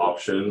best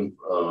option.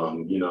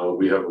 You know,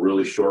 we have a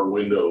really short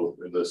window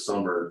in the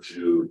summer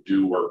to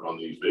do work on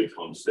these big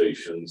pump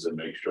stations and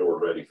make sure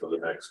we're ready for the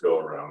next go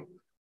around.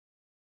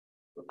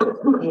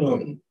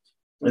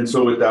 And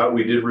so with that,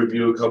 we did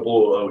review a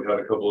couple, we had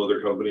a couple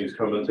other companies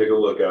come and take a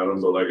look at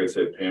them. But like I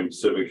said, Pan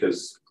Pacific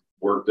has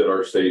worked at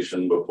our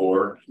station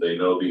before. They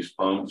know these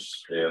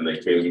pumps and they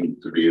came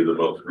to be the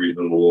most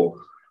reasonable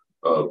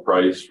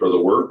price for the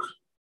work.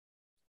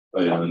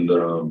 And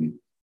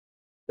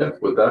yeah,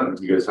 with that, if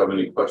you guys have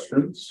any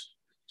questions.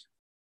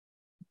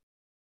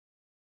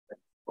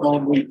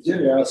 We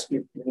did ask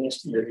if the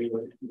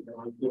estimator, you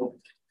know,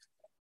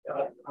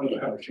 I don't know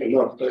how it came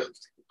up, but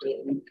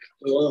the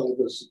oil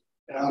was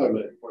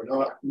adamant. We're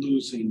not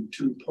losing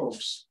two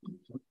pumps.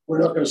 We're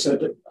not going to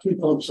send two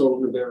pumps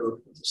over there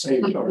at the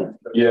same time.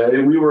 Yeah,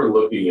 and we were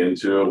looking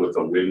into it with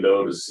a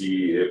window to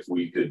see if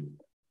we could,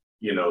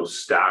 you know,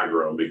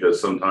 stagger them,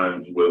 because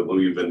sometimes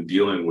we've been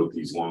dealing with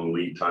these long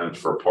lead times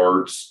for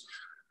parts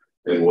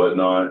and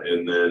whatnot,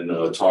 and then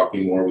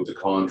talking more with the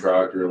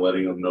contractor and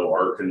letting them know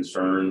our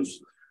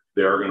concerns.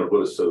 They are going to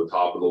put us to the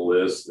top of the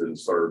list and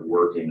start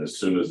working as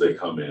soon as they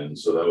come in.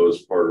 So that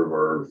was part of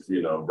our,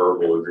 you know,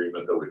 verbal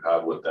agreement that we've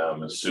had with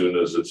them. As soon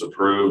as it's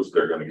approved,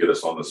 they're going to get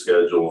us on the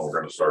schedule and we're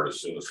going to start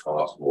as soon as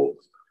possible,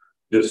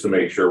 just to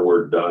make sure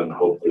we're done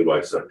hopefully by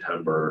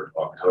September,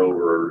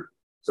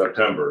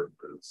 September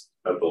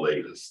at the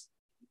latest.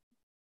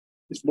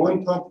 Is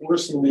one pump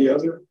worse than the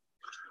other?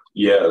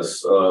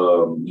 Yes.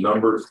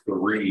 Number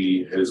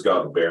 3 has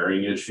got a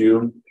bearing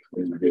issue.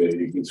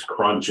 It's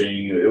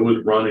crunching. It was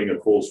running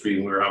at full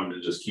speed. We were having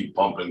to just keep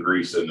pumping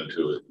grease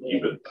into it,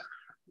 even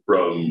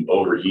from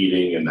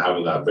overheating and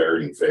having that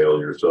bearing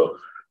failure. So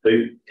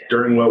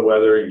during wet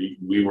weather,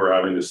 we were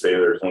having to stay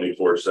there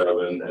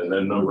 24/7. And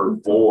then number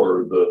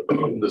 4,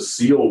 the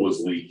seal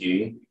was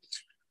leaking.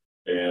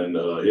 And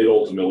it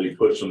ultimately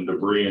put some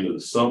debris into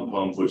the sump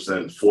pump, which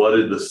then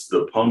flooded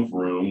the pump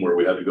room, where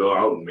we had to go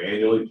out and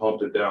manually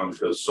pump it down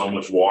because so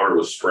much water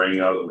was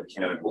spraying out of the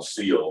mechanical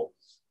seal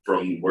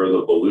from where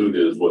the volute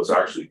is, what's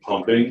actually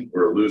pumping.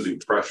 We're losing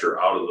pressure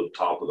out of the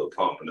top of the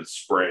pump and it's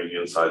spraying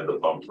inside the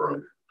pump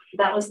room.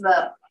 That was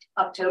the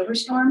October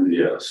storm?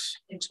 Yes.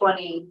 In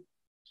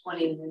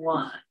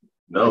 2021.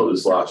 No,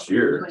 this last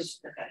year. Okay.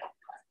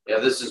 Yeah,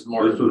 this is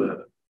more.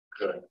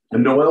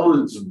 And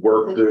Noel's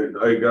work,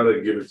 I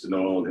gotta give it to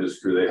Noel and his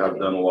crew. They have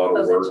done a lot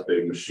of work.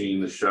 They machine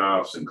the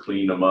shafts and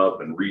clean them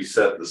up and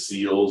reset the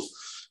seals.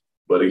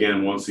 But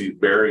again, once these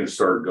bearings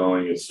start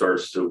going, it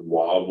starts to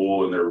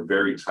wobble, and they're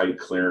very tight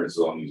clearances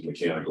on these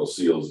mechanical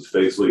seals. It's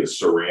basically a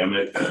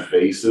ceramic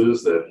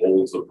bases that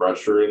holds the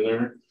pressure in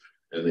there,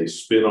 and they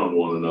spin on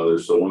one another.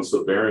 So once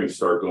the bearings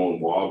start going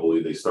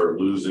wobbly, they start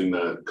losing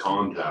that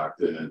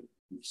contact and it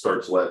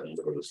starts letting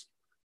loose.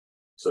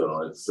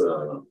 So it's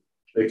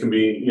it can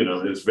be, you know,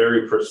 it's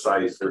very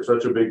precise. There's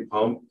such a big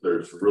pump,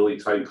 there's really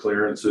tight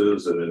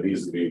clearances, and it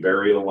needs to be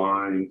very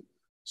aligned,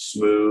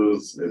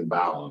 smooth, and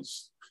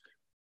balanced.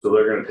 So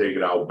they're going to take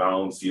it out,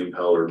 balance the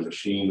impeller,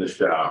 machine the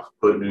shaft,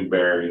 put new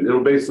bearings.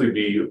 It'll basically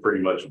be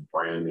pretty much a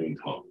brand new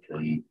pump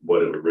from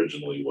what it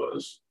originally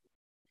was.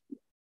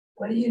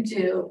 What do you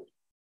do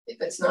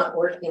if it's not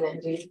working?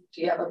 And do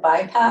you have a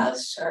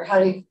bypass, or how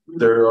do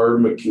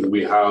you?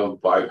 We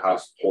have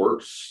bypass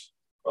ports,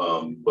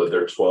 but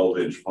they're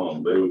 12-inch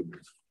pump. They would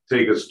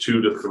take us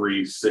 2 to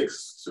 3,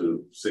 6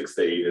 to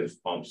 8-inch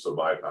pumps to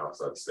bypass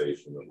that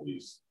station at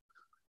least.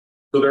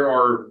 So there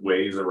are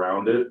ways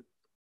around it.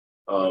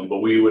 But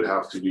we would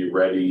have to be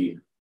ready,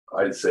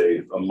 I'd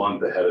say, a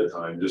month ahead of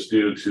time, just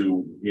due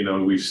to, you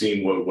know, we've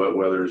seen what wet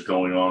weather is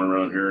going on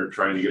around here.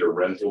 Trying to get a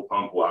rental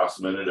pump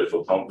last minute if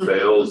a pump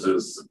fails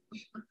is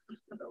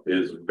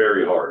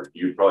very hard.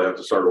 You probably have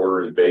to start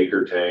ordering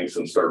Baker tanks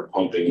and start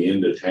pumping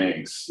into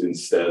tanks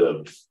instead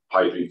of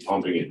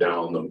pumping it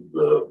down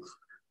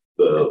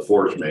the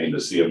force main to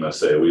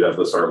CMSA. We'd have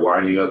to start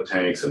lining up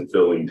tanks and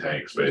filling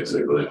tanks,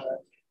 basically.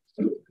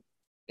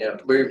 Yeah,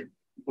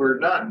 we're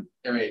not,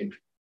 I mean,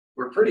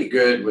 we're pretty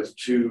good with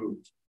 2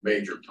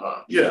 major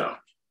pumps. Yeah.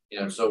 You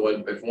know, so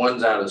if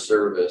one's out of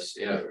service,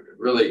 you know,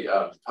 really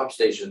pump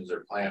stations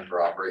are planned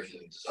for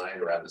operation and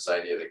designed around this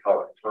idea. They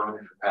call it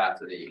firm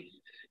capacity.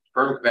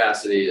 Firm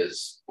capacity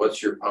is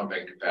what's your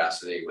pumping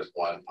capacity with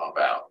one pump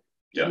out.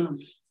 Yeah.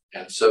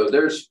 And so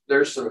there's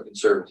some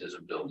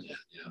conservatism built in,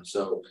 you know.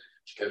 So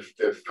if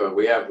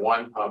we have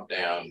one pump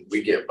down,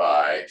 we get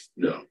by.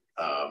 No.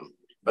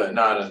 But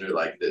not under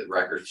like the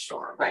record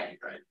storm. Right.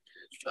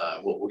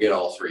 We'll get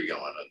all 3 going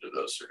under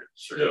those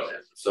circumstances. Yeah.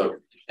 So,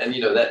 and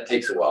you know, that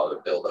takes a while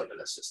to build up in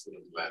a system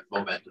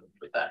momentum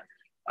with that.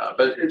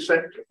 But it's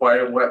been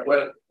quite a wet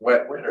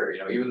winter, you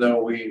know, even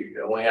though we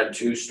only had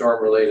 2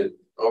 storm related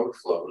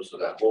overflows of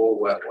that whole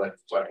wet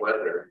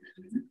weather.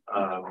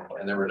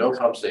 And there were no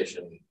pump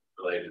station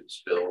related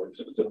spills.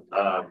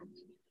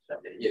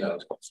 You know,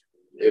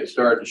 it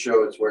started to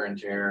show its wear and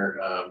tear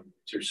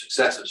through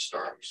successive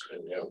storms.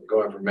 And,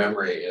 going from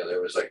memory,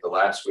 there was like the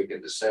last week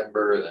of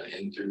December, then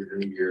in through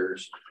New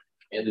Year's,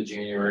 into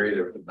January,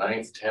 there was the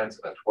 9th, 10th,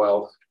 and the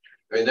 12th.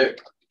 I mean, there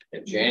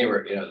in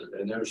January,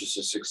 and there was just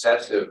a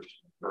successive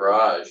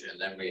barrage, and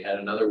then we had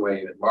another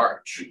wave in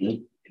March.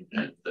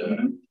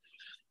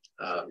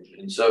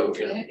 And so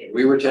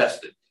we were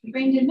tested. It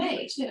rained in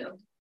May too.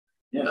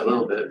 Yeah, a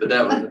little bit, but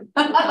that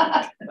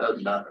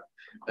was nothing.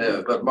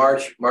 But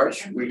March,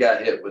 we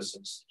got hit with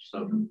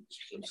some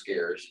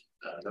scares.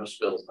 No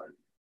spills.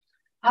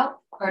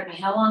 Pardon me,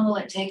 how long will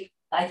it take?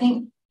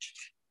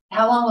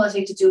 How long will it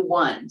take to do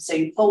one? So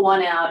you pull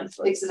one out,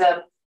 fix it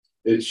up.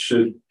 It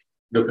should,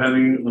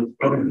 depending.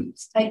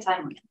 It's tight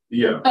time.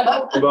 Yeah,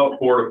 about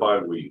 4 to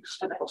 5 weeks.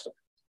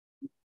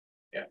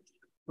 Yeah.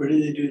 Where do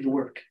they do the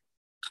work?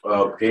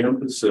 Pan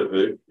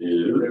Pacific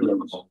is,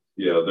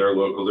 yeah, they're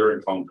local. They're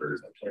in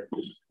Concord.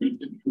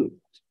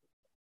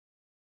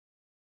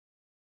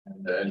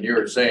 And you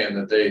were saying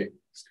that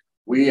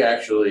we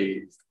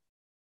actually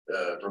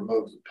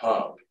removed the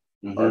pump.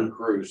 Our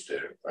crews do,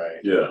 right?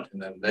 Yeah.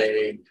 And then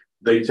they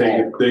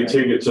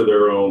take it to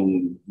their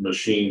own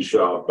machine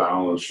shop,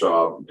 balance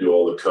shop, do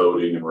all the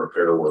coding and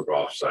repair work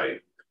off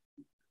site.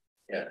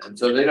 Yeah, and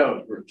so they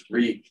don't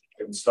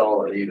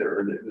reinstall it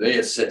either. They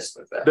assist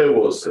with that. They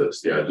will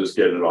assist, yeah, just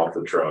getting it off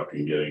the truck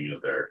and getting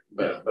it there.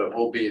 But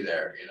we'll be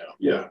there,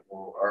 Yeah.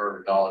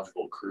 Our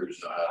knowledgeable crews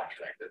know how to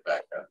connect it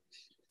back up.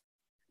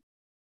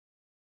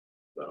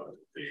 So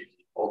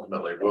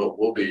ultimately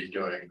we'll be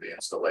doing the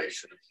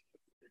installation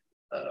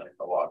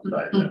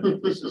alongside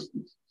them.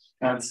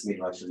 Sounds to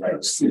me like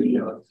a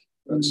studio.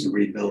 That's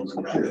rebuild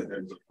rather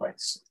than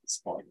replace at this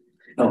point.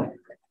 Well,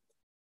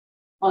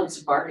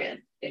 it's a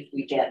bargain if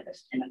we get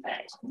this in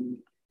effect.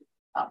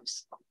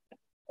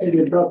 Hey,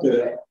 about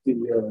the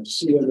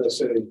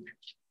CMSA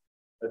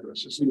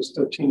addresses, it was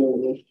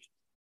 1301.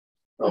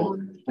 Oh,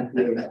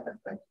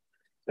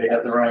 They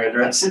have the wrong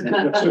address. They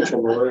have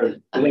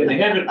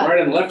it right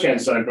on the left-hand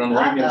side, but on the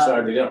right-hand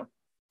side they don't.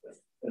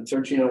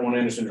 1301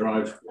 Anderson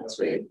Drive. That's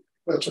right.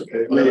 That's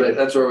okay. well,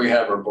 that's where we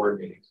have our board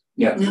meetings.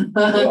 Yeah.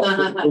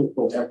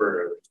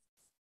 Temporarily.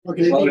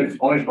 Okay.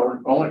 Only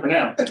for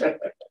now.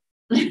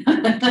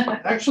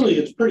 Actually,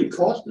 it's pretty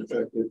cost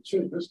effective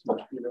too. This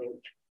much,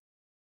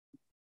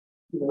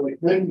 like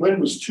when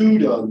was 2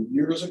 done?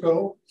 Years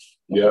ago?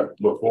 Yeah,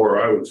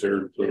 before I was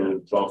here,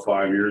 so about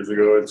 5 years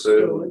ago, I'd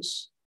say. So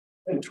it's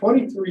and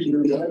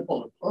 23-year life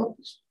on the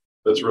pumps.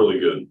 That's really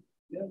good.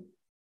 Yeah.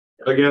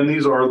 Again,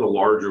 these are the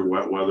larger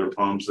wet weather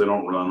pumps. They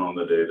don't run on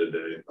the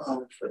day-to-day.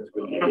 Oh,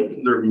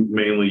 They're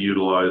mainly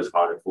utilized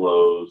high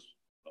flows.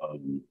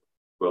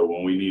 But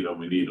when we need them,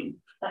 we need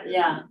them.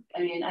 Yeah,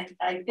 I mean,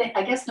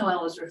 I guess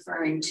Noel was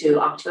referring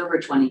to October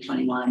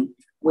 2021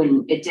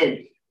 when it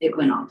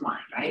went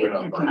offline, right?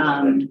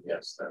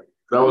 Yes.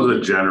 That was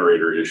a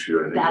generator issue,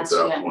 I think, at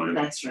that point.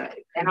 That's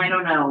right. And I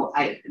don't know,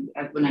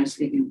 when I was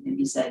speaking with him,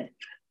 he said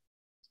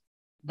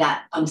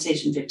that on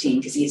station 15,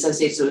 because he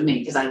associates it with me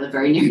because I live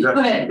very near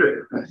to it,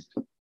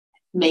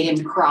 made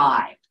him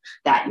cry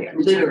that year,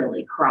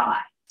 literally cry.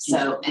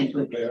 So, and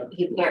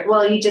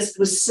he just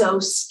was so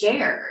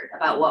scared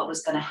about what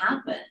was going to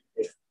happen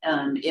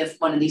if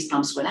one of these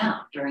pumps went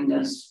out during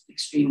those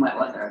extreme wet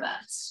weather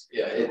events.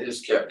 Yeah, it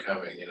just kept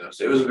coming,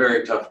 So it was a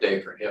very tough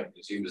day for him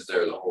because he was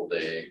there the whole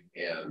day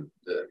and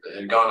it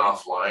had gone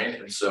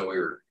offline. And so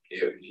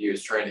he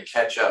was trying to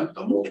catch up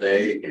the whole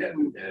day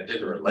and it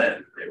didn't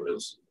relent. It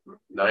was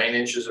 9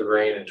 inches of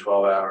rain in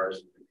 12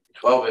 hours,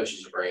 12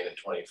 inches of rain in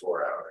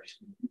 24 hours.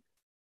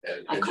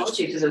 And I called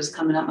you because it was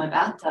coming up my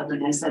bathtub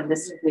and I said,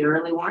 this is the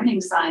early warning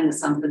sign that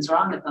something's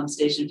wrong at pump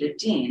station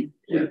 15.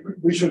 Yeah,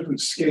 we should put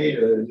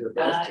SCADA in your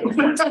bathtub.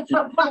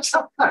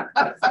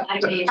 I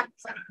mean,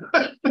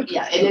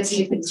 yeah, it is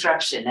new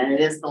construction and it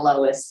is the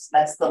lowest,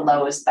 that's the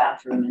lowest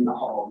bathroom in the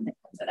whole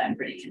that I'm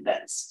pretty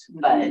convinced.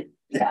 But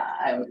yeah,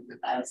 I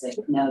was like,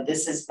 no,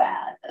 this is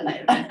bad. And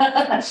it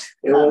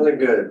wasn't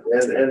good.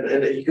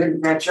 And he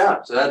couldn't catch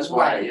up. So that's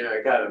why,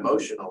 I got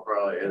emotional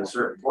probably at a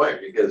certain point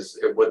because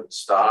it wouldn't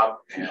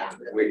stop. And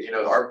we,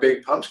 our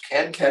big pumps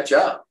can catch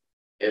up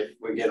if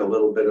we get a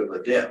little bit of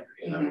a dip,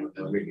 and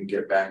we can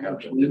get back up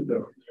to it. And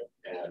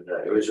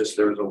it was just,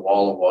 there was a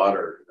wall of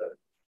water that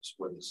just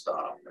wouldn't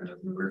stop. And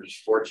we were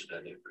just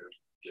fortunate.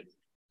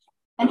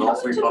 And how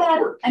much of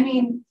that, I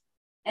mean,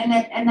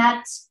 and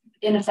that's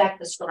in effect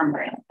the storm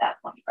drain at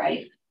that point,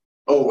 right?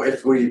 Oh,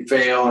 if we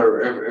fail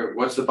or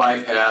what's the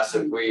bypass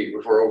if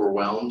we're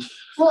overwhelmed?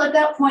 Well, at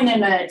that point in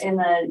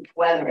the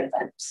weather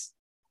events,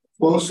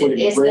 mostly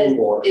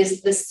rainwater.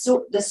 Is the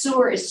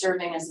sewer is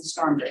serving as the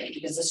storm drain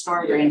because the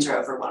storm drains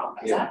are overwhelmed.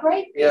 Is that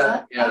right?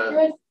 Yeah,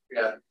 accurate?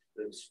 Yeah,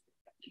 it's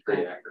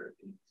pretty accurate.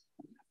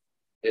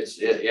 It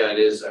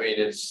is. I mean,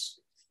 it's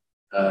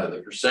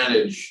the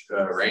percentage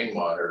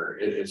rainwater.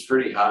 It's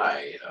pretty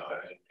high,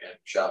 and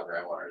shallow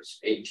groundwater is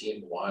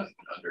 18 to 1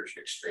 under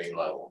extreme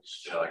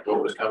levels. Like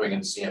what was coming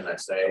in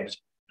CMSA,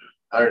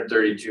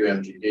 132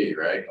 MGD,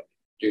 right?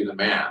 Do the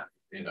math.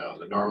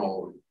 The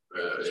normal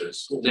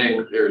is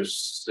there's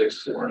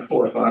 6, 4,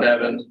 5,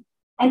 7.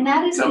 And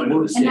that is, No,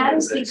 and that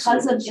is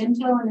because of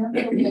inflow and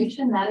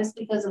infiltration, that is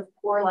because of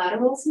poor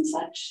laterals and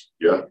such.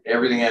 Yeah,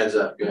 Everything adds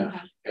up,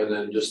 yeah. And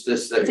then just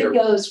this, that It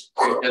goes,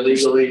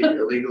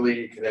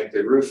 illegally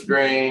connected roof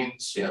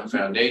drains, you know,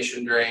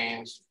 foundation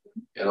drains.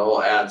 It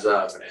all adds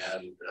up,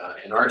 and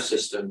in our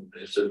system,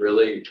 it's a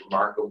really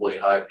remarkably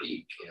high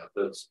peak. You know,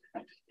 it's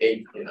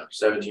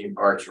 17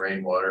 parts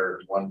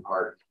rainwater, 1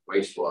 part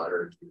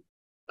wastewater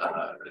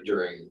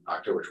during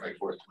October 24th,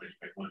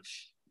 2021.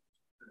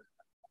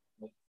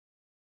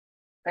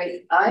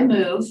 right, I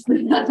move,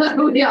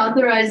 we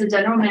authorize the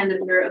general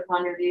manager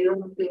upon review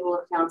and approval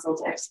of council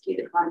to execute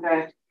a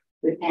contract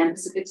with Pan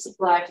Pacific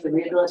Supply for the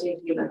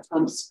rehabilitation of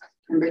pumps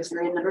number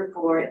 3 and number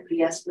 4 at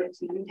PS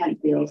 15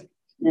 Kentfield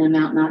in an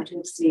amount not to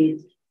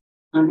exceed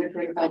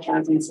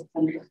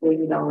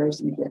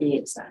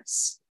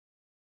 $135,640.38.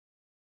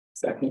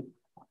 Second.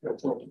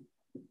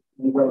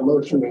 We've got a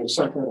motion and a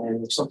second,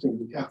 and it's something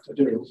we have to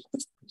do.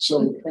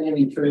 So,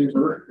 any in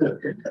favor?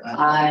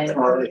 Aye.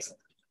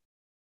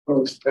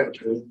 Opposed,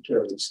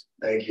 carries.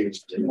 Thank you.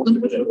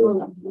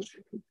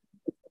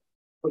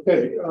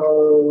 Okay,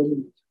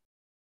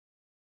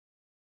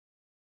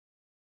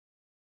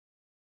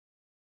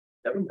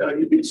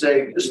 You could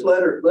say, just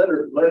let it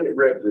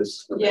rip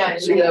this. Yeah.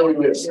 See how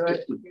it is. No, I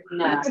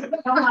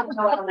don't have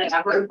to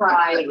ever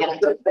cry again.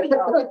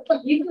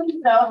 You can be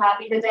so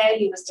happy today.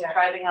 He was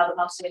describing how the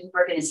pump station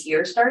worked and his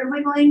ears started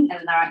wiggling,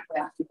 and they're not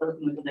people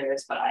can wiggle their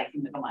ears, but I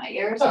can wiggle my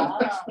ears.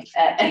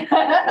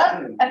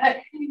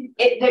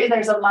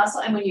 There's a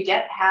muscle, and when you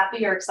get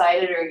happy or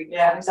excited or you're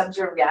having some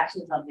sort of reaction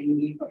to something,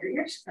 your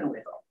ears can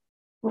wiggle.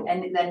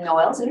 And then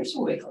Noel's ears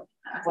will wiggle.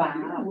 Wow,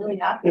 I'm really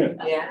happy.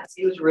 Yeah,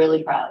 he was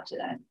really proud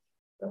today.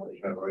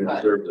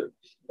 Deserved it.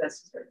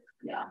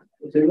 Yeah.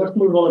 okay, let's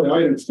move on to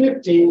item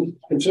 15,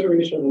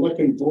 consideration of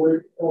electing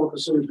board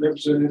officers,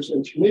 representatives,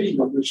 and committee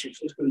members for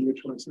fiscal year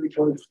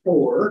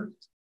 23-24.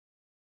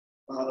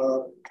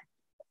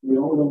 We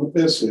all know what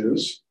this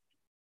is.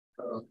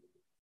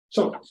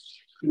 So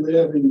we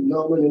have a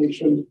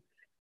nomination.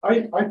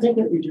 I think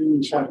what we do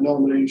is have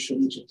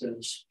nominations if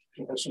there's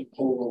some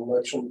poll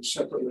election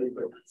separately,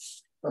 but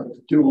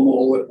do them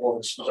all at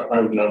once. So I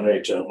would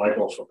nominate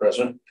Michael for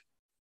president.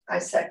 I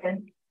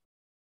second.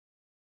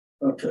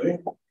 Okay.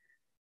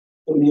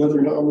 Any other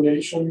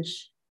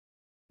nominations?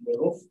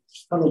 No.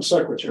 How about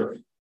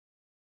secretary?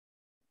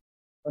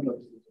 I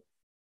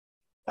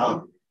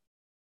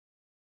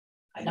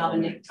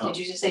nominate. Did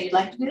you just say you'd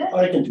like to do that?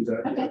 I can do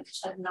that. Okay.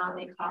 I'd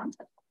nominate Tom.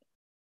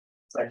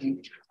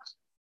 Second.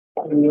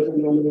 Any other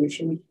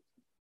nominations?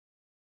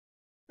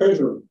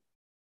 Treasurer.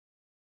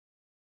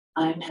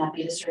 I'm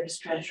happy to serve as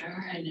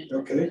treasurer. And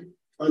Okay.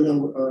 I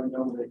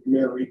nominate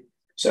Mary.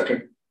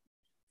 Second.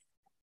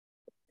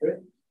 Okay.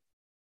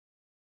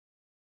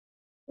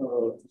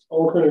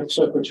 Alternate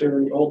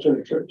secretary,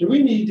 alternate. Do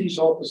we need these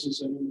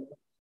offices anymore?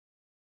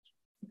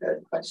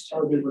 Good question.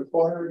 Are they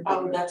required?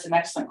 Oh, that's an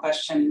excellent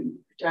question,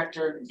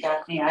 Director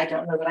Gaffney. I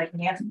don't know that I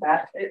can answer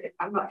that.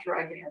 I'm not sure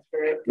I can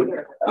answer it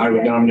either. I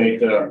would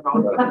nominate Pam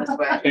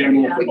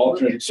for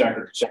alternate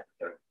secretary.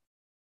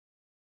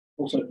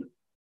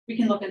 We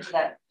can look into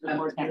that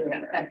more.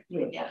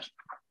 Yeah.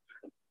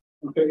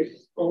 Okay,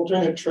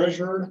 alternate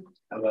treasurer.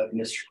 How about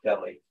Mr.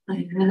 Kelly?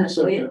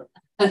 Second.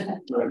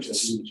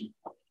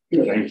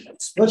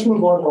 Let's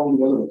move on to all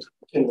the other ones.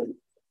 Okay,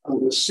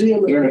 the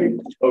CMA.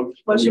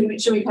 Well, should we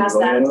pass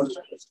that?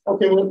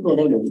 Okay, let's go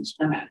on.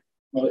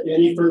 Okay.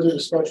 Any further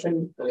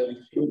discussion?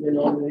 Further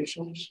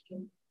nominations?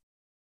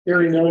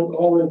 Hearing none,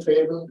 all in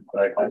favor?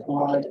 Aye.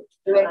 Aye.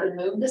 Do we have to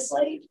move the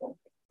slate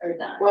or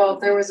not? Well,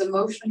 there was a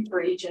motion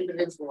for each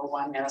individual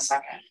one in a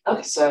second.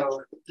 Okay.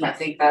 So I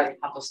think that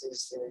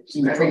encompasses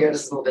every year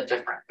is a little bit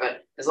different,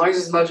 but as long as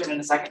there's a motion in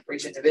a second for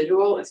each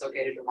individual, it's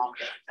okay to do them all.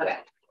 Okay.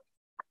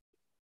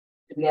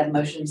 Do we have a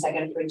motion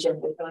second for each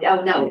individual?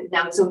 Oh, no,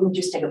 so we'll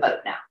just take a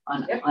vote now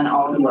on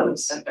all of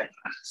those.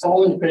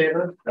 All in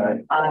favor?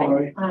 Aye.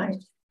 Aye. Aye.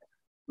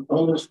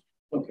 Opposed?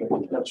 Okay,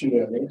 that's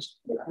unanimous.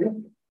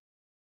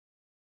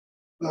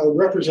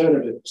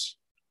 Representatives.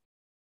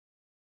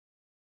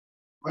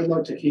 I'd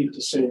like to keep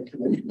the same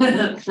committee.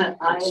 I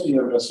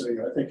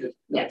think it.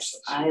 Yes,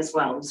 I as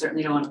well. We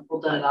certainly don't want to pull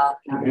that off.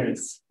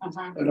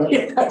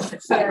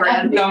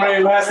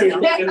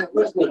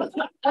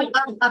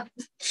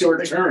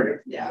 Short term.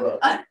 Yeah.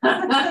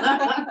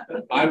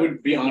 I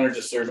would be honored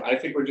to serve. I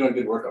think we're doing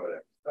good work over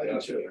there.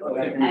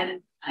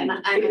 And I'm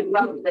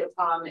glad that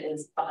Tom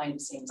is behind the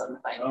scenes on the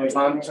finance.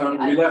 Tom,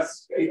 we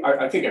left.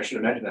 I think I should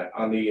have mentioned that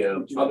on the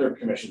other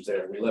commissions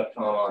there. We left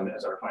Tom on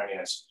as our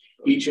finance.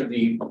 Each of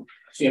the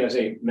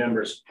CMSA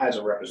members has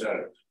a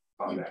representative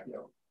on that. You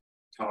know,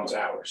 Tom's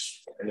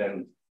ours, and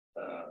then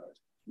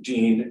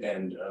Jean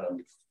and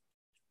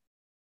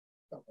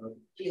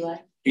Eli.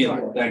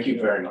 Thank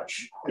you very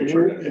much.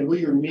 And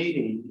we are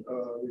meeting.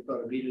 We've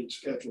got a meeting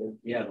scheduled.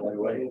 Yeah, by the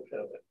way.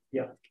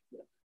 Yeah.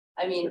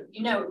 I mean,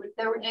 you know,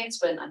 there were days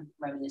when I'm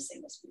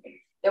reminiscing this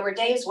meeting. There were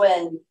days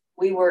when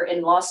we were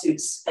in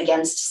lawsuits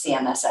against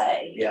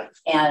CMSA. Yeah.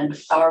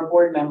 And our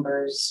board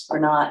members were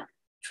not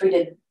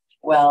treated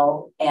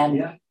well.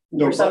 And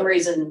for some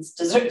reasons,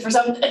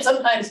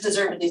 sometimes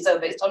deservedly so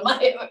based on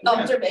my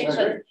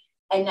observation.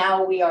 And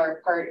now we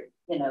are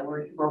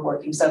we're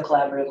working so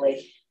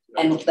collaboratively,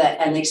 and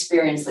the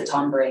experience that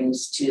Tom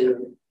brings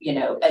to,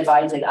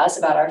 advising us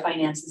about our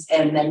finances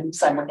and then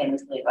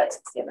simultaneously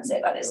advising CMSA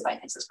about his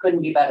finances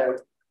couldn't be better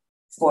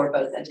for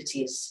both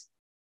entities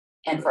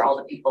and for all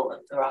the people of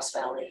the Ross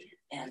Valley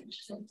and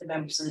the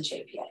members of the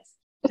JPA.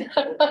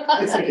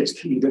 I think it's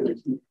key that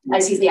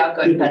as he's the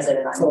outgoing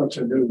president.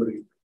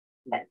 Continuity.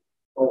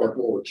 Our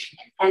boards.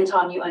 And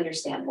Tom, you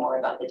understand more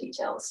about the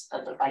details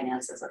of the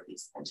finances of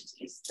these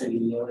entities than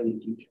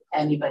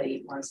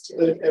anybody wants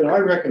to. And I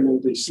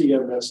recommend the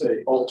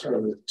CMSA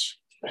alternate.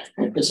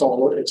 It's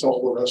all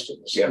the rest of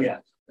us. Yeah.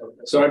 Okay.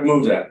 So I'd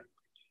move that.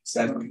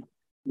 Second.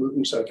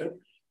 Moving second.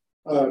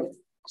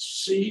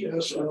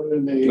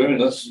 CSRMA.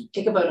 Let's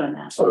take a vote on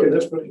that. Okay,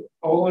 that's good.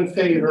 All in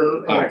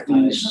favor of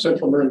these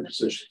Central Marin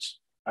positions?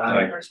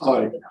 Aye.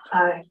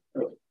 Aye.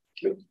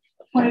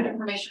 Point of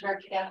information,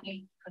 Director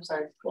Gaffney. I'm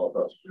sorry.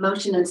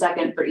 Motion and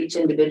second for each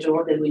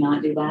individual. Did we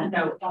not do that?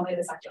 No, only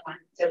the second one.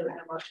 There was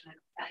no motion.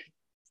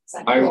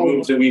 I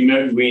move that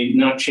we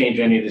not change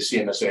any of the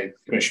CMSA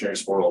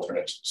commissioners or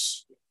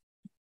alternates.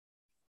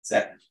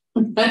 Second.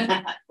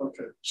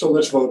 Okay, so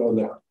let's vote on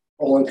that.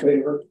 All in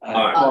favor?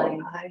 Aye.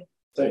 Aye.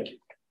 Thank you.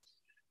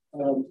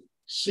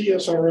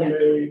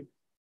 CSRMA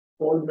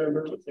board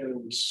member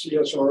and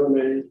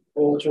CSRMA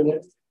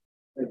alternate.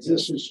 And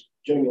this is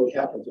generally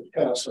happens at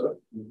CASA.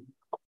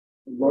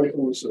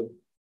 Michael was an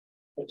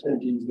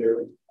attendee there.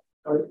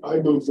 I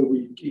move that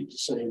we keep the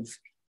same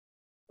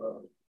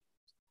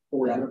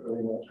board member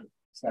and alternate.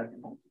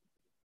 Second.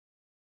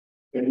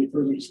 Any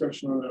further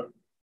discussion on that?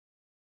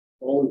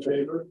 All in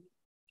favor?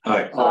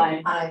 Aye.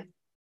 Aye.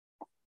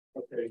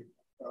 Okay.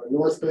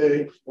 North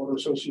Bay Water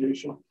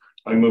Association.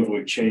 I move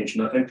we change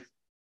nothing.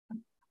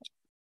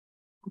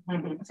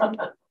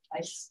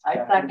 I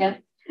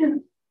second.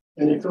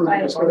 Any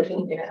further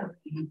discussion? Yeah.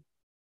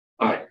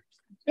 Aye.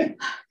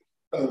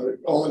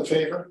 All in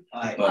favor?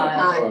 Aye.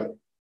 Aye.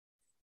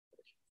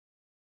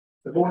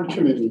 The board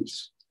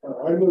committees.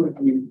 I move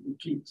we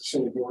keep the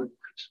same board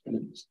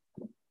committees.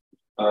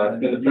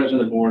 And the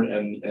president of the board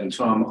and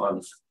Tom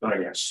on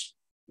finance.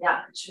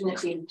 Yeah,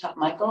 shouldn't it be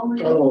Michael?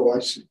 Oh, I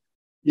see.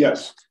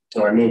 Yes.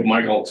 So I move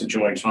Michael to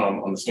join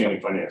Tom on the standing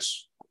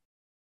finance.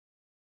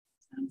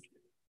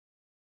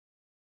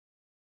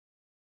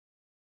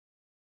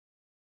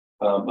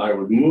 I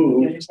would You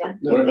move. understand?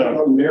 No, What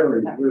about-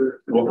 Marin?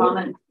 Tom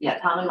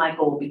and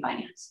Michael will be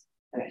finance.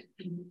 Okay.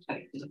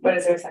 Okay. What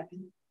is there a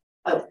second?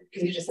 Oh,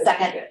 Because you just said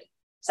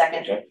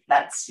second. Okay.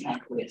 That's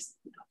Michael. Yes.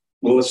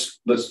 Well,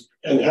 let's.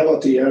 And how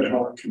about the ad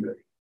hoc committee?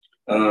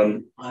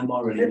 I'm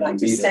already I'd like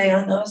to stay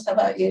on those. How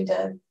about you,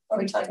 Deb? Are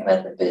we talking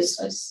about the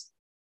business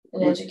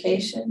and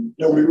education?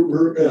 No,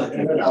 we're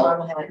ad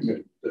hoc Um,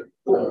 committee.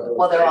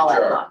 Well, they're all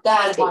ad hoc.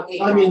 That's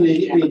I mean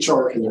the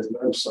HR committee.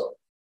 I'm sorry.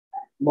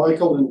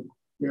 Michael and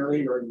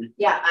Mary are.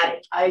 Yeah,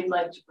 I'd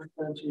like to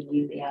propose we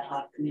leave the ad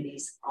hoc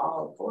committees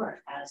all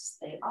four as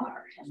they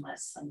are,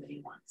 unless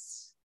somebody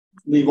wants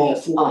Leave all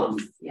four.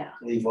 off. Yeah.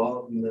 leave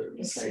all of them the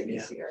It's same. Yeah,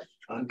 easier.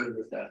 I'm good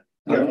with that.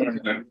 All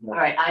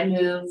right, I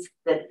move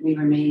that we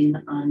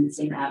remain on the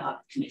same ad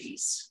hoc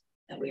committees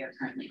that we are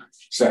currently on.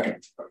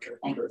 Second. Okay.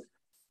 Thank you.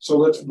 So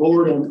let's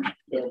vote on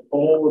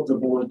all of the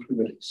board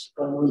committees.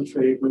 All in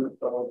favor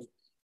of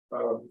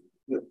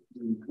the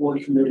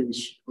board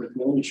committees with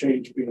the only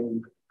change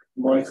being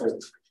Michael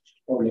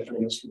on the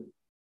finance committee.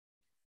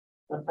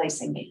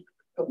 Replacing me.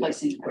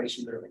 Replacing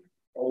Mary.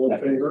 All in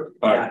favor?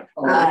 Aye.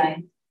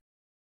 Aye.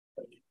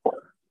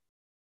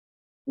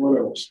 What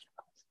else?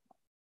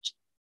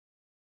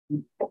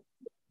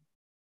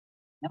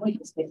 Now we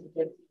just get to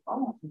give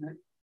all of them.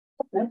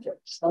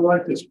 I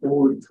like this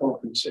board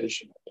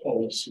compensation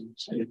policy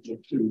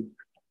statement too.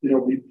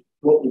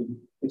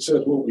 It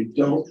says what we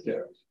don't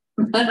get.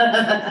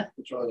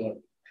 Which I like.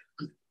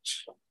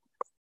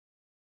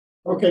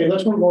 Okay,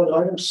 let's move on to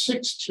item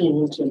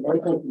 16. So I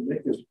think we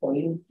make this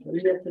plain. What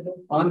do you have to do?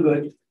 I'm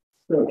good.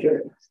 Okay.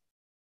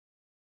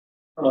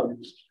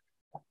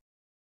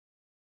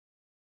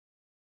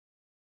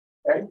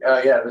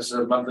 Yeah, this is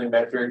a monthly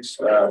metrics.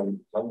 I'm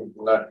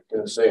not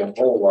going to say a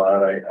whole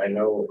lot. I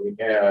know we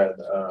had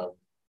a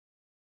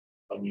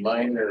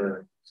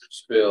minor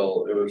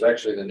spill. It was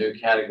actually the new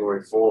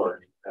category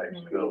 4 type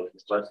spill.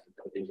 It's less than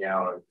 50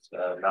 gallons,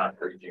 not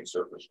reaching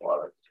surface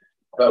water,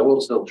 but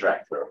we'll still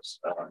track those.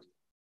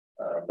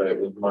 But it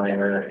was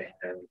minor,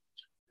 and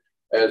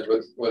as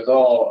with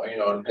all,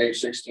 on page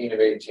 16 of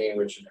 18,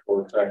 which is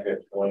for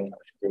packet 1,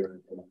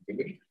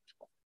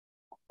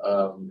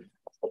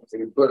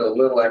 we put a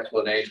little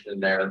explanation in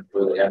there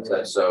for the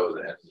SSO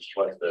and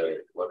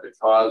what the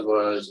cause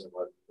was and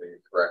what the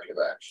corrective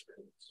action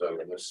is. So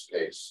in this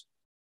case,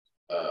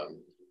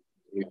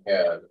 we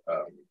had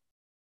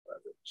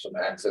some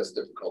access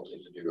difficulty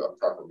to do a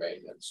proper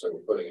maintenance. So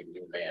we're putting a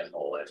new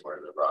manhole in where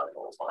the rock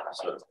hole was.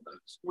 So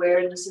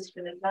Where this is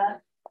going to cut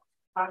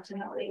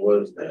approximately?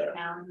 Was that?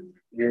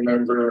 You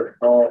remember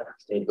all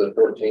the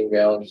 14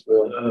 gallon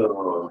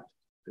spill?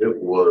 It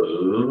was,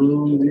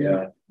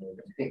 Yeah.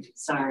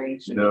 Sorry.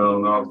 no,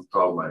 not off the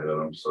top of my head,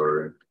 I'm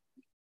sorry.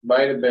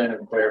 Might have been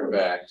in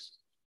Fairfax.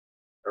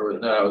 Or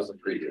was, no, it was the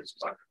previous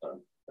one.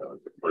 That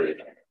was the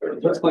previous.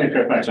 Let's play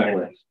Fairfax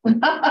anyway.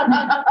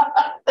 I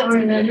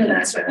remember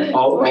that.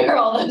 Where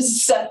all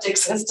those septic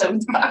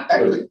systems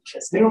are. You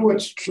know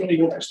what's really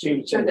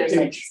interesting? It's on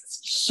page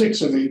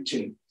 6 of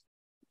 18.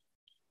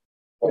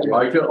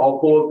 I'll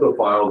pull up the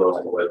file though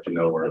and let you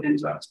know where it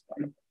is at.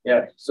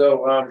 Yeah,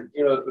 so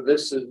you know,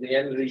 this is the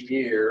end of the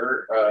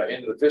year,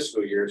 end of the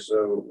fiscal year.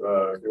 So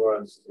if you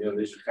want, you know,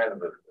 these are kind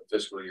of the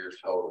fiscal year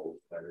total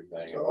and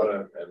everything. And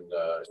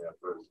you know,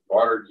 for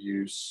water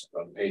use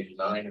on page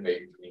 9 of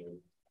 18,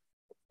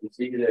 you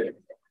see that,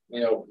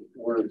 you know,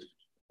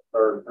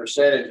 our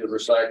percentage of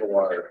recycled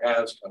water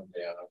has come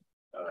down.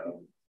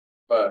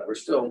 But we're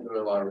still doing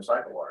a lot of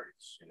recycled water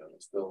use. You know,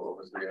 it's still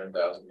over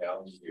 300,000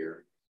 gallons a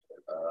year.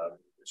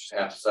 Which is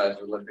half the size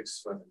of Olympic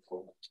swimming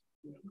pool.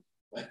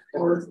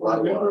 Or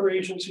member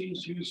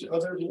agencies use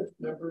other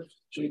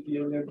members,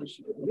 JPO members.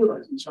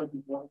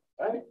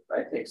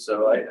 I think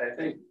so. I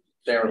think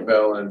San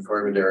Rafael and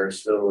Corvadera are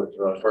still with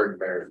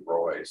Corvadera and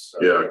Royce. So.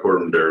 Yeah,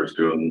 Corvadera is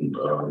doing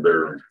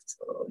their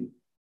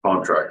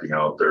contracting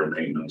out their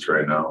maintenance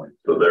right now.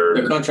 So they're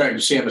The contract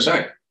with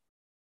CMSA.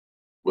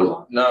 with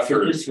Not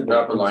for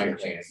line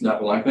cleaning. Not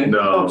for line cleaning?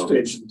 no Pump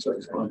stations.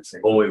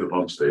 only the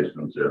pump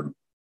stations, yeah.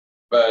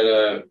 But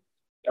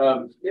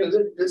you know,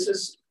 this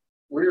is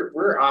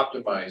we're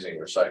optimizing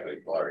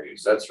recycling water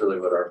use. That's really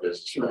what our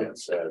business plan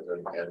says.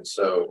 And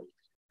so,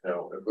 you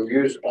know, if we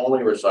use only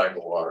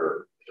recycled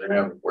water, we're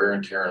gonna have wear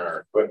and tear on our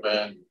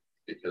equipment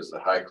because of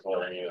the high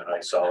chlorine and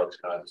high solids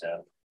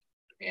content.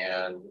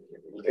 And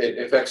it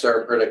affects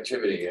our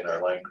productivity in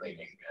our line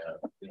cleaning,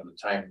 you know, the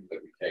time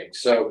that we take.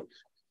 So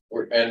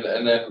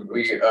and then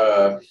we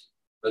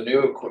the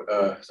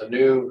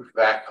new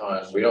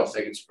VACCON, we don't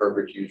think it's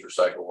perfect to use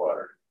recycled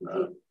water.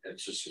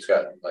 It's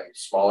got like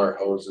smaller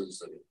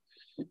hoses and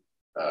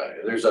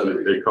there's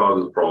other. It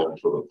causes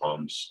problems with the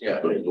pumps. Yeah,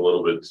 there's a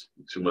little bit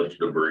too much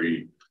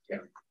debris.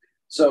 Yeah.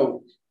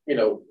 So you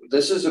know,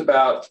 this is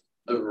about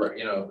the,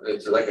 you know,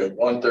 it's like a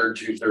 1/3,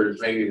 2/3,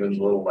 maybe even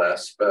a little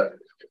less, but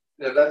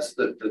you know, that's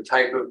the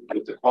type of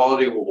the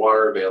quality of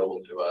water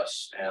available to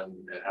us and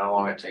how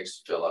long it takes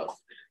to fill up.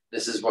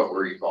 This is what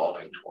we're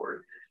evolving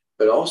toward.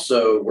 But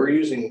also we're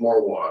using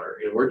more water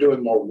and we're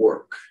doing more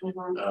work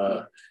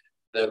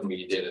than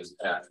we did in the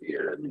past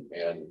year.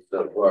 And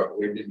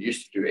we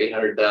used to do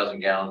 800,000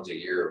 gallons a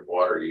year of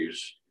water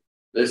use.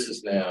 This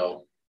is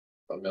now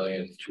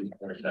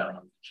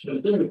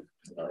 1,200,000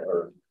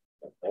 or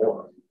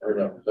more. Or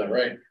no, is that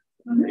right?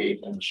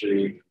 8 and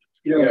 3,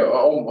 you know,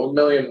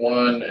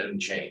 1,000,001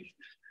 and change.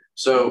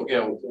 So, you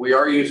know, we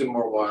are using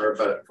more water,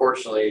 but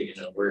fortunately,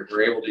 you know, we're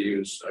able to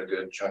use a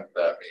good chunk of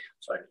that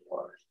recycled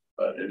water.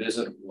 But it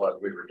isn't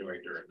what we were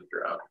doing during the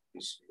drought.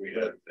 We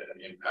had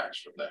impacts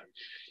from that.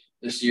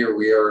 This year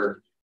we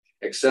are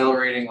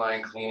accelerating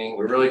line cleaning.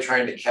 We're really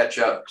trying to catch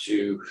up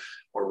to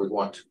where we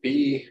want to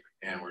be,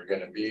 and we're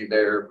going to be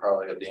there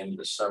probably at the end of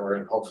the summer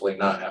and hopefully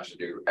not have to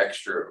do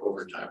extra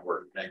overtime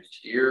work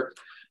next year,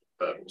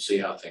 but we'll see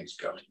how things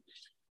go.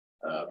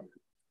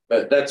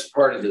 But that's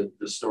part of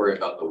the story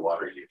about the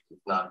water use.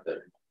 It's not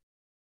that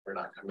we're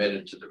not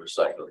committed to the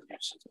recycling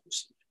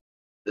use.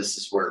 This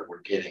is where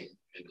we're getting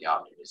in the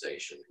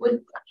optimization.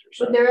 Would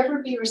there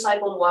ever be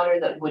recycled water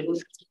that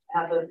wouldn't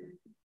have a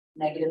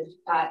negative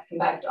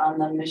impact on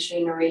the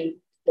machinery,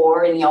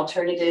 or in the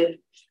alternative,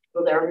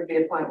 will there ever be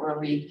a point where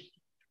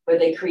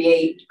they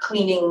create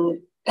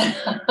cleaning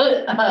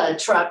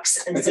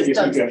trucks and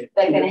systems that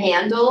can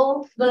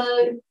handle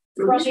the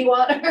grubby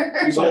water?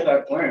 It's like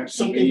that plant,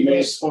 something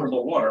less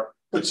potable water.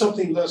 But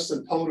something less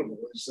than potable,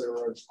 is there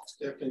a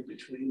step in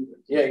between?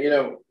 Yeah, you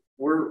know,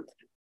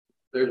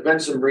 there's been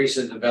some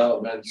recent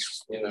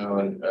developments, you know,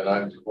 and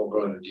I won't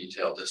go into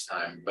detail this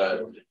time,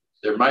 but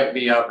there might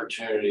be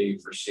opportunity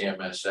for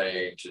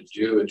CMSA to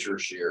do a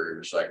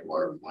tertiary recycled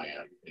water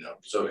plant, you know.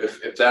 So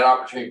if that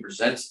opportunity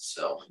presents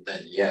itself,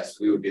 then yes,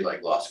 we would be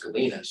like Las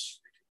Colinas.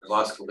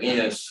 Las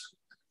Colinas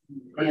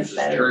produces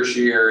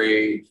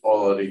tertiary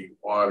quality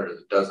water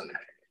that doesn't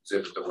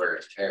exhibit the wear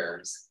and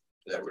tear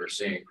that we're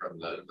seeing from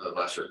the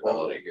lesser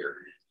quality here.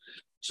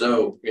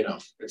 So, you know,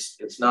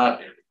 it's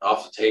not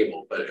off the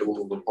table, but it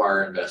will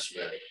require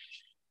investment,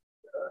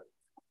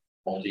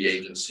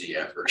 multi-agency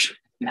effort.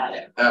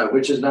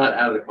 Which is not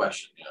out of the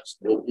question. Yes,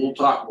 we'll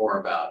talk more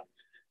about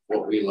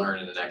what we learn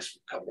in the next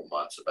couple of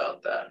months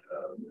about that.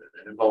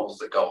 It involves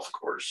the golf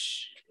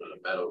course. The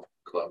Meadow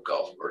Club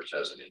Golf Course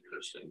has an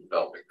interest in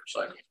developing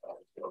recycling.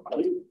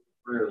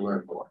 We're going to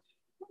learn more.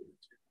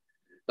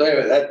 So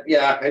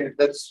anyway,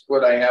 that's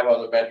what I have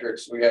on the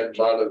metrics. We had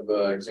a lot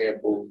of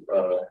examples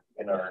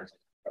in our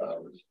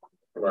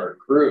from our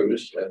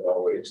crews as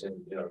always, and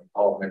you know,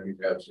 Paul, maybe you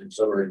have some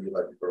summary you'd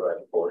like to provide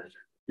for us.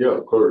 Yeah,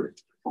 of course.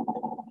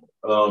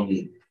 Well,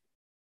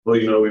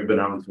 you know, we've been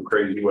having some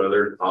crazy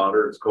weather. It's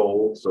hotter, it's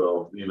cold.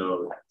 So, you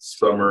know,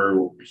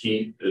 summer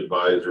heat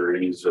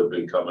advisories have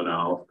been coming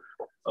out.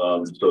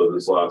 So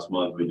this last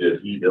month we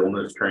did heat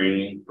illness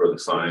training for the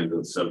signs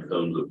and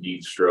symptoms of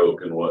heat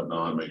stroke and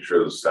whatnot. Make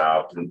sure the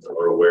staff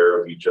are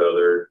aware of each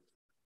other,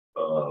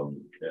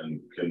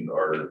 and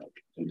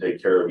can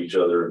take care of each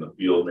other in the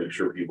field. Make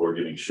sure people are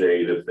getting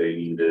shade if they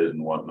need it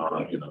and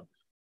whatnot. You know,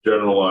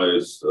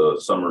 generalized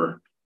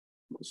summer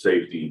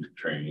safety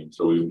training.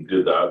 So we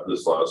did that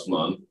this last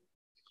month.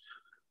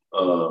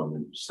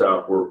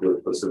 Staff work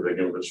with Pacific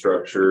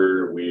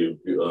Infrastructure.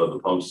 The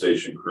pump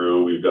station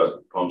crew, we've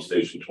got pump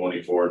station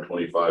 24 and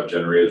 25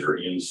 generators are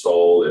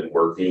installed and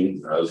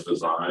working as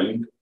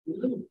designed.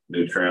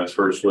 New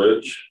transfer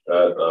switch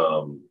at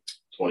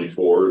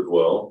 24 as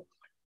well.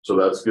 So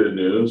that's good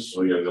news.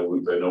 I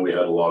know we had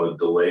a lot of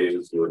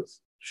delays with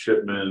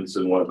shipments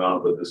and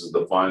whatnot, but this is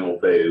the final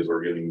phase.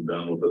 We're getting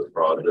done with this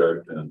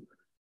project, and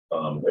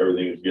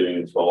everything is getting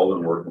installed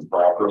and working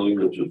properly,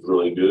 which is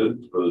really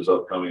good for this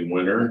upcoming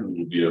winter. It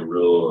will be a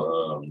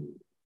real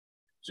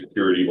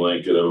security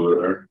blanket over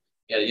there.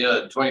 Yeah, you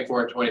know, the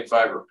 24 and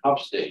 25 are pump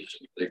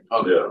stations. They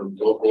pump from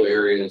local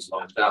areas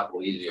on South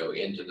Elysium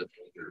into the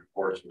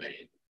force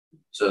main.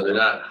 So they're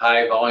not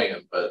high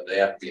volume, but they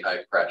have to be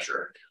high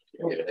pressure.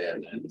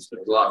 And there's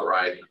a lot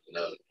riding, you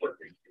know,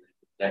 working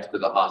next to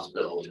the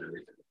hospital and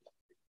everything.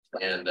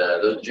 And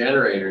those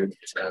generators,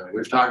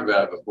 we've talked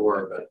about it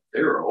before, but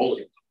they were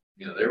old.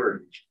 You know, they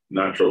were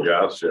natural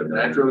gas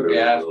generators from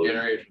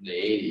the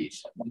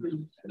 80s.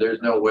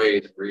 There's no way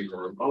that we're even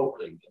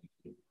remotely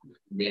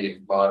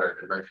meeting modern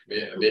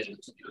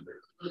emissions.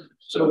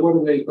 So what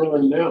are they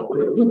going now?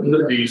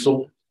 The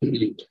diesel.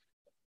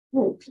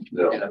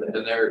 Yeah,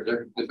 and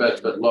they're the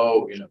best, but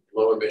low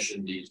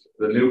emission diesel.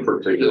 The new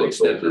particulate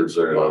filters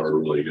are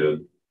really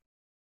good.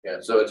 Yeah,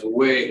 so it's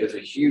a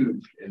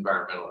huge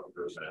environmental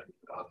improvement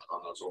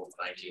on those old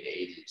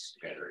 1980s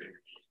generators.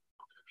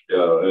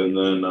 Yeah, and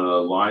then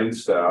line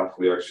staff,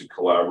 we actually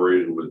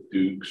collaborated with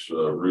Duke's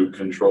root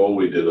control.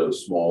 We did a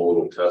small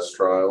little test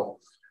trial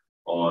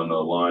on a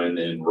line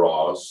in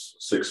Ross,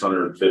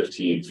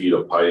 615 feet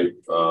of pipe.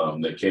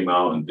 They came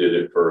out and did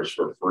it first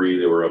for free.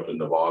 They were up in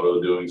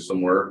Nevada doing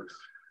some work.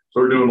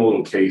 So we're doing a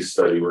little case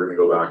study. We're going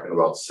to go back in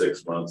about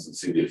 6 months and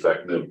see the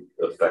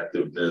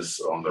effectiveness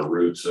on the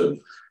roots. And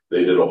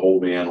they did a whole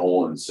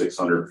manhole and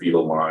 600 feet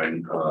of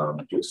line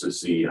just to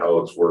see how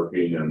it's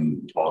working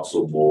and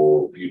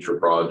possible future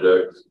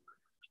projects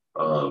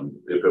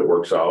if it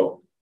works out.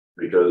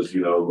 Because,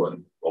 you know,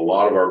 a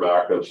lot of our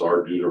backups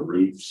are due to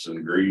roots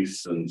and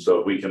grease. And so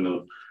if we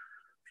can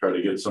try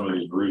to get some of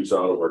these roots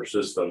out of our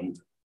system.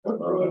 What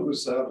road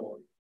was that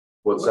on?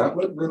 What's that?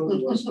 What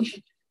road was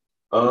it?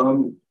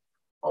 I'll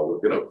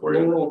look it up for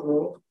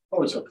you.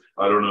 Oh, it's a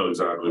I don't know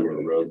exactly where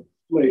the road.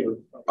 later.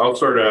 I'll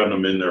start adding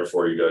them in there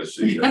for you guys.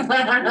 So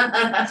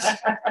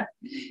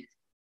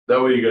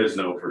that way you guys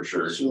know for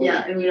sure.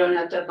 Yeah, and we don't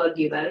have to bug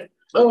you about it.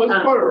 Oh, it's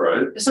quite all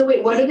right. So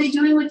wait, what are they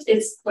doing with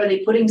are they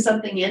putting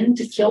something in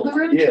to kill the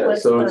root? Yeah,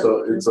 so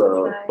it's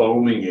a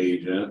foaming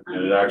agent,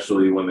 and it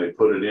actually, when they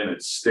put it in,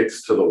 it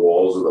sticks to the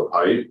walls of the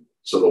pipe.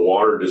 So the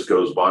water just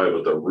goes by,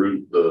 but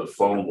the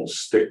foam will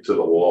stick to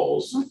the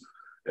walls.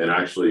 And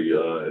actually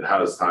it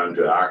has time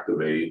to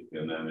activate,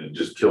 and then it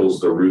just kills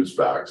the roots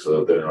back so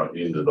that they're not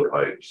into the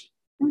pipes.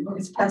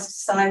 It's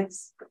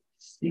pesticides.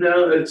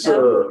 No, it's a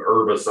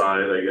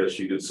herbicide, I guess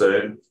you could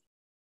say.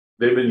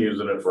 They've been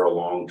using it for a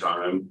long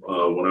time.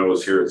 When I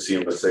was here at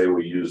CMSA,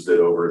 we used it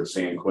over at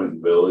San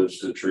Quentin Village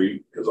to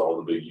treat because all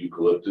the big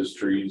eucalyptus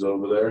trees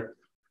over there.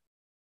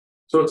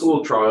 So it's a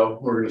little trial.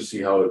 We're going to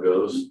see how it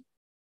goes.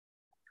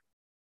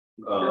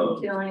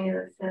 Don't kill any of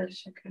the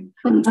fish. Okay.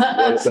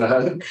 What's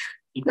that?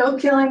 No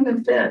killing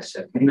the fish.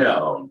 Okay.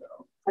 No.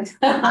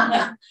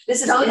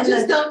 This is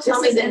don't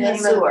tell me the name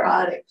of the sewer.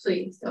 product,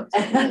 please. Don't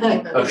tell me the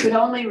name of It could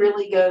only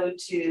really go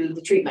to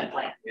the treatment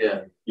plant.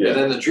 Yeah. And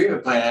then the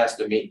treatment plant has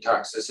to meet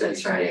toxicity.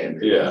 That's right.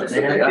 standards. Yeah.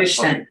 They have fish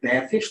tanks. They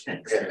have fish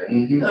tanks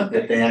Yeah.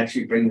 that they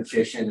actually bring the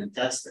fish in and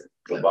test it.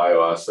 The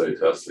bioassay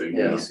testing.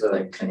 Yeah. It's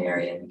like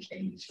canary in the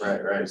cage.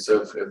 Right.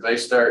 So if they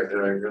start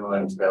doing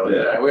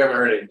Yeah. we haven't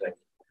heard anything.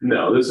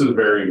 No, this is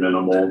very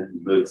minimal.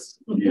 That's,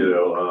 you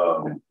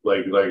know,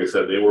 like I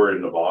said, they were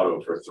in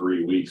Nevada for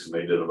 3 weeks and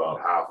they did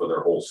about half of their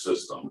whole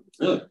system.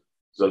 Yeah.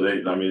 So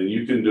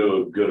you can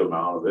do a good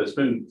amount of it. It's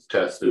been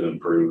tested and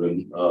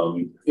proven.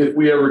 If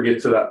we ever get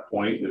to that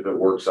point, if it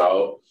works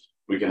out,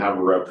 we can have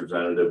a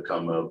representative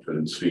come up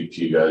and speak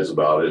to you guys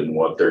about it and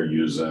what they're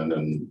using.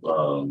 And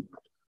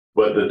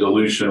but the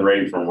dilution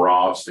rate from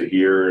Ross to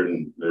here,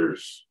 and there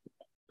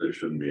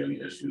shouldn't be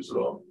any issues at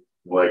all.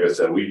 Like I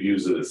said, we've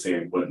used it at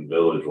San Quentin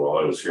Village while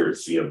I was here at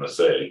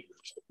CMSA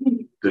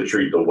to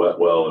treat the wet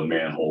well and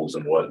manholes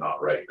and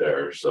whatnot right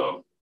there.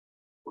 So,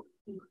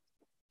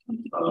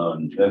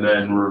 and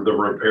then the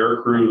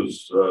repair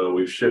crews,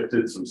 we've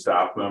shifted some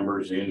staff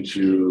members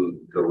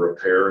into the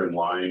repair and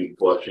line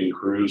flushing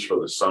crews for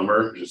the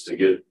summer, just to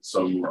get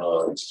some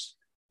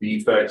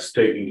defects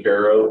taken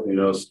care of. You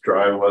know, it's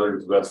dry weather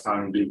is the best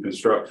time to do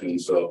construction.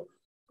 So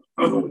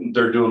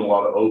they're doing a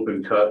lot of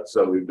open cuts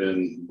that we've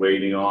been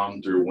waiting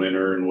on through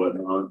winter and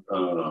whatnot.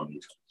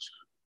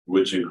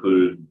 which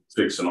included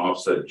fix and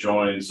offset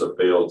joints, a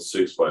failed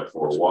 6x4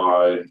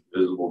 wide,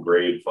 visible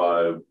grade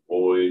 5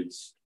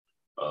 voids.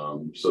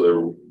 So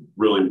they're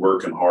really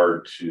working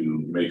hard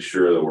to make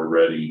sure that we're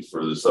ready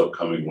for this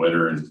upcoming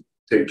winter and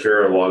take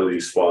care of a lot of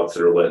these spots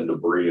that are letting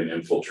debris and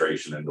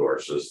infiltration into our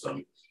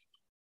system.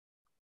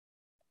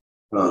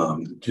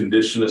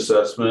 Condition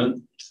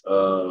assessment.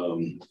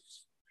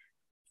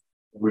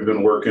 We've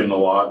been working a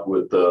lot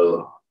with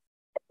the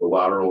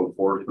lateral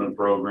enforcement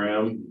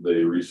program.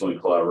 They recently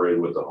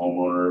collaborated with the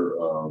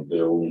homeowner.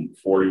 They own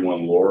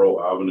 41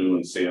 Laurel Avenue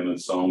in San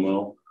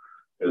Anselmo,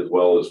 as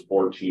well as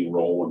 14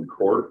 Roland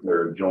Court.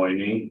 They're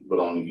adjoining, but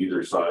on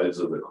either sides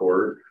of the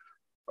court.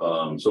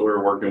 So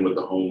we're working with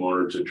the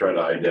homeowner to try to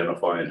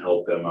identify and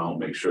help them out,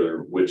 make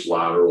sure which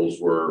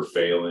laterals were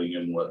failing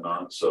and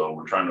whatnot. So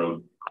we're trying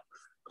to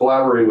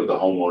collaborate with the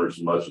homeowners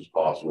as much as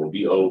possible,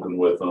 be open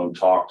with them,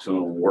 talk to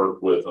them,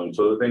 work with them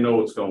so that they know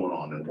what's going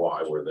on and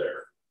why we're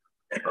there.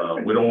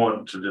 We don't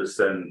want to just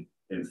send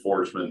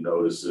enforcement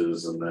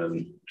notices and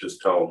then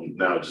just tell them,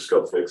 now just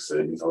go fix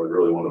it. You know, we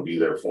really want to be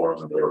there for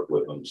them and work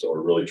with them. So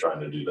we're really trying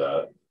to do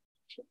that.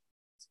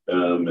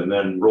 And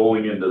then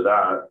rolling into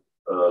that,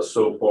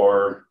 so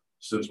far,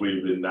 since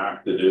we've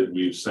enacted it,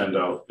 we've sent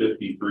out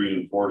 53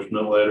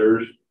 enforcement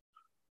letters.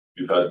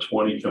 We've had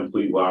 20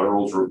 complete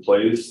laterals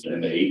replaced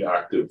and 8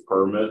 active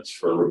permits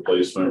for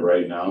replacement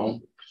right now.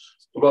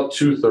 About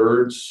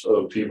 2/3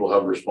 of people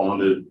have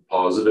responded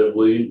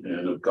positively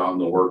and have gotten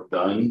the work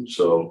done.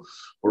 So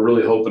we're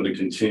really hoping to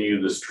continue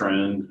this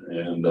trend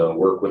and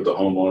work with the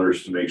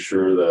homeowners to make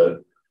sure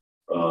that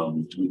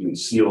we can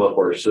seal up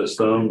our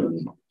system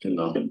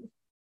and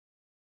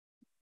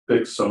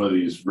fix some of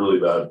these really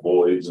bad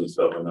voids and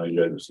stuff. I know you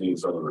guys have seen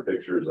some of the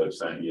pictures I've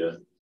sent you.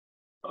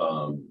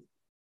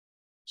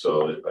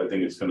 So I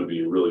think it's going to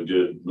be really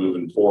good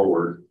moving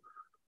forward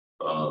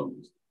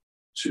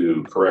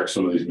to correct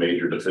some of these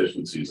major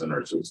deficiencies in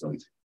our system.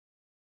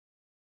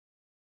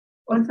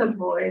 What's a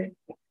void?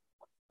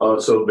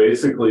 So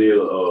basically a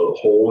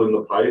hole in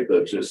the pipe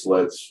that just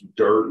lets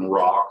dirt and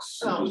rocks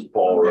just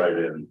fall right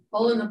in.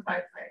 Hole in the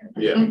pipe.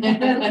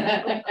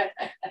 Yeah.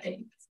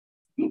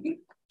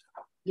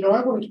 You know,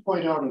 I wanted to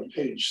point out on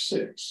page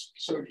 6.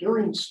 So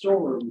during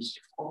storms,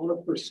 all the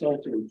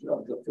percentage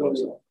of the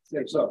flow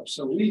goes up.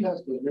 So we have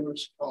the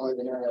newest of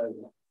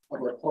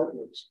our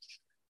apartments.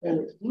 And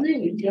it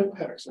really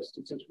impacts us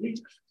because we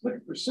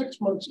look for 6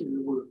 months of the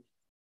year,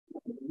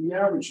 we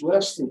average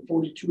less than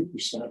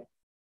 42%.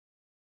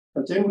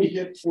 But then we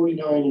hit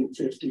 49 and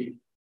 50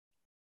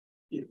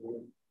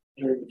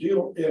 during the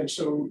deal. And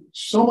so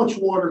much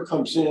water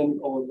comes in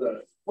on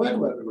the wet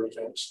weather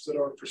events that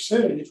our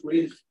percentage,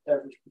 weighted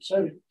average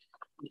percentage,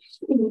 is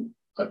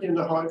up in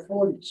the high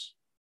 40s.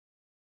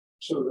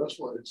 So that's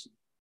why it's.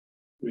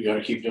 We got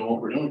to keep doing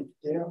what we're doing.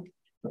 Yeah.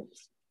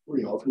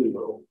 We all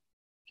will.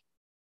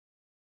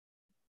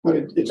 But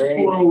it's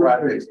main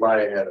projects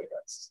lie ahead of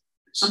us.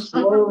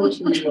 slow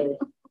to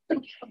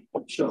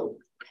show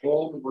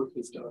all the work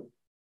is done.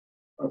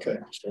 Okay.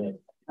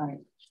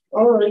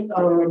 All right.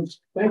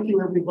 Thank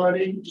you,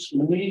 everybody.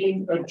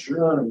 Meeting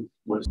adjourned.